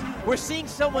itself. We're seeing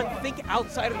someone think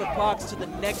outside of the box to the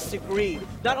next degree.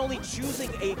 Not only choosing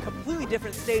a completely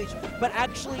different stage, but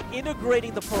actually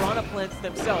integrating the piranha plants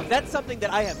themselves. That's something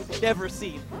that I have never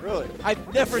seen. Really?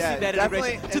 I've never Yeah, seen that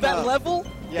definitely integration. To that level,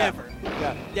 yeah, never.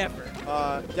 Yeah. Never.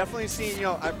 Definitely seen,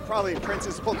 I've probably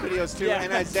Prince's full videos too, Yeah.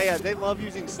 and Isaiah, they love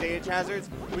using stage hazards,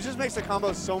 which just makes the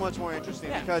combo so much more interesting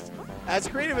because as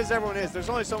creative as everyone is, there's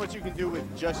only so much you can do with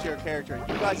just your character. And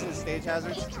utilizing the stage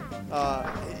hazards,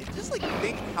 just like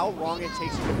think how long it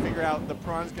takes you to figure out the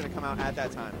piranha's going to come out at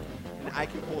that time. And I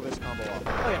can pull this combo off.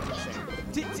 Oh, yeah.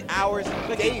 Insane. Hours,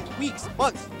 days, weeks,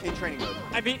 months in training mode.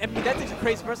 I mean, that takes a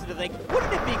crazy person to think,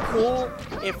 wouldn't it be cool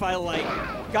if I,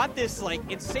 got this,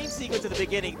 insane sequence at the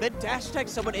beginning, then dash tech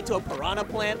someone into a piranha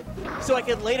plant, so I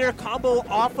could later combo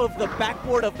off of the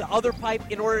backboard of the other pipe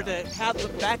in order to have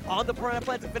them back on the piranha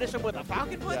plant to finish them with a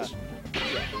Falcon Punch? Yeah.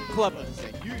 Clubba.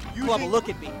 Clubba, look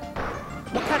at me.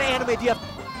 What kind of anime do you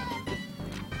have?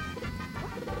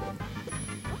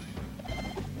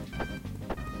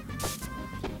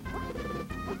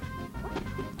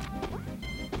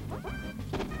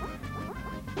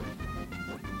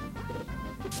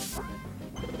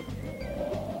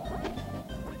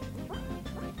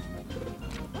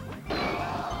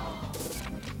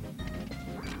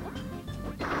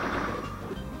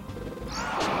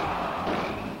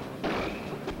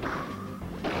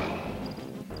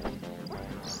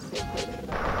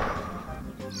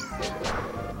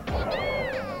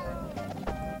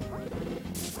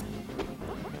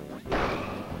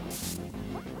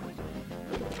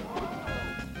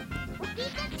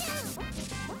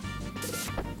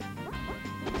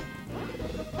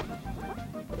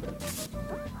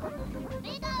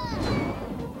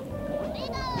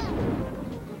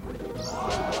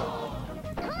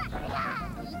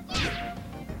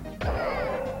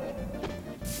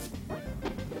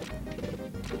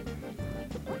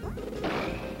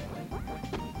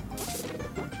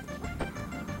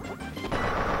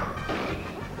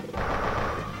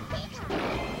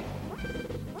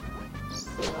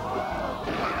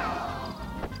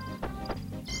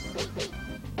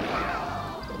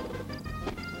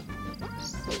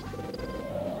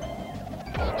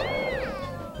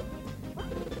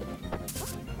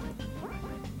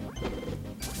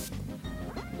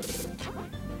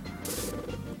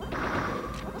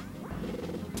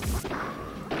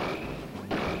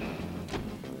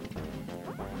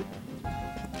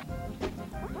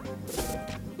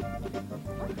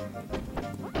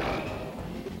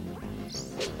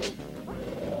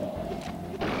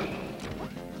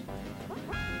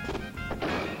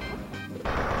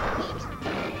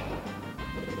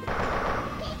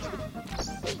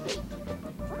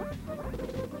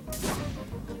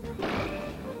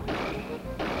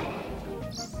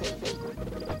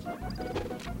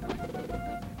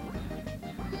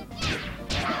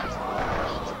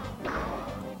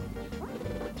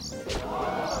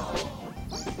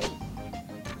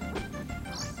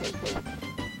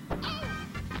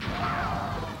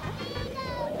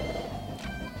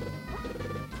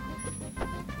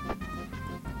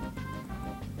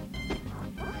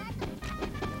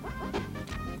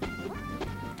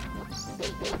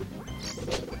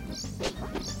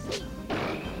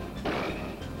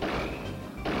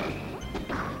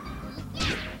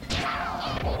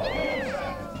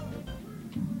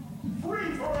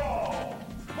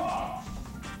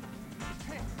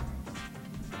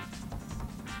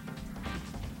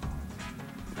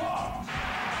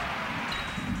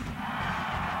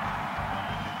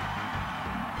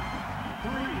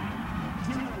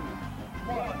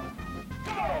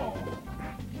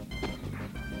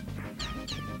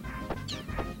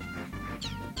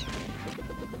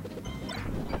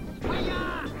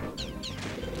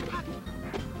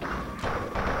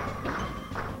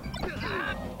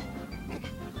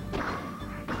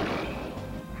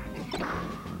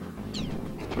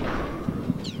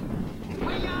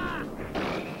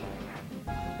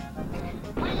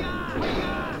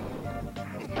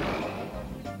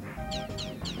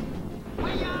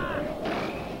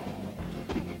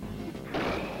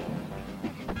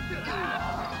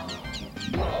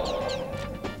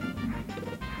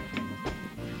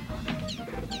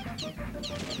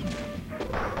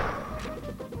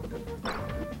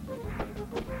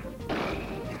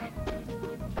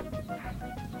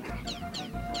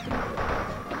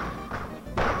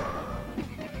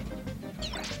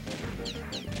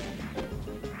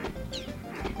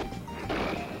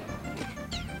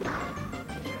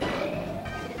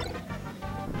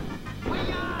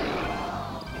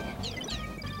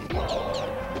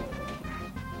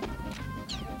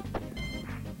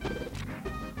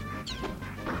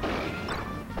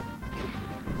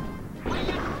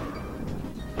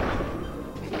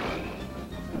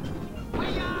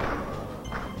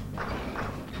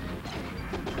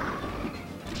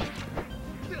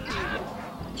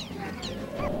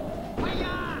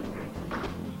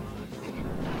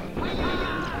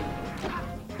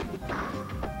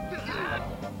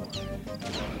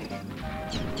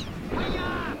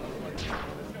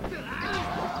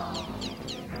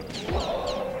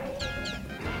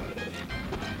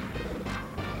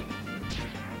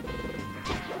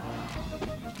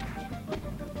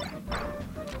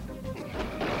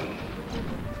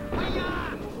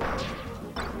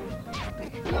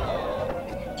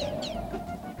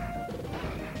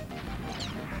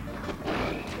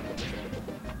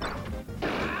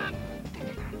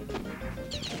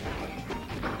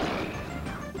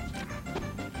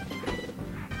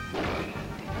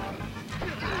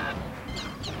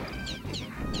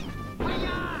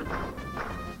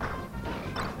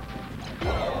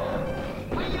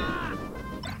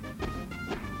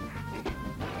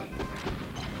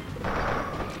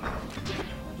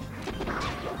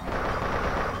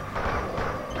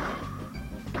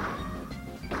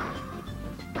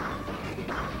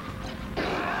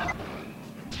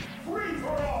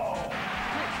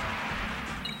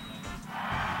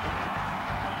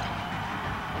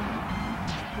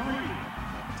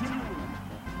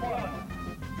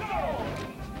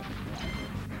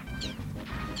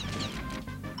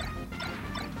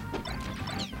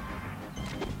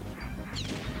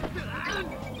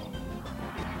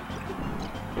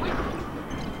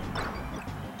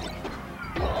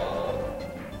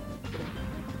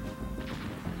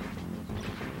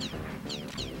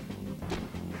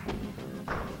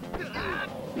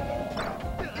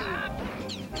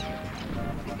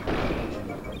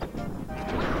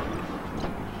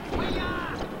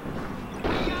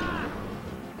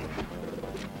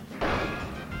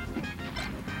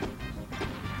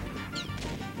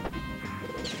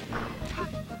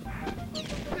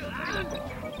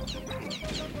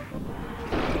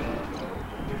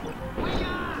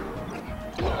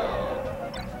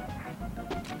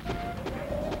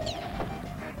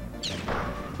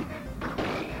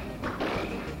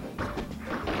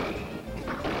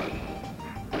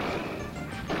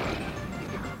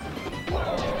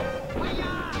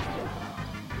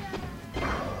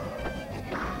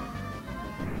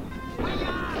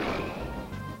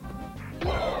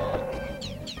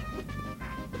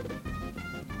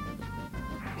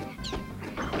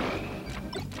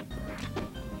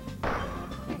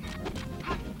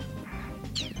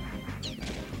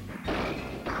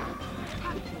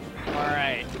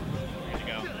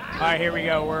 right, here we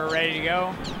go. We're ready to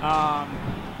go.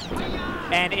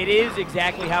 And it is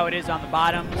exactly how it is on the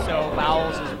bottom. So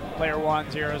vowels is player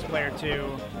 1, zeros player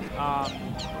 2,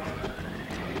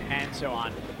 and so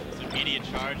on. It's immediate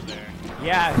charge there.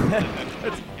 Yeah,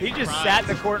 he just sat in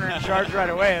the corner and charged right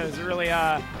away. It was really,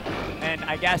 and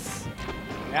I guess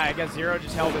Zero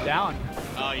just held it down.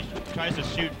 Oh, he tries to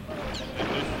shoot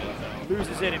and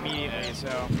loses it immediately.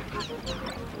 So,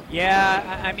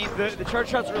 yeah, I mean the charge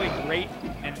shot's really great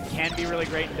and can be really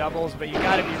great in doubles, but you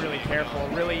got to be really careful.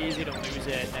 Really easy to lose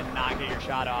it and not get your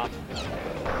shot off.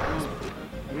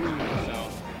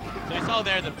 So you saw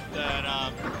there that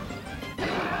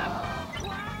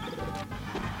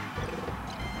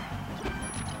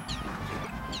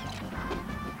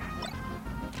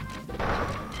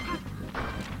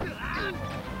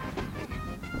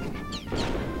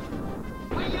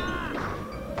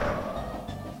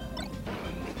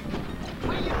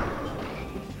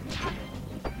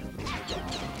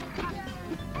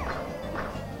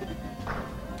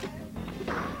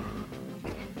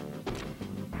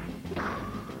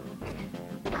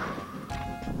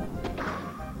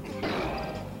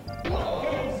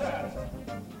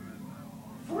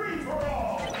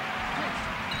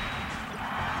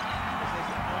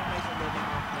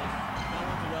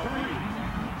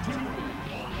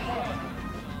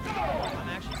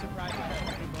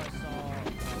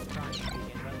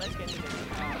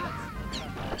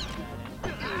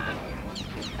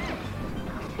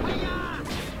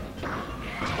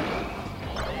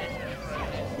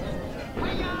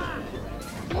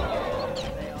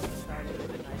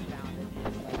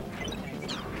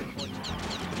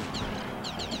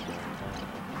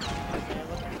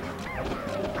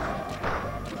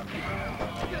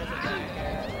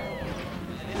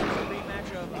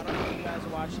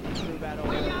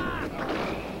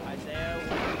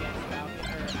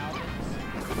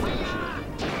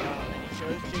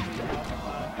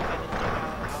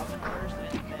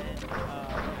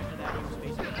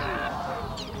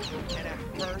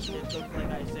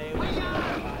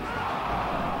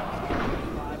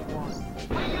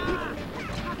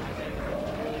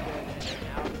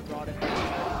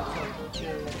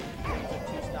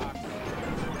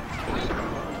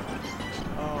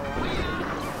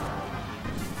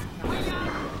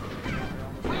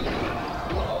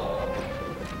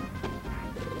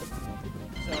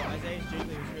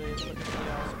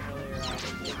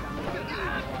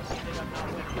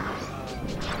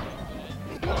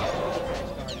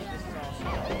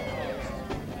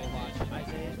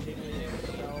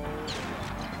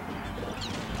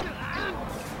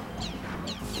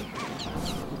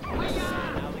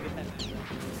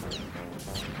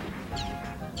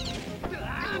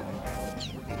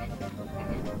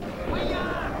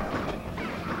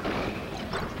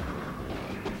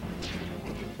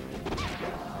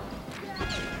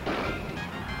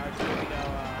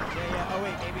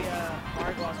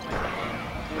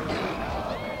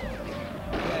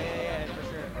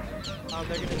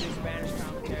they're going to do Spanish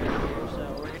commentary here, so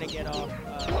we're going to get off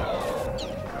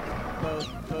both.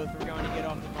 We're going to get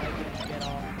off the mic and get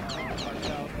off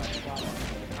ourselves by the bottom.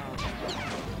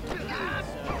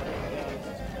 So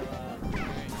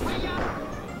there you go.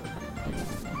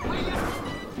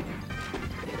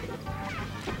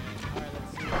 Alright,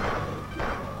 let's see.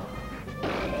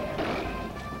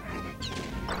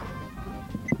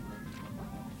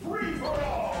 Free for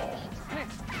all!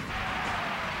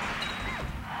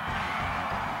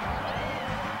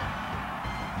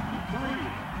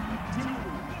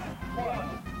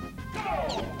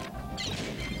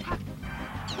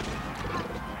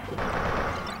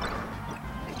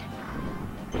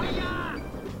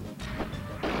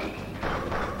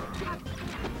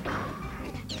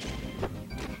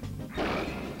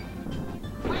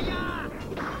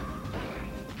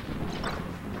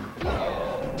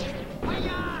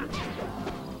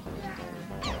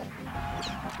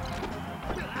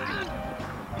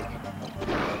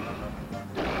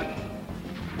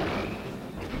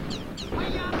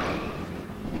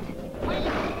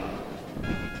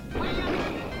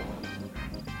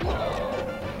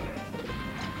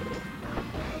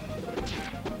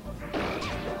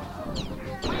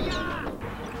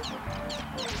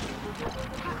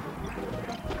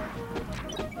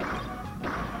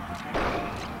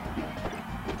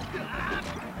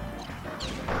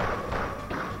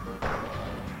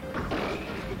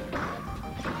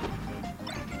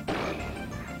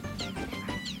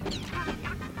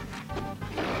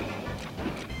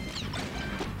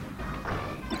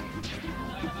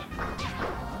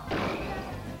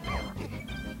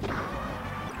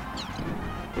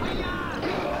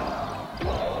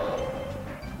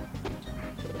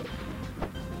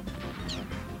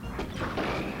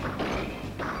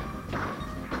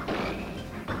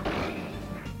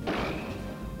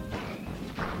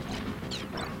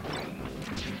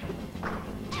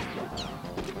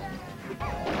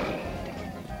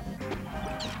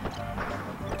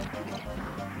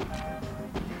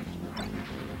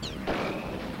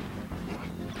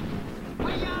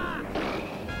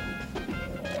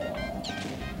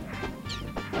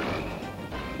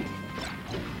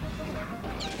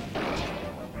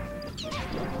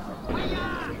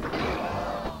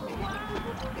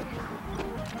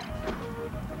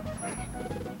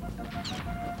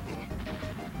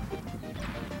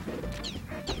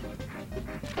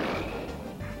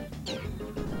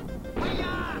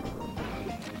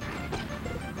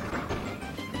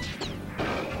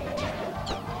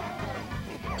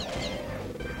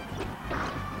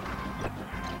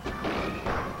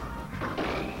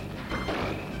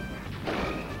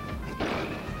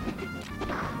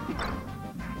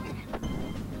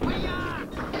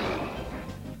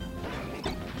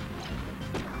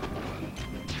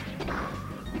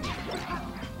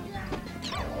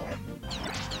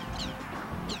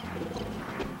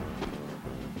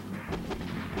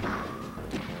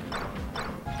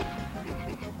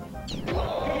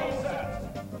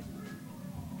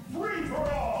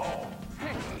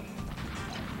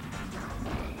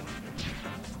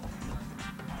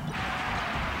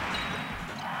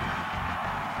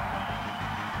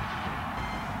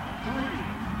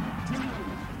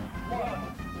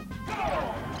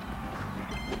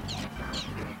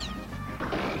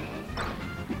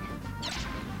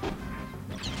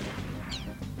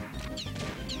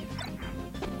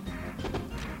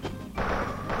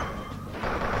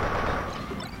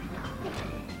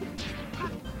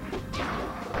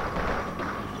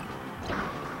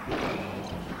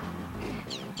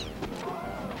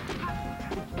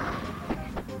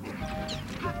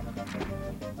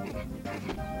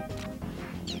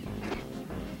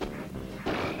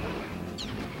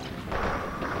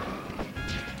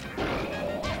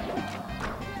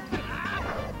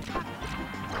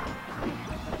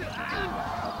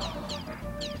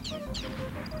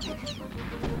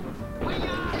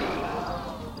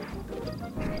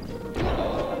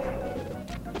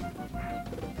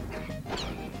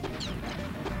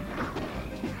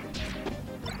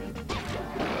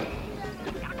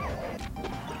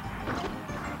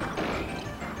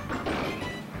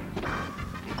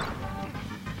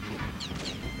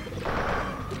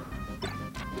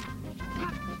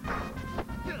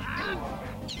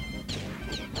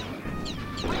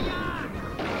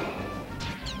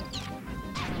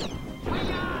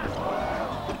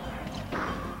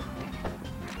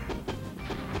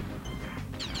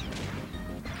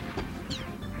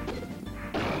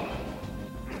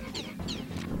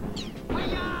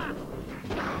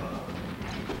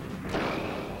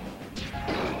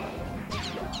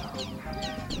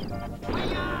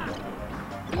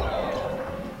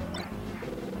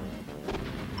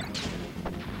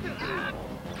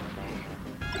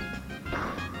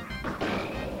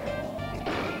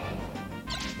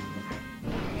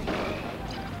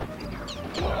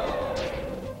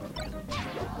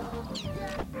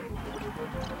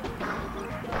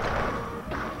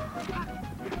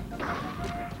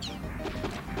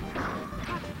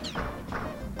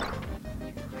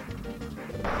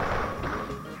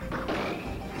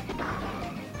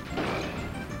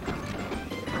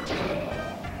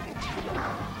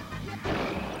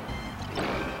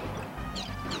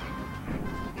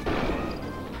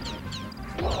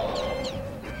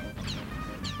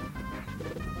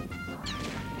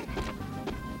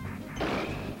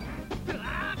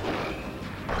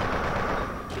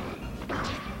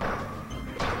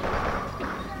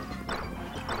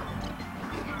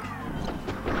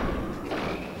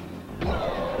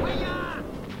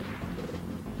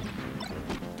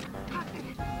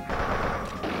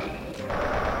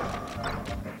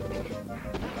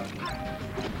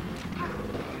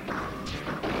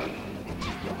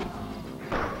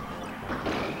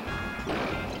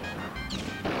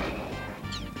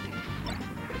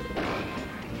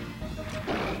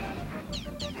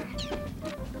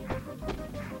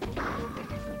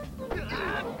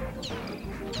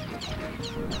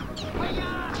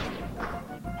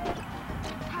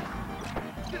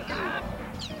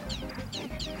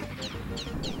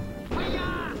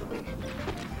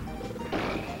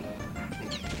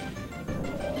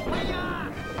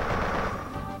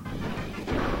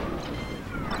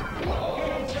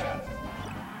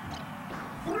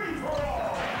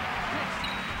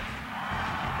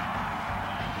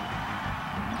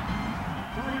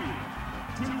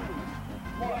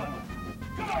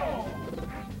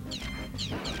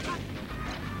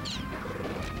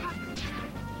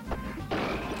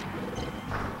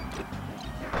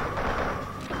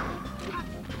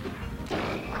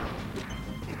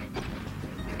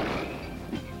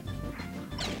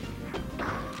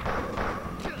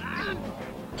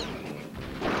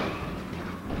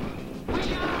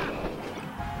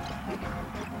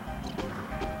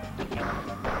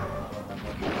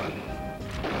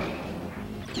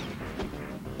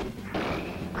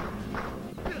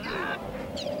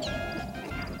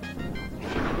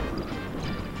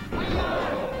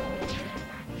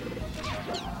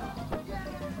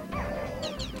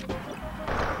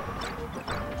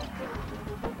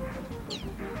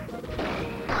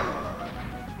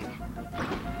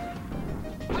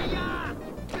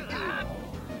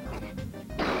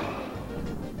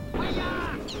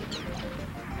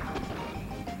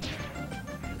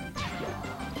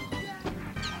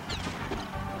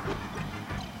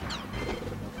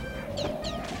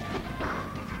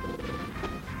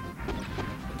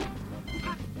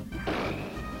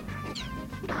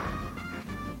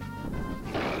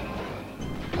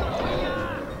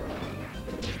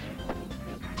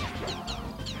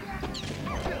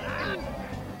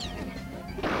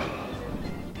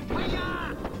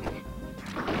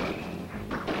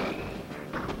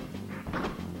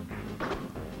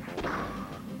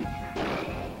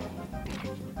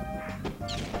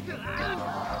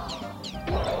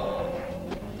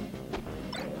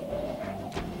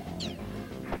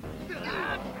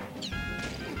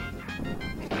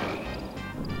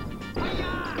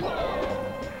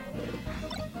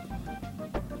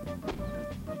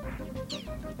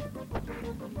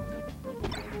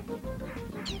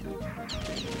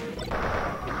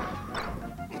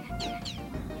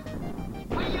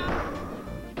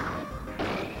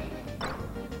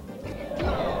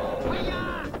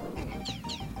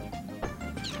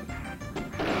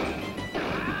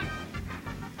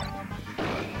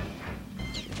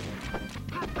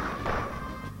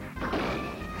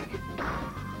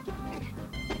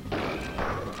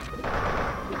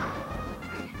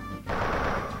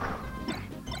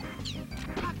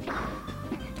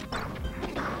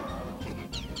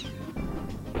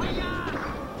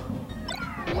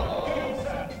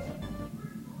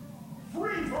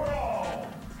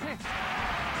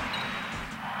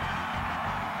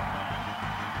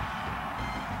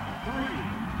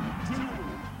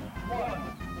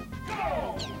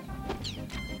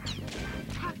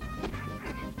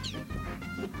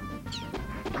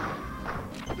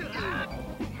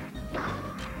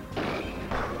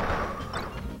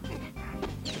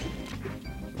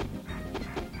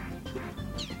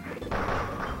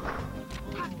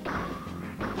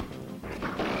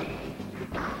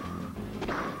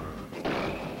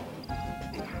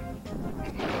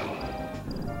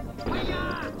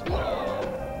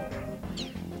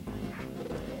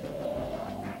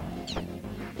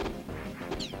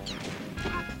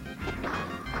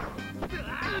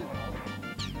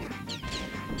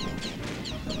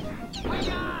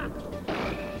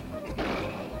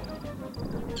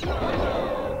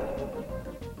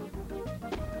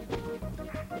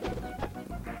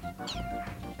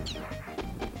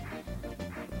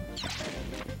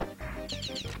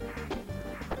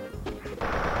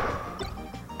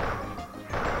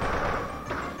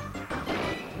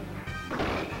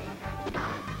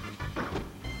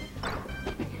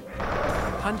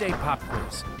 same-day pop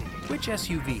quiz. Which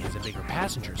SUV has a bigger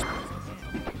passenger space?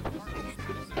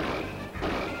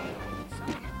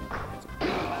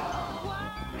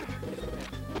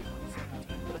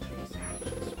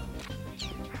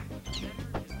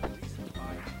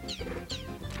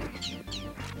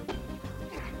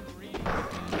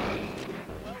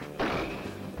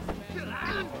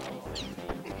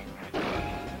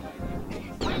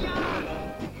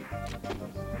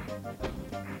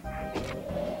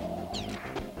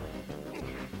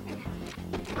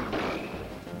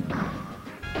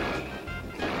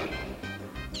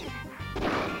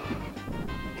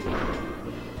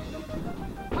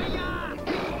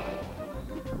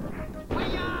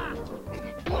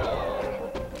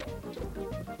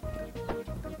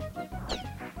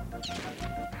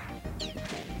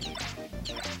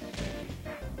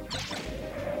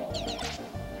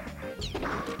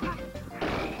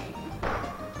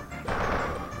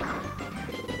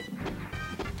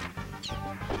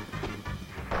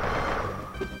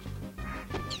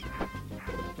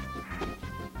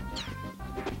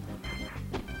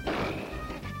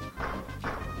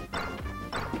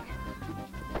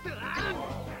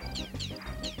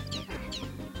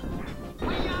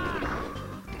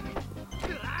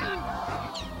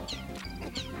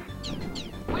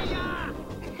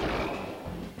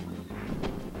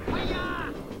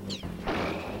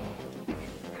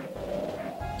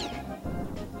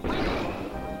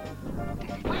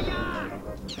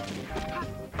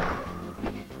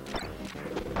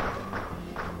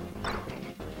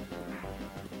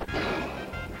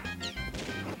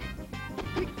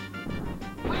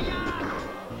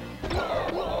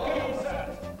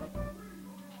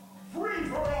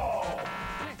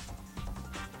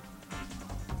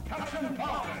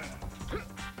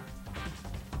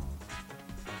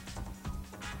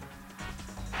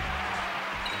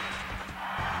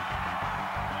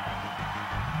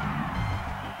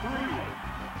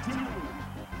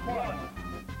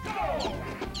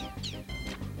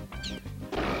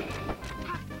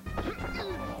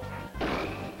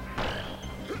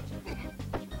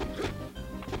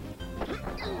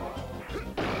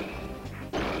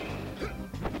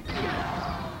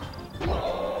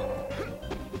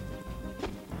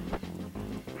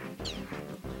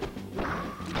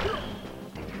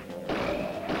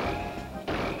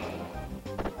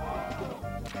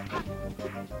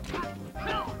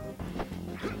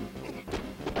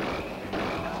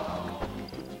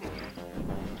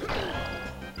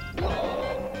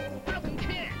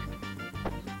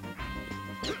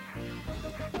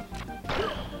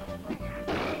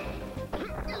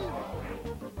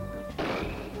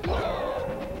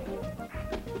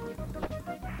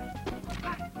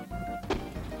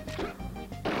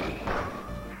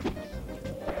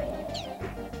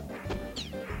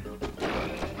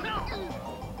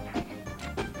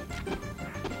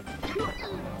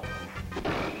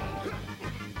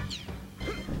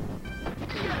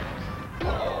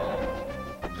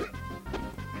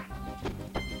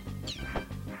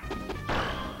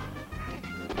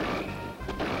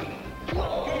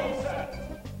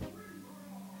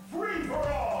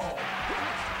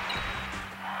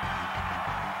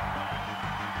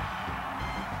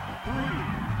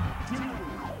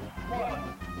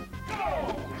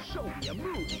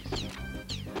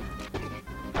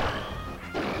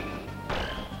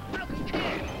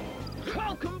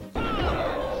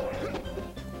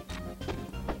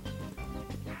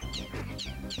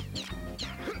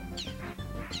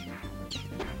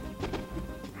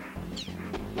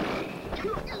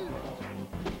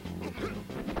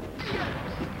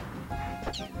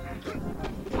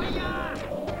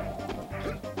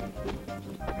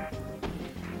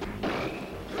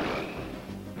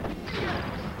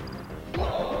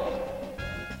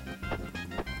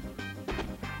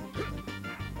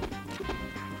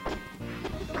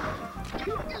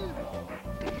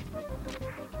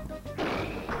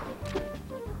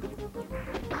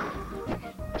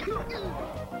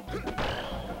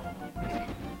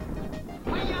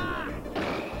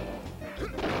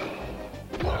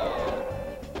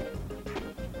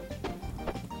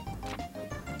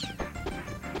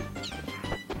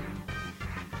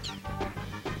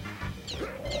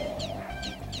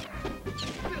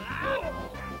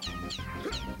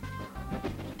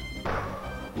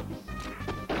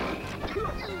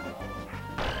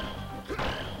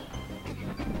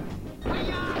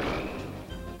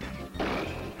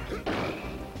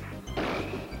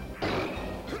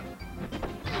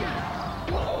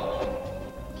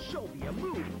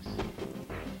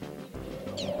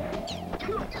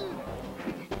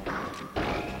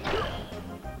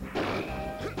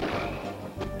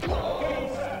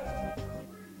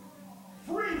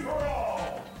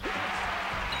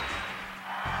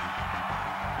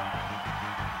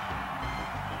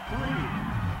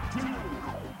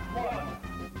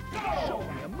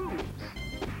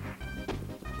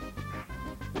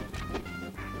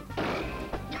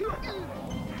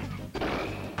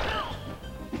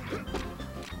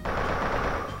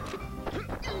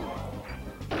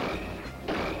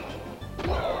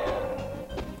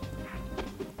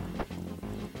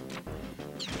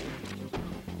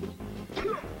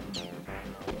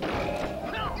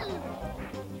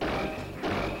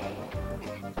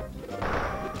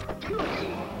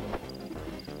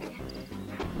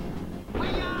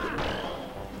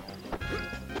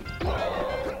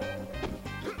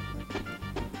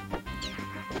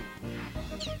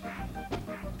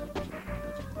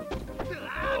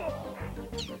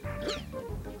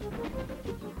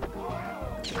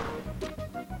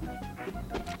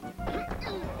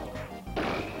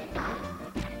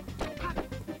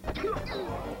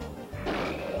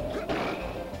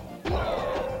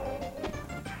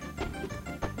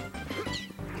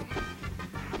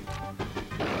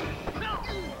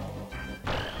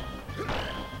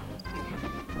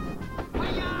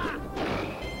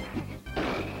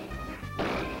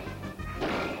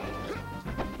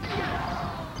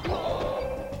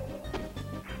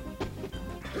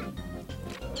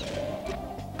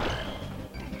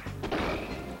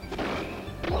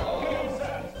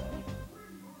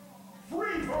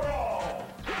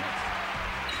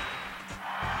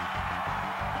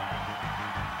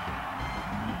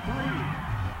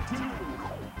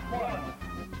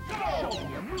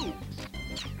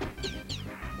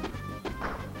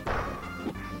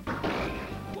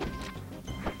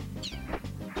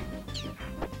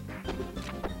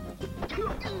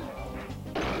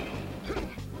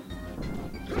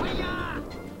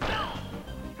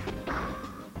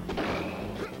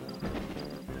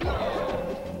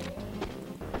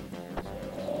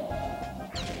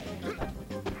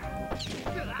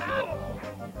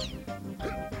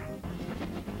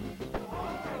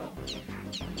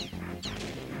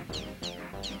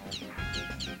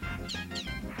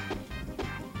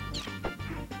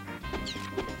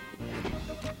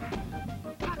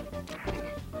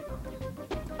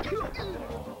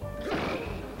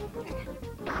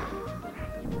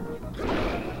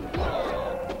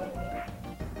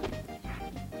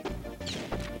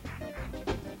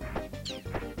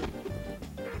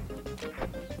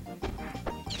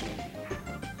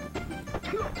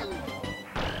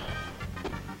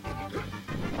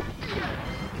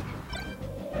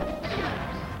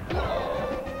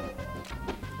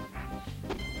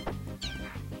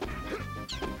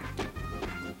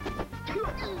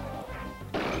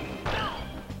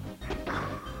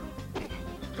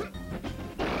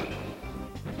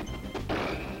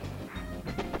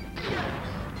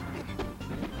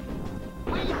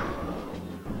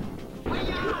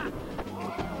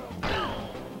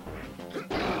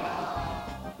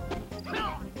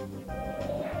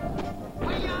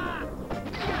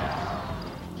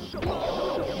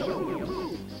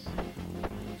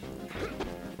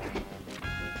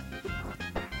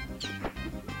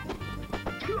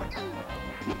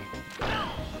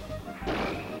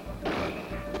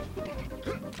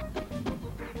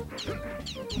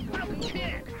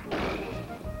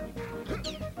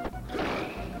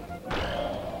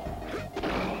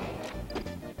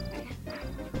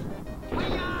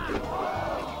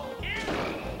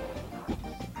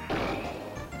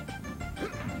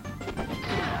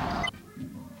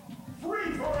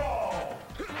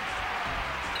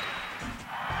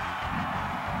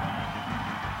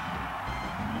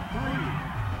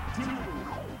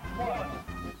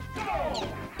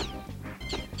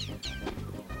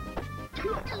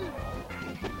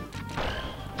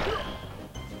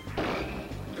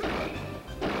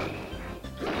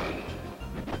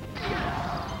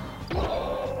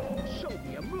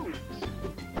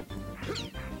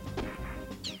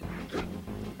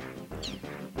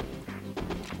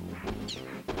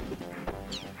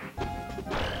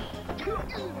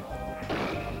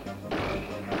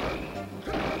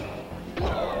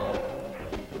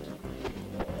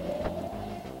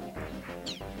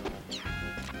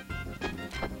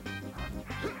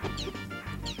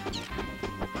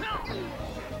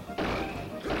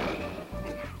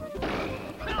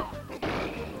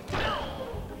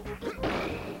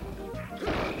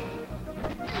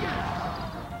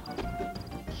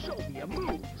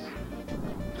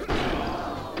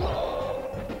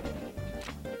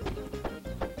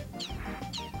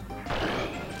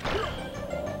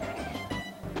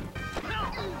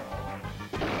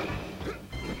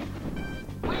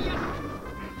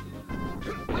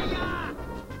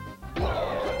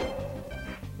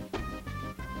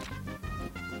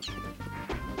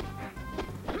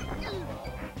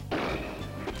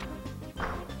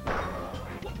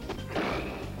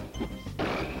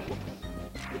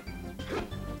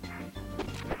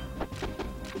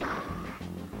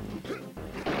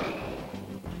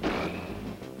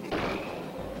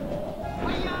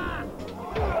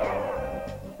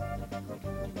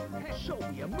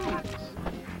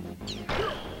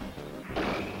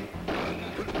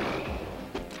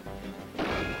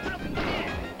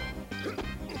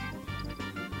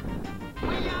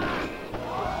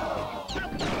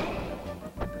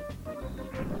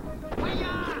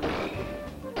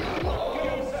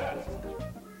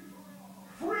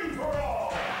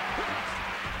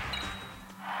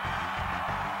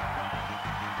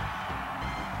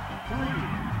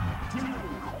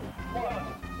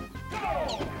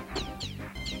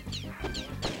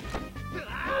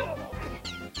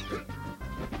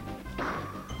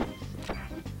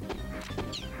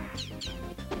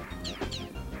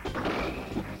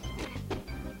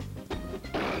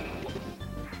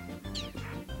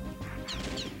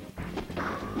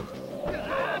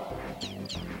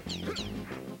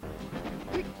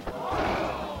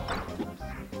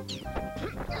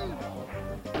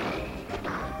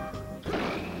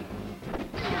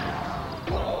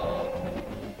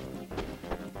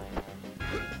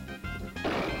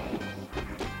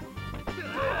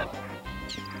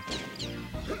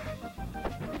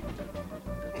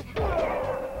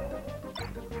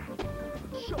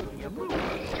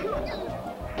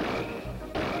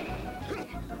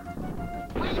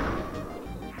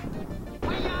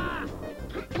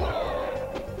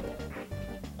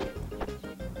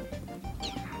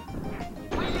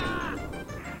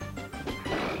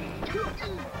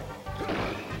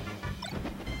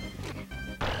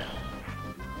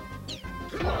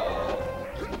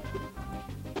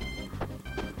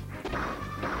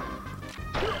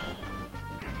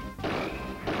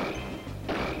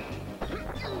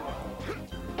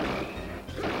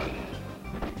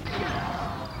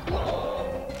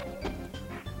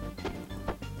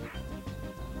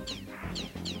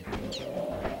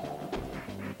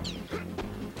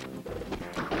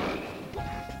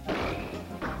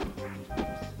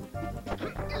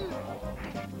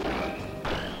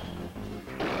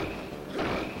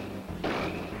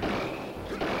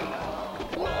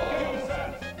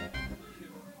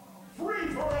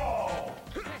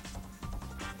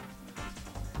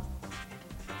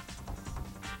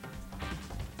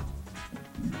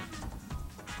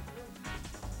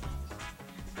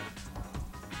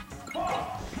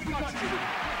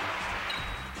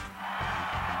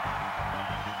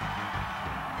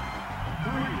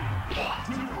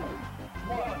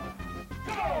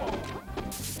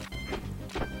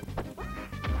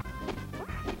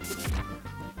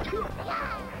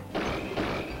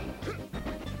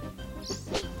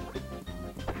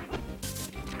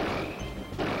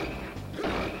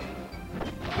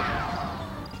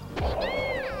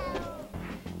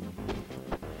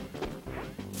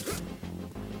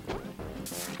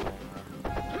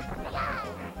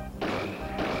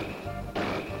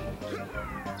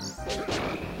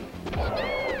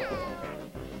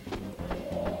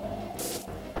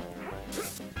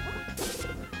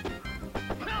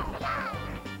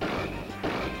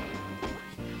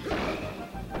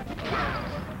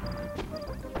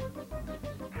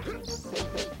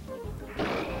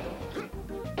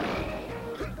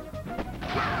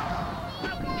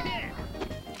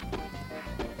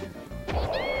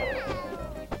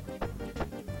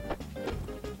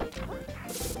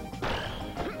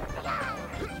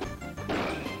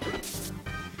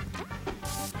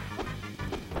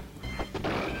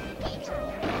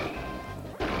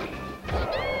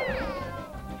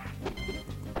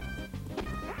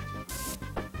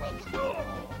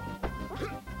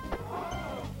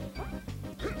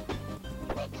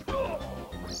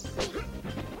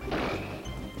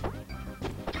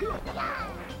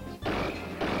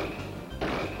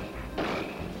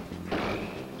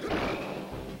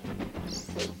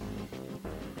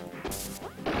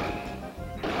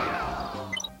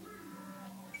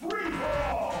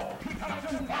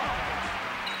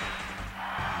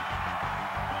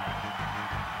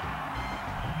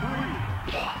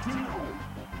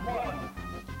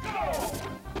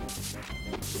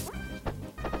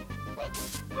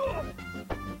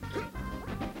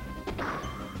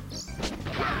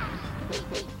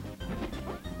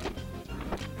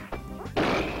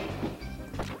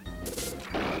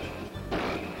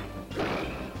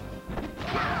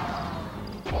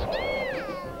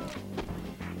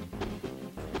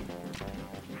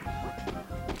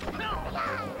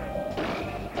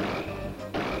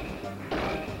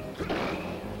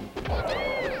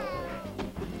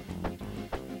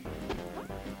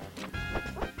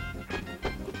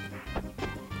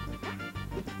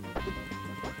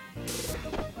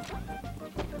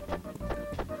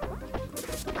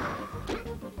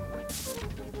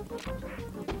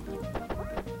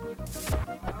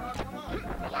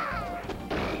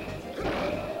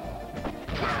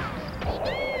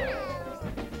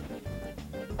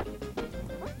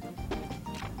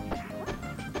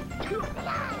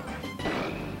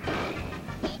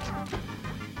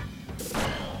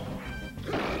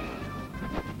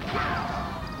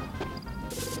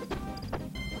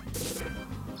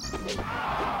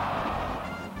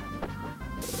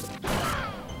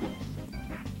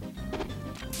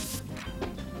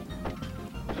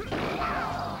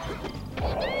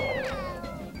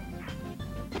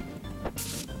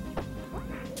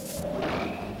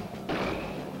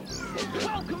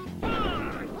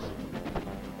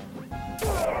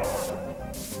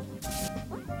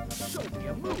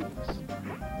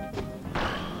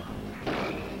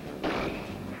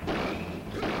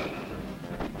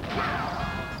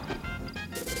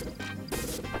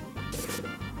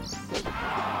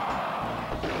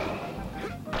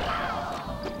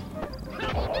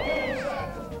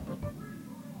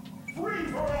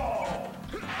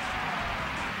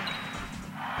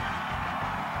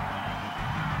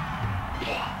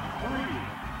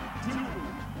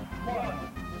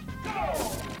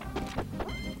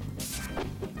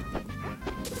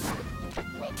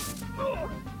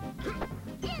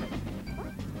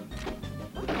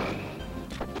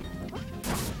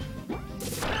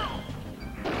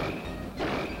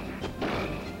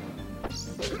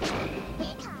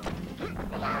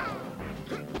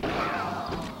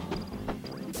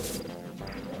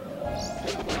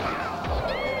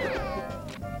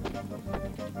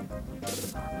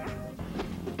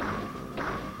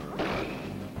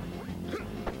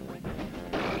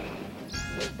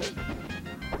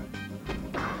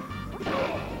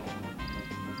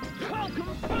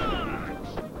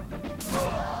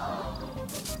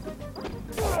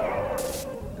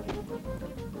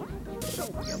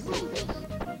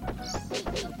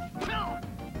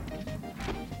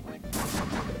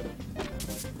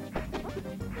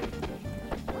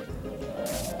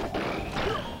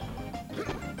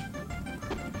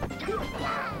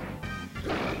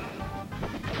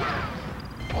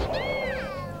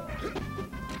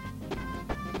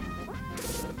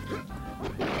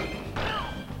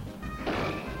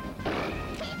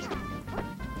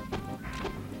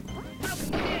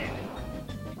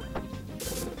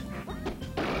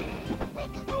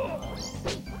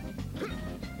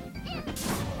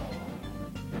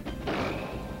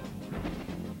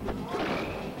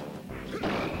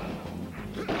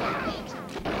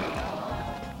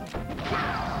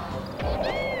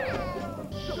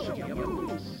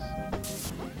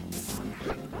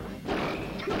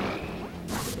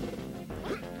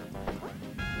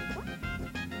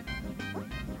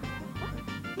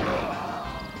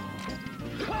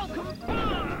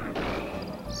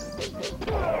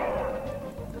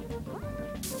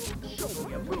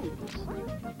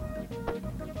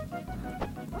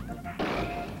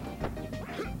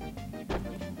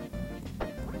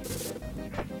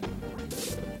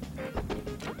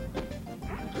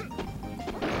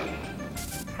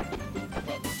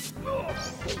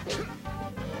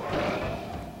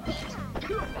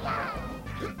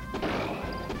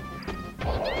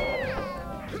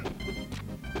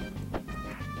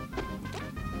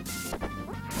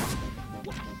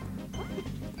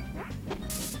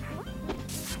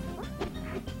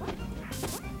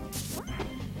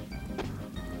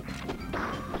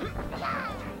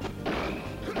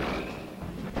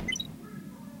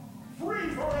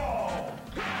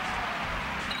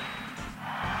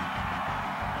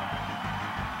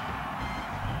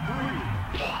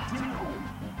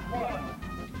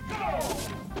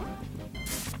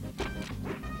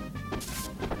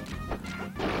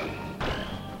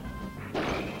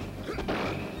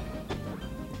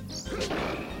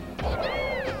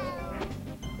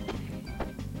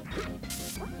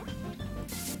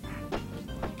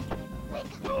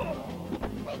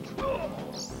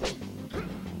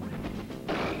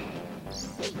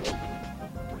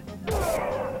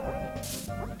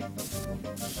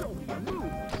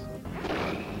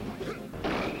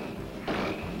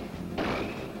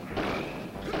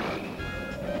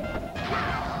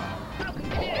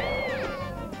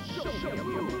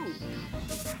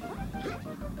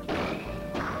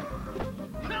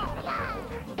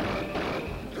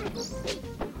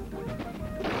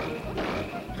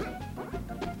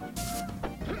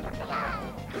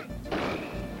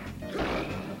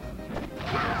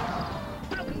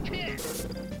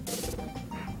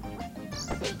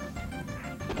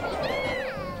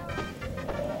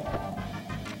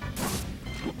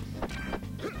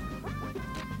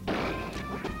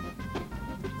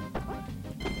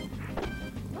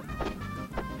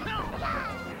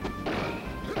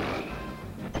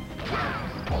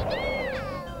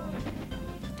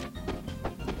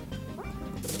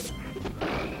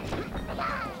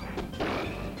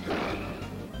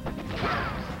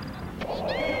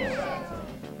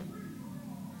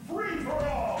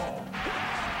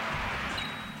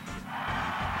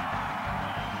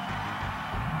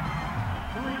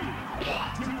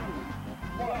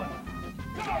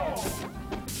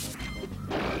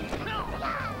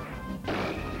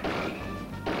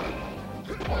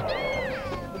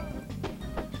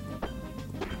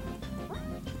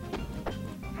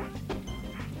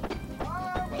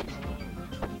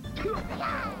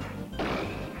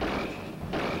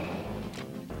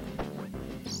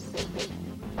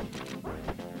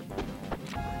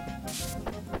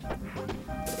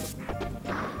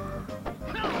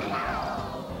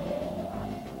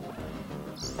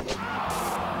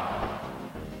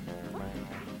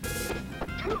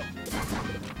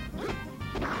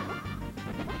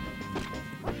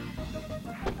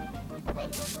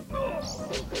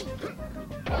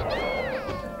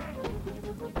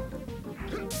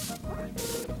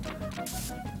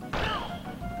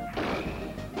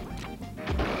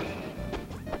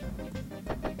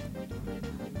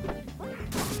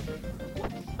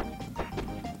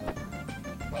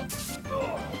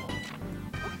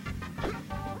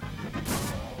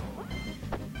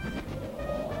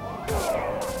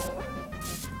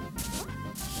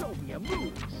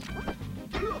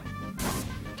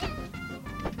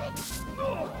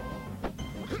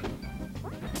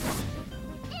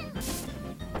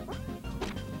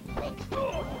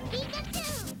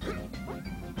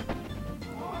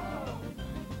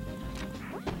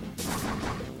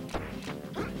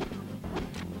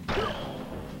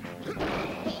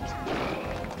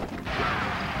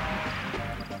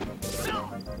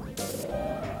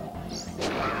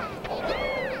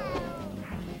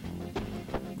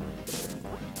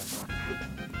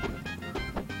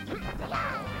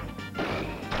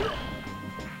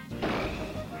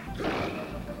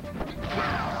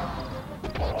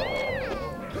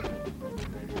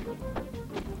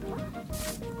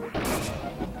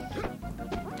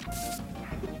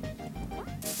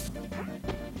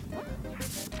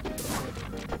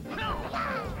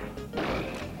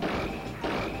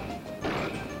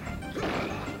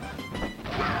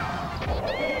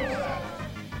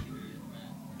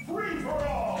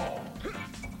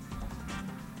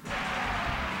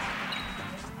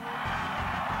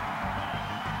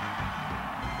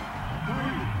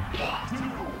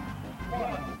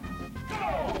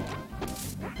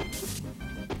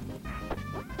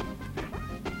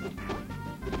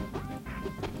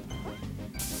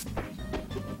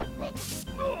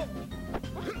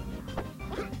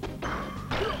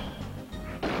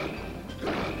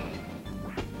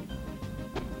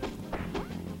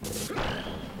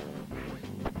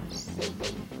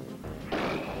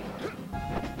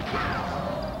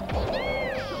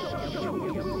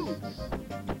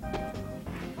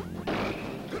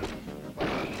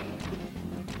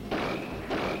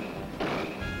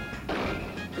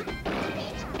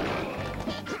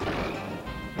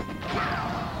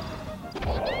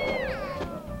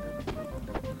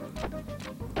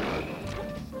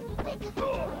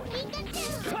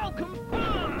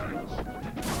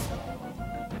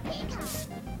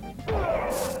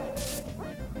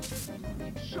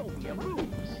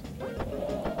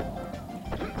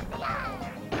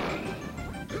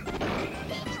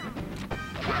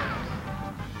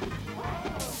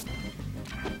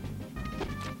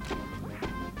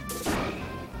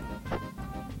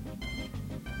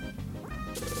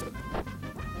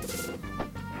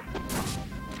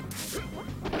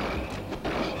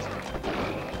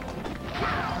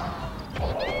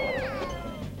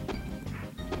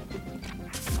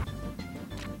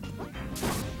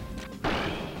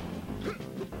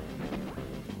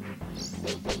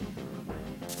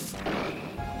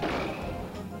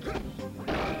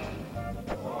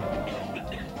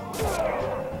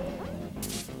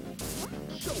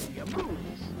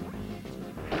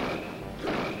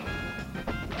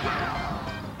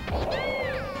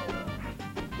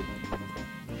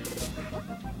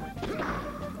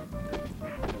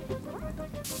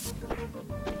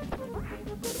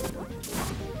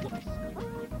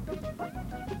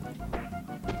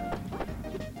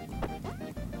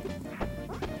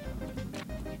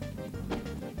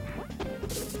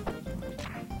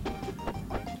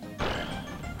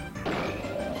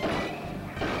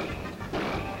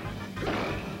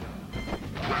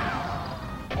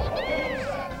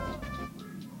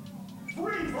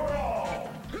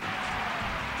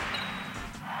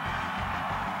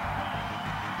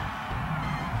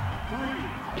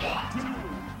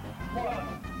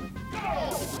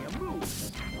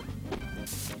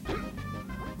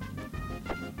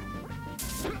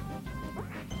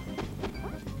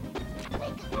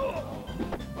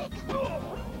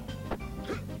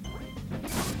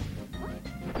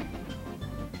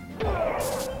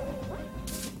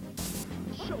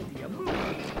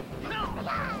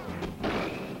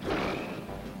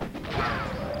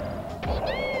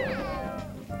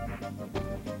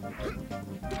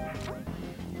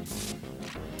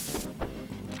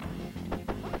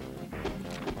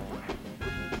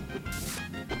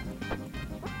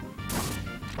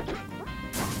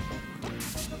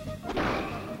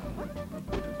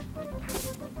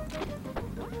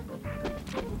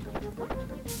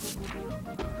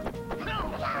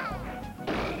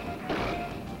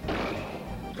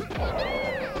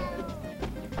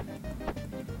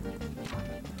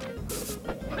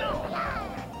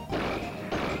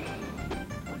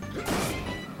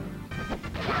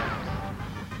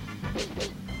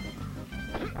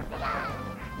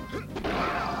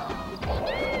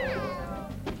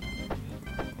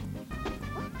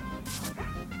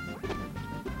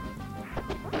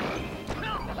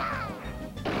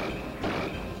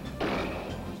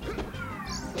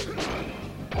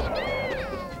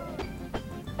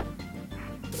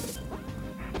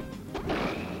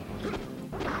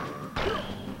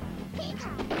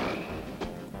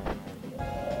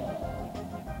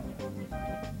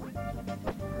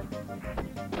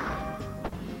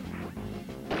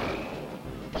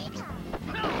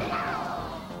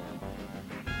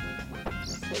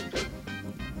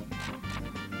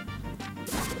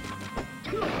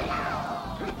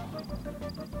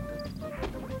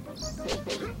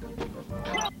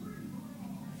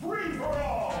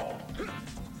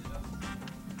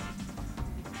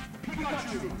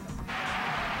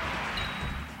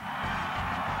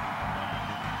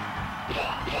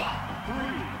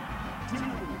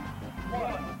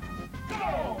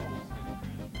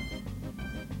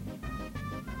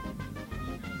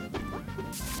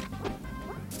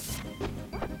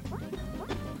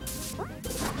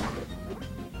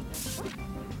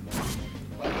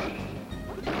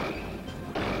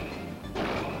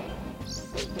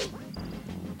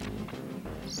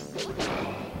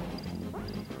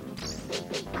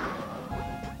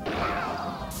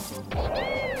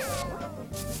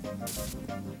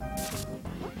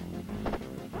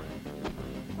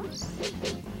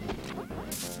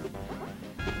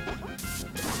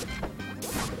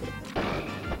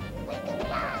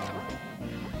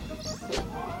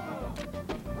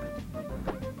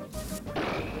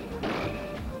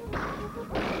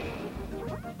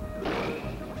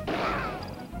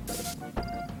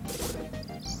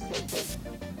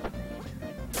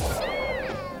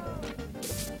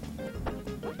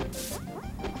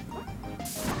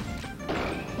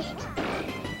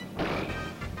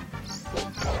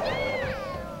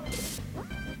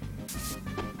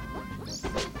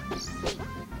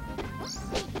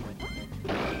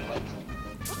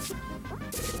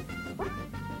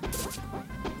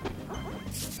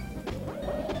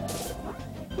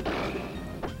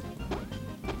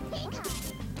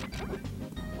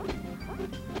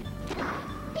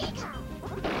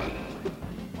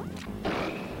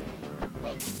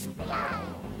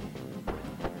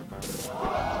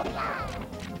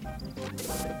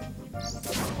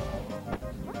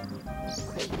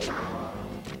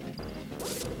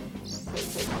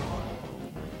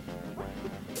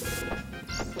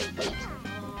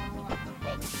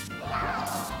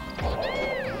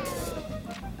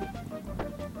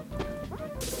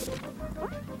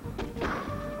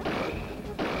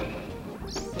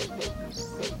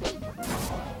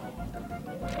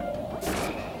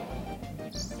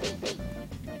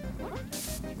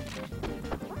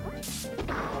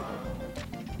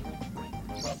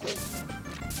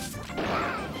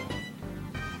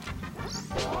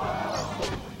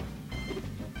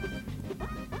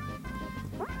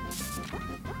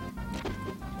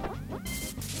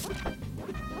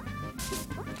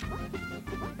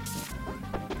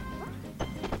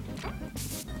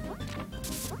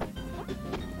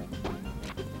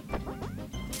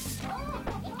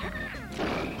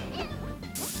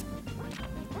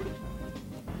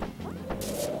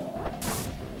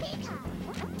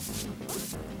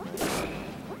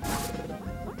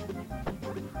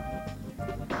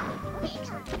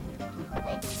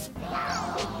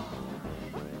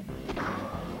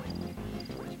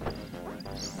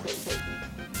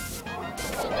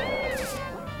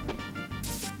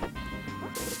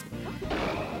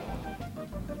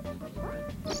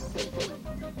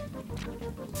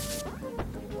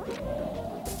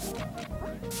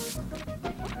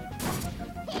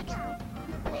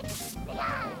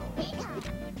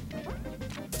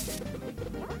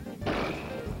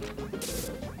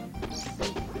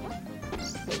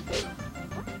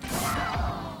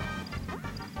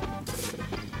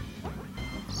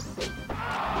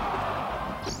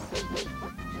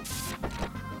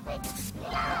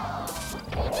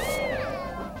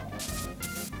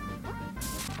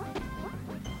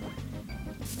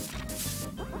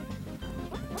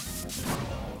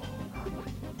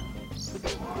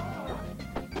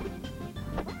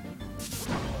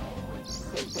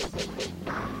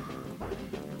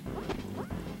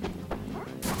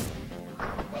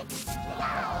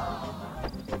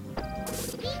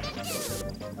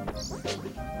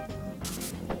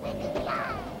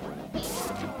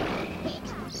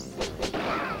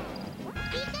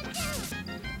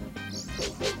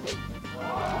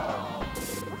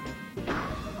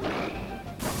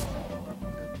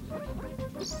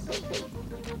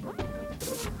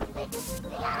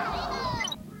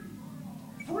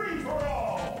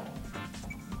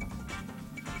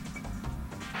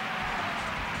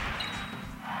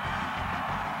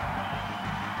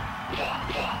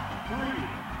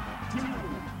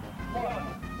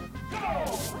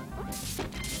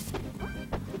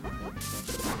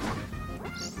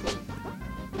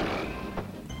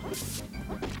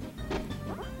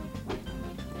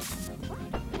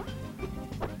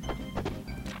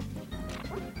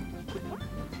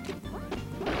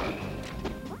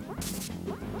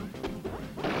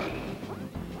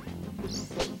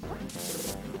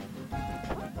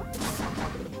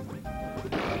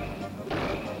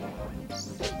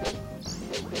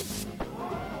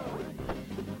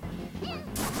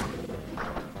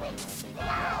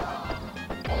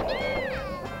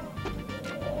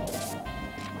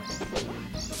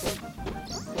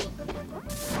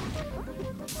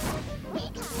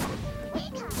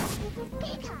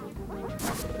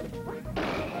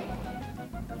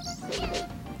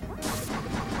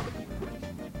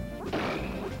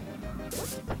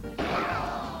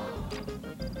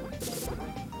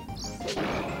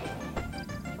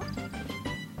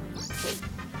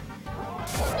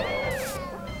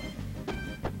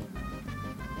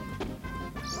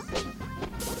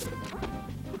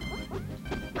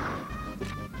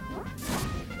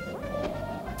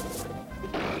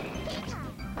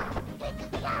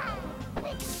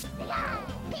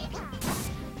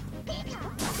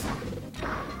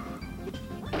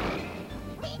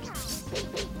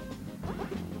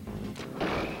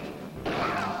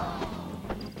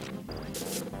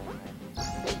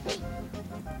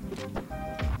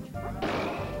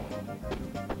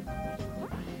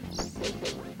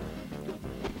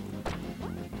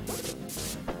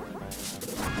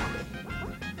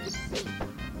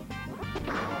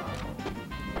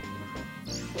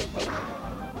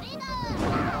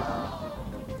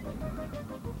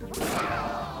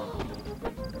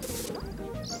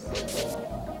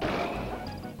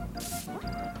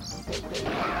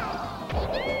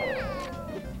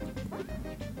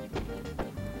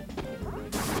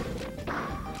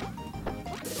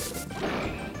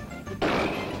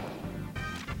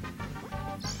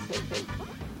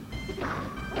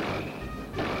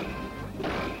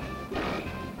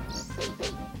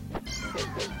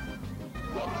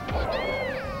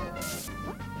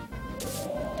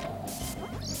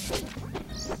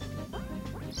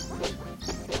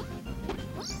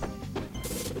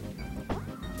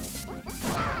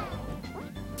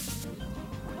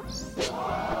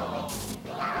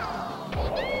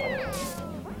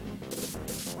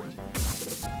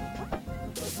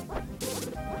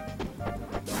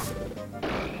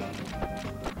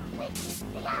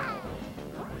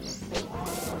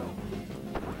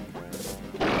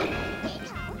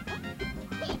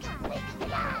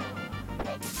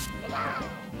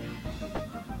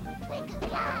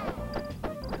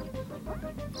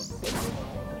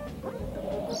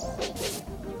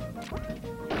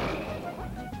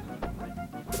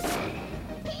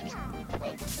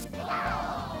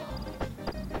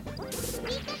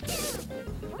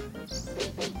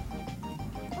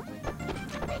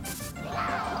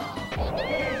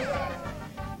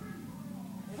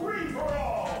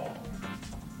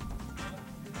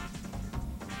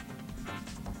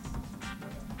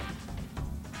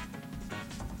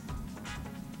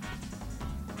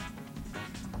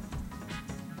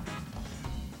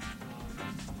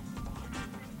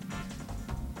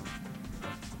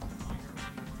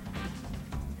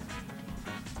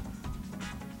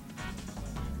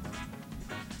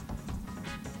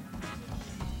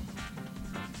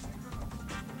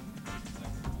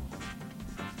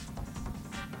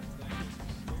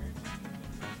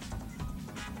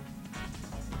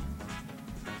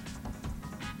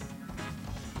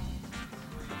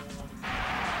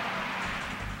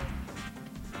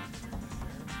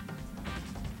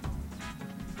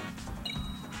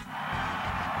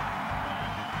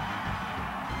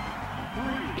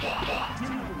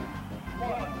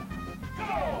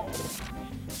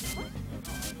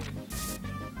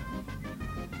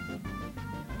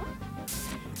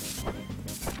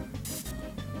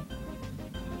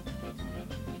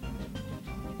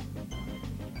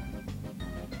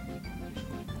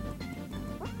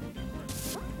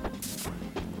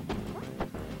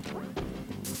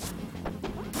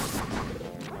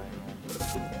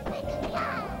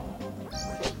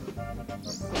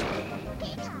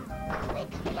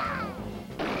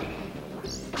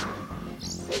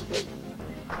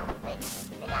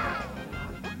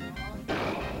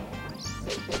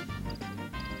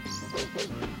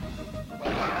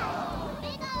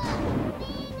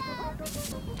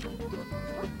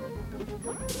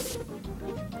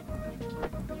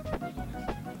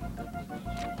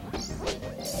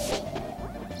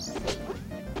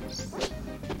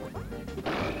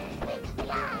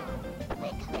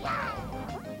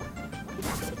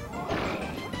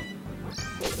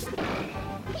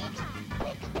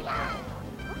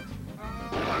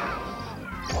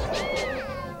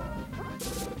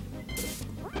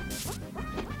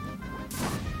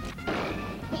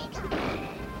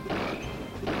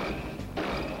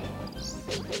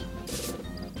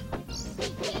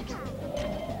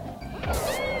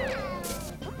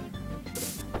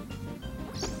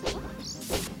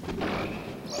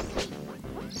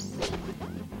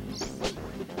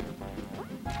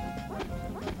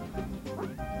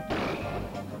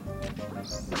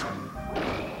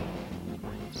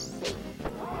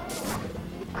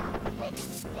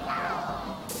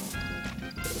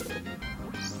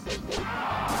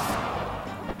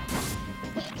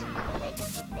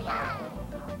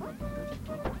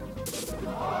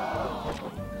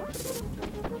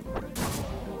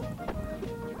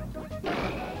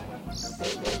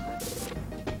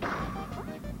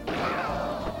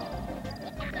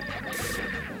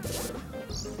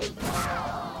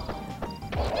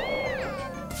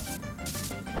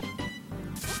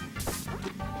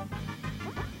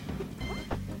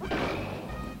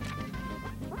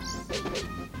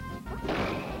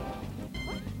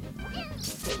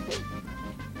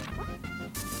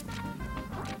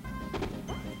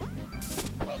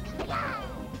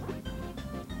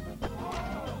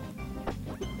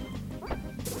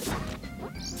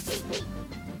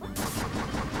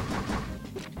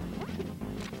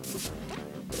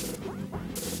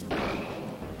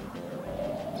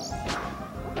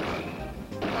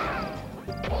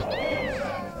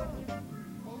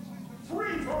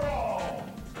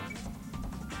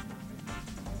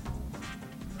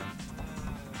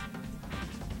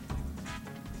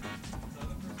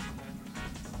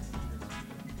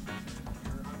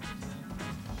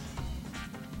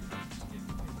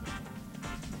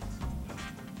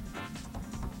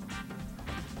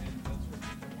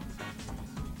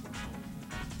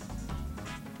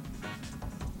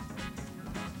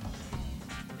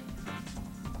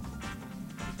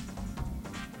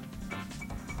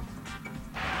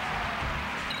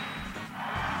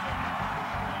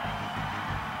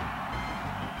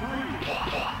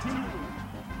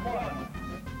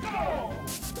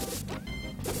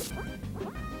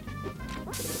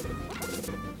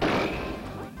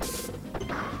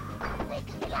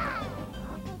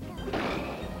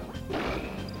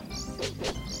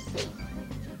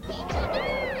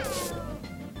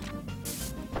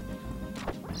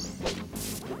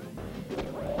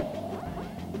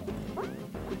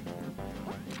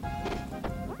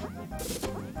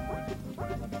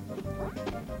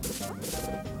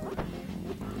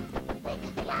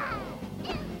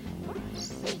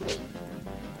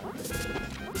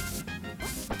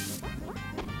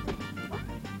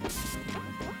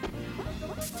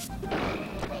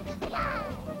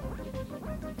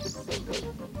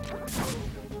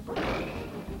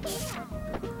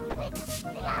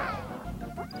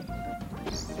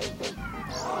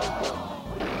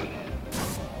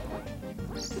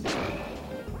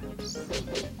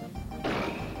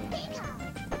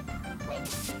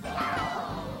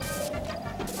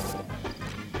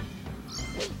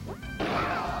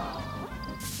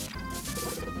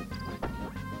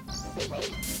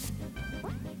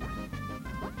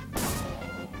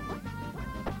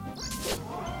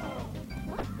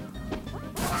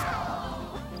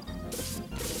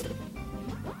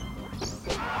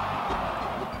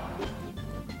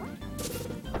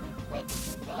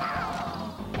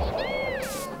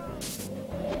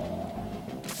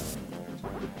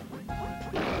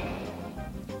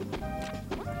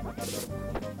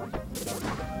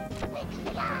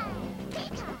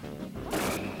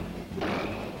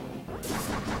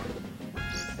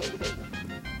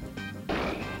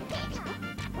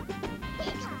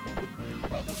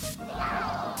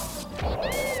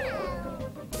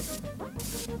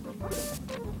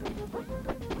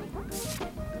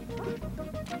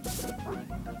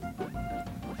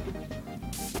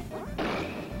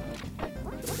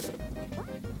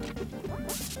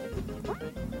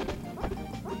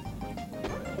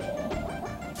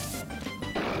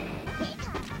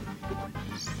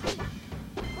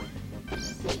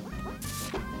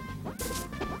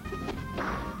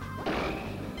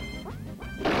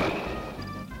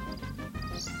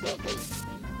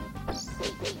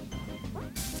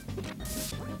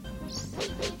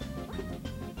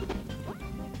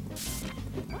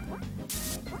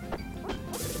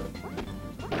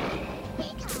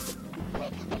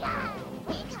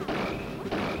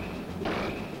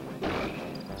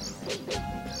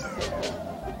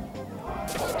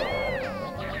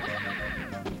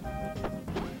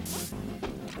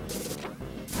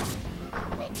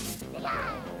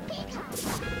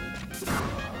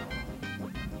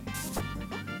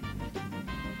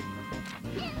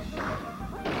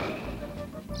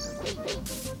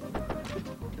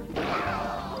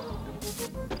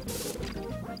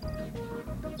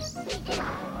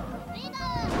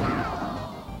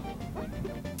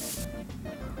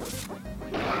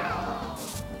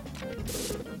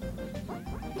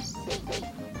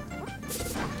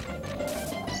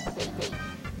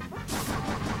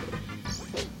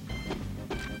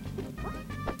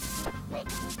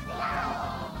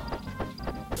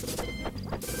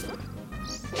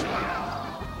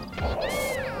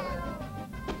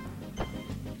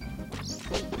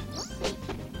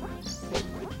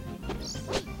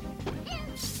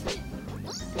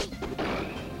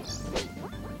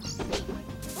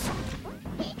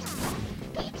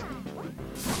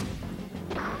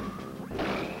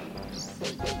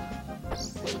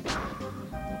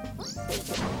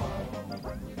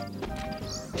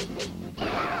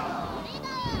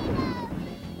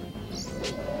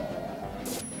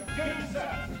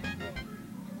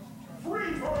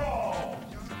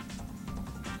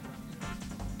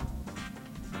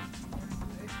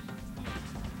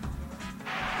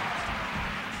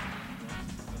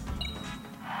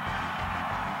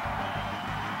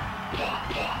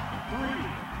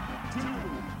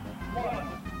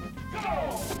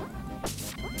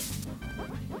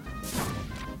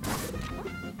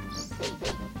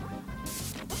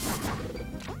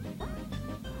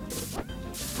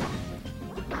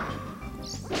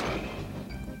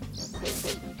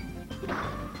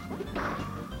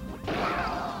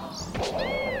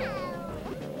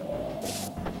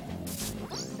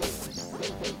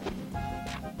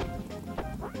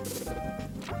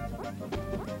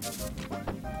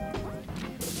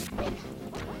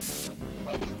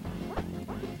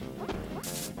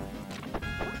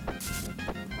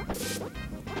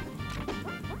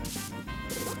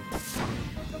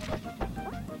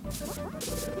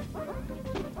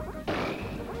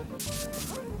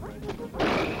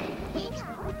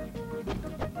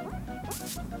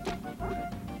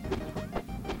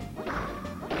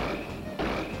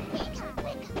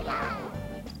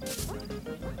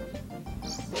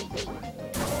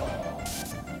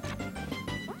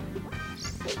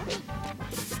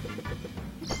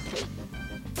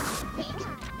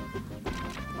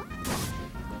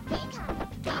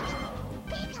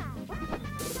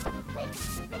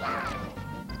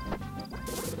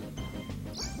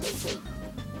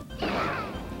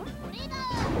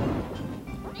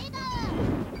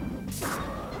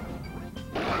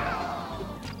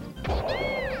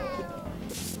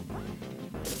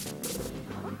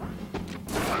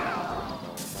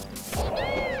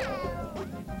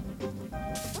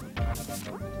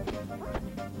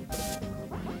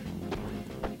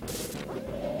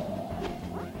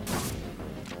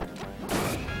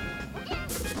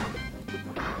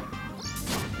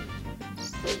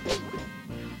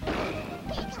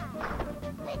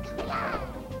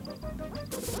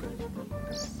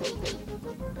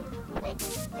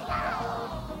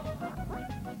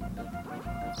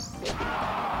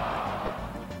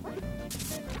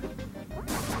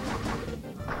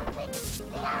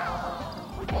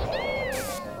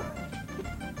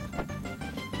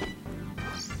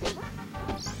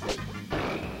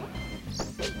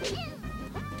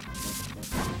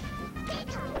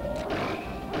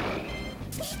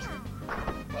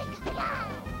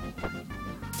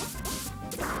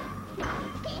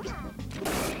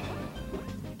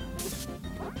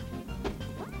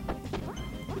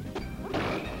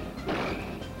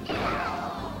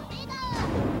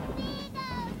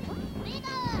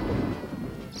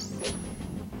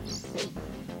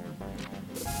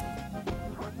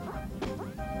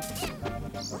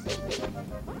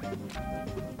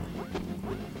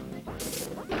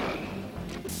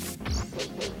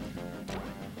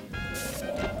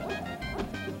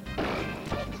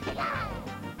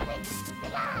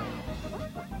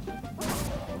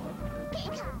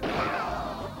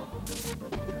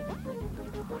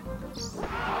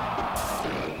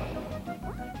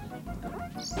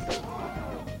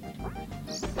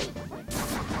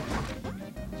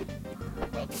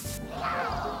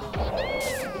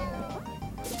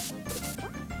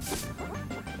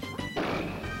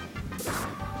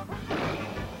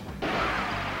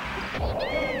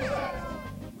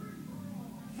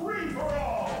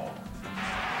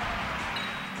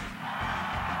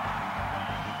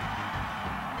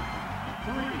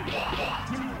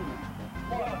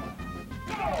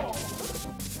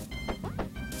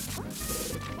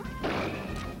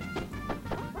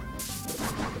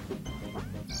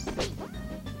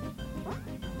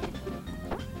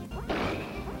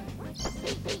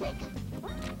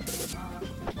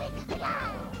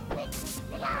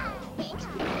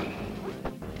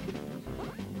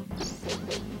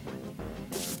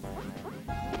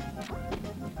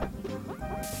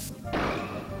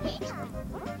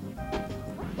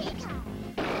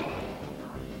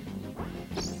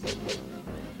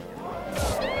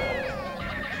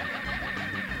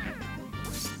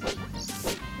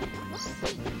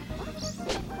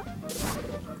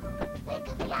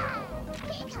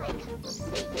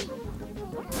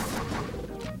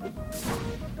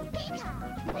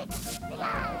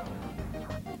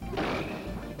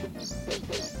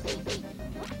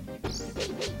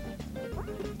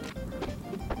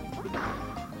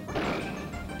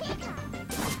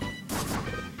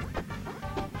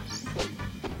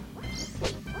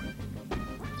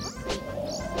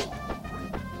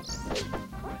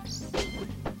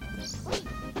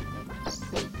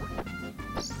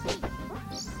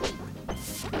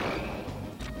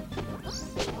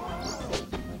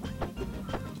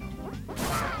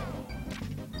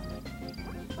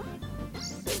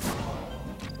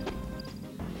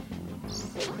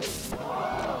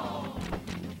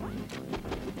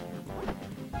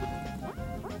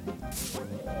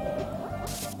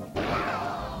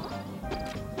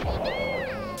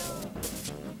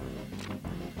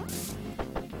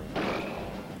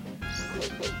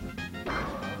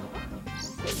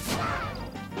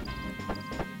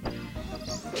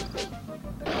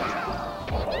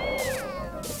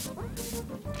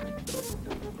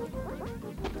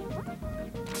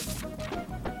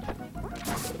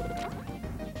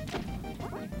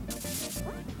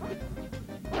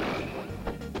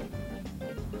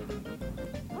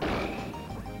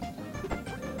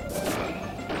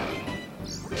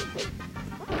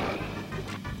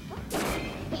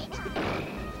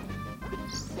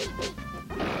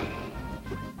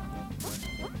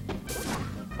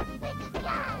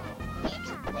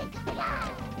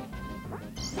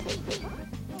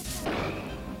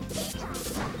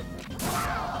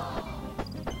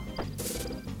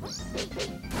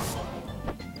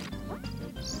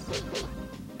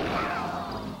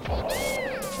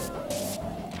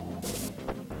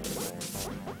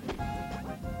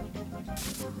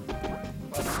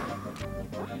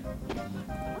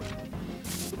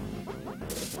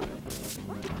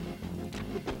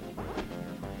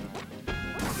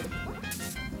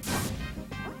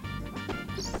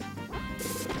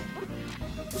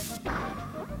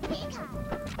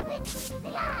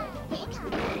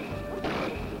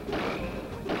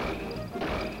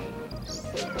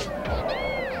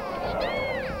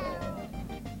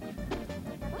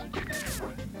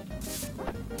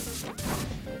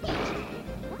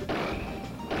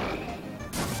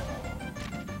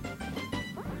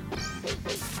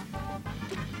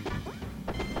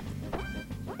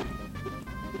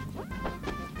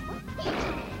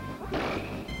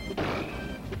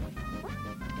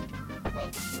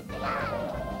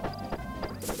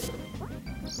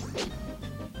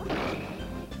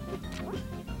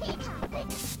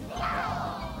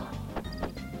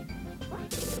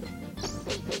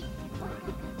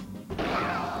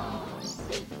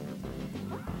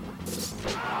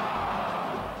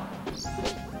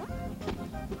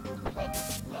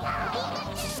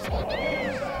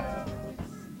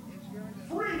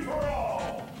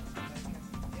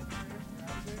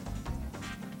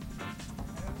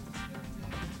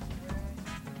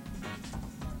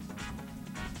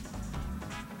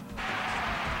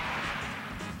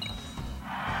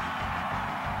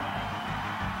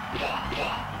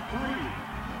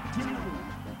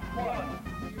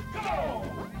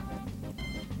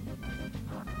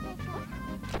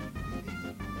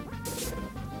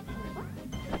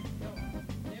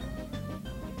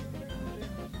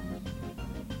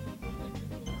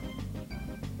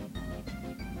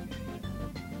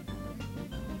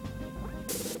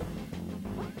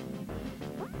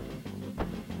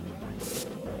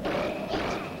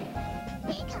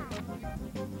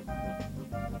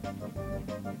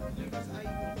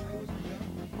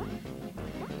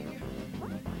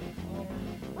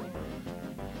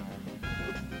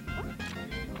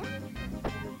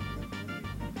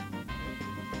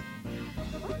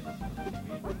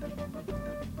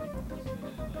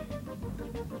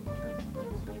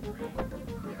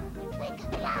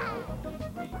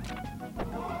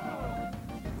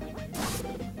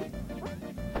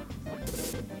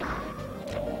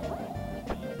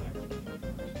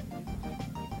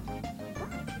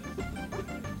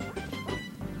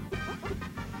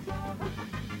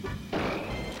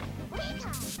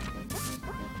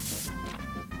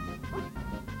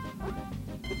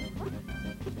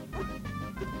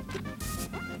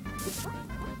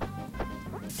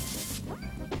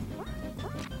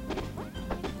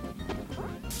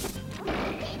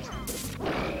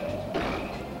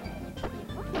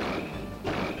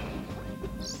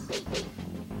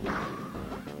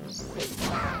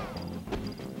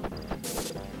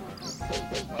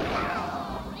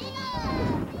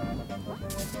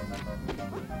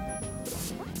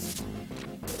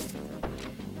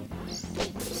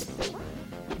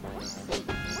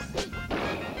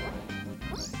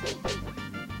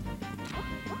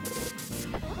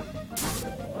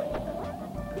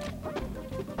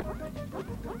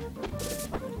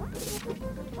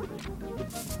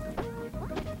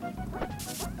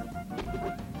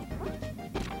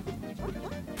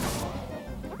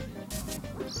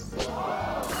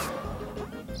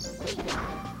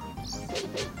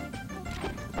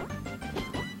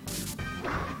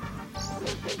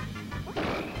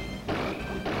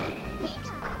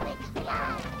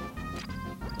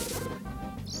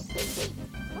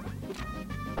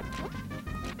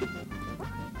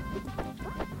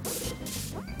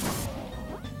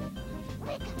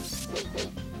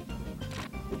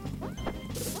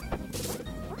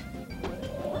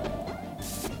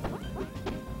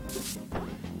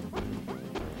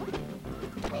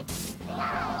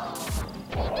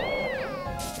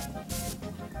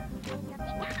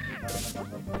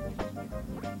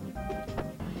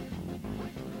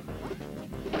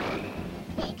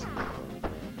 Pika.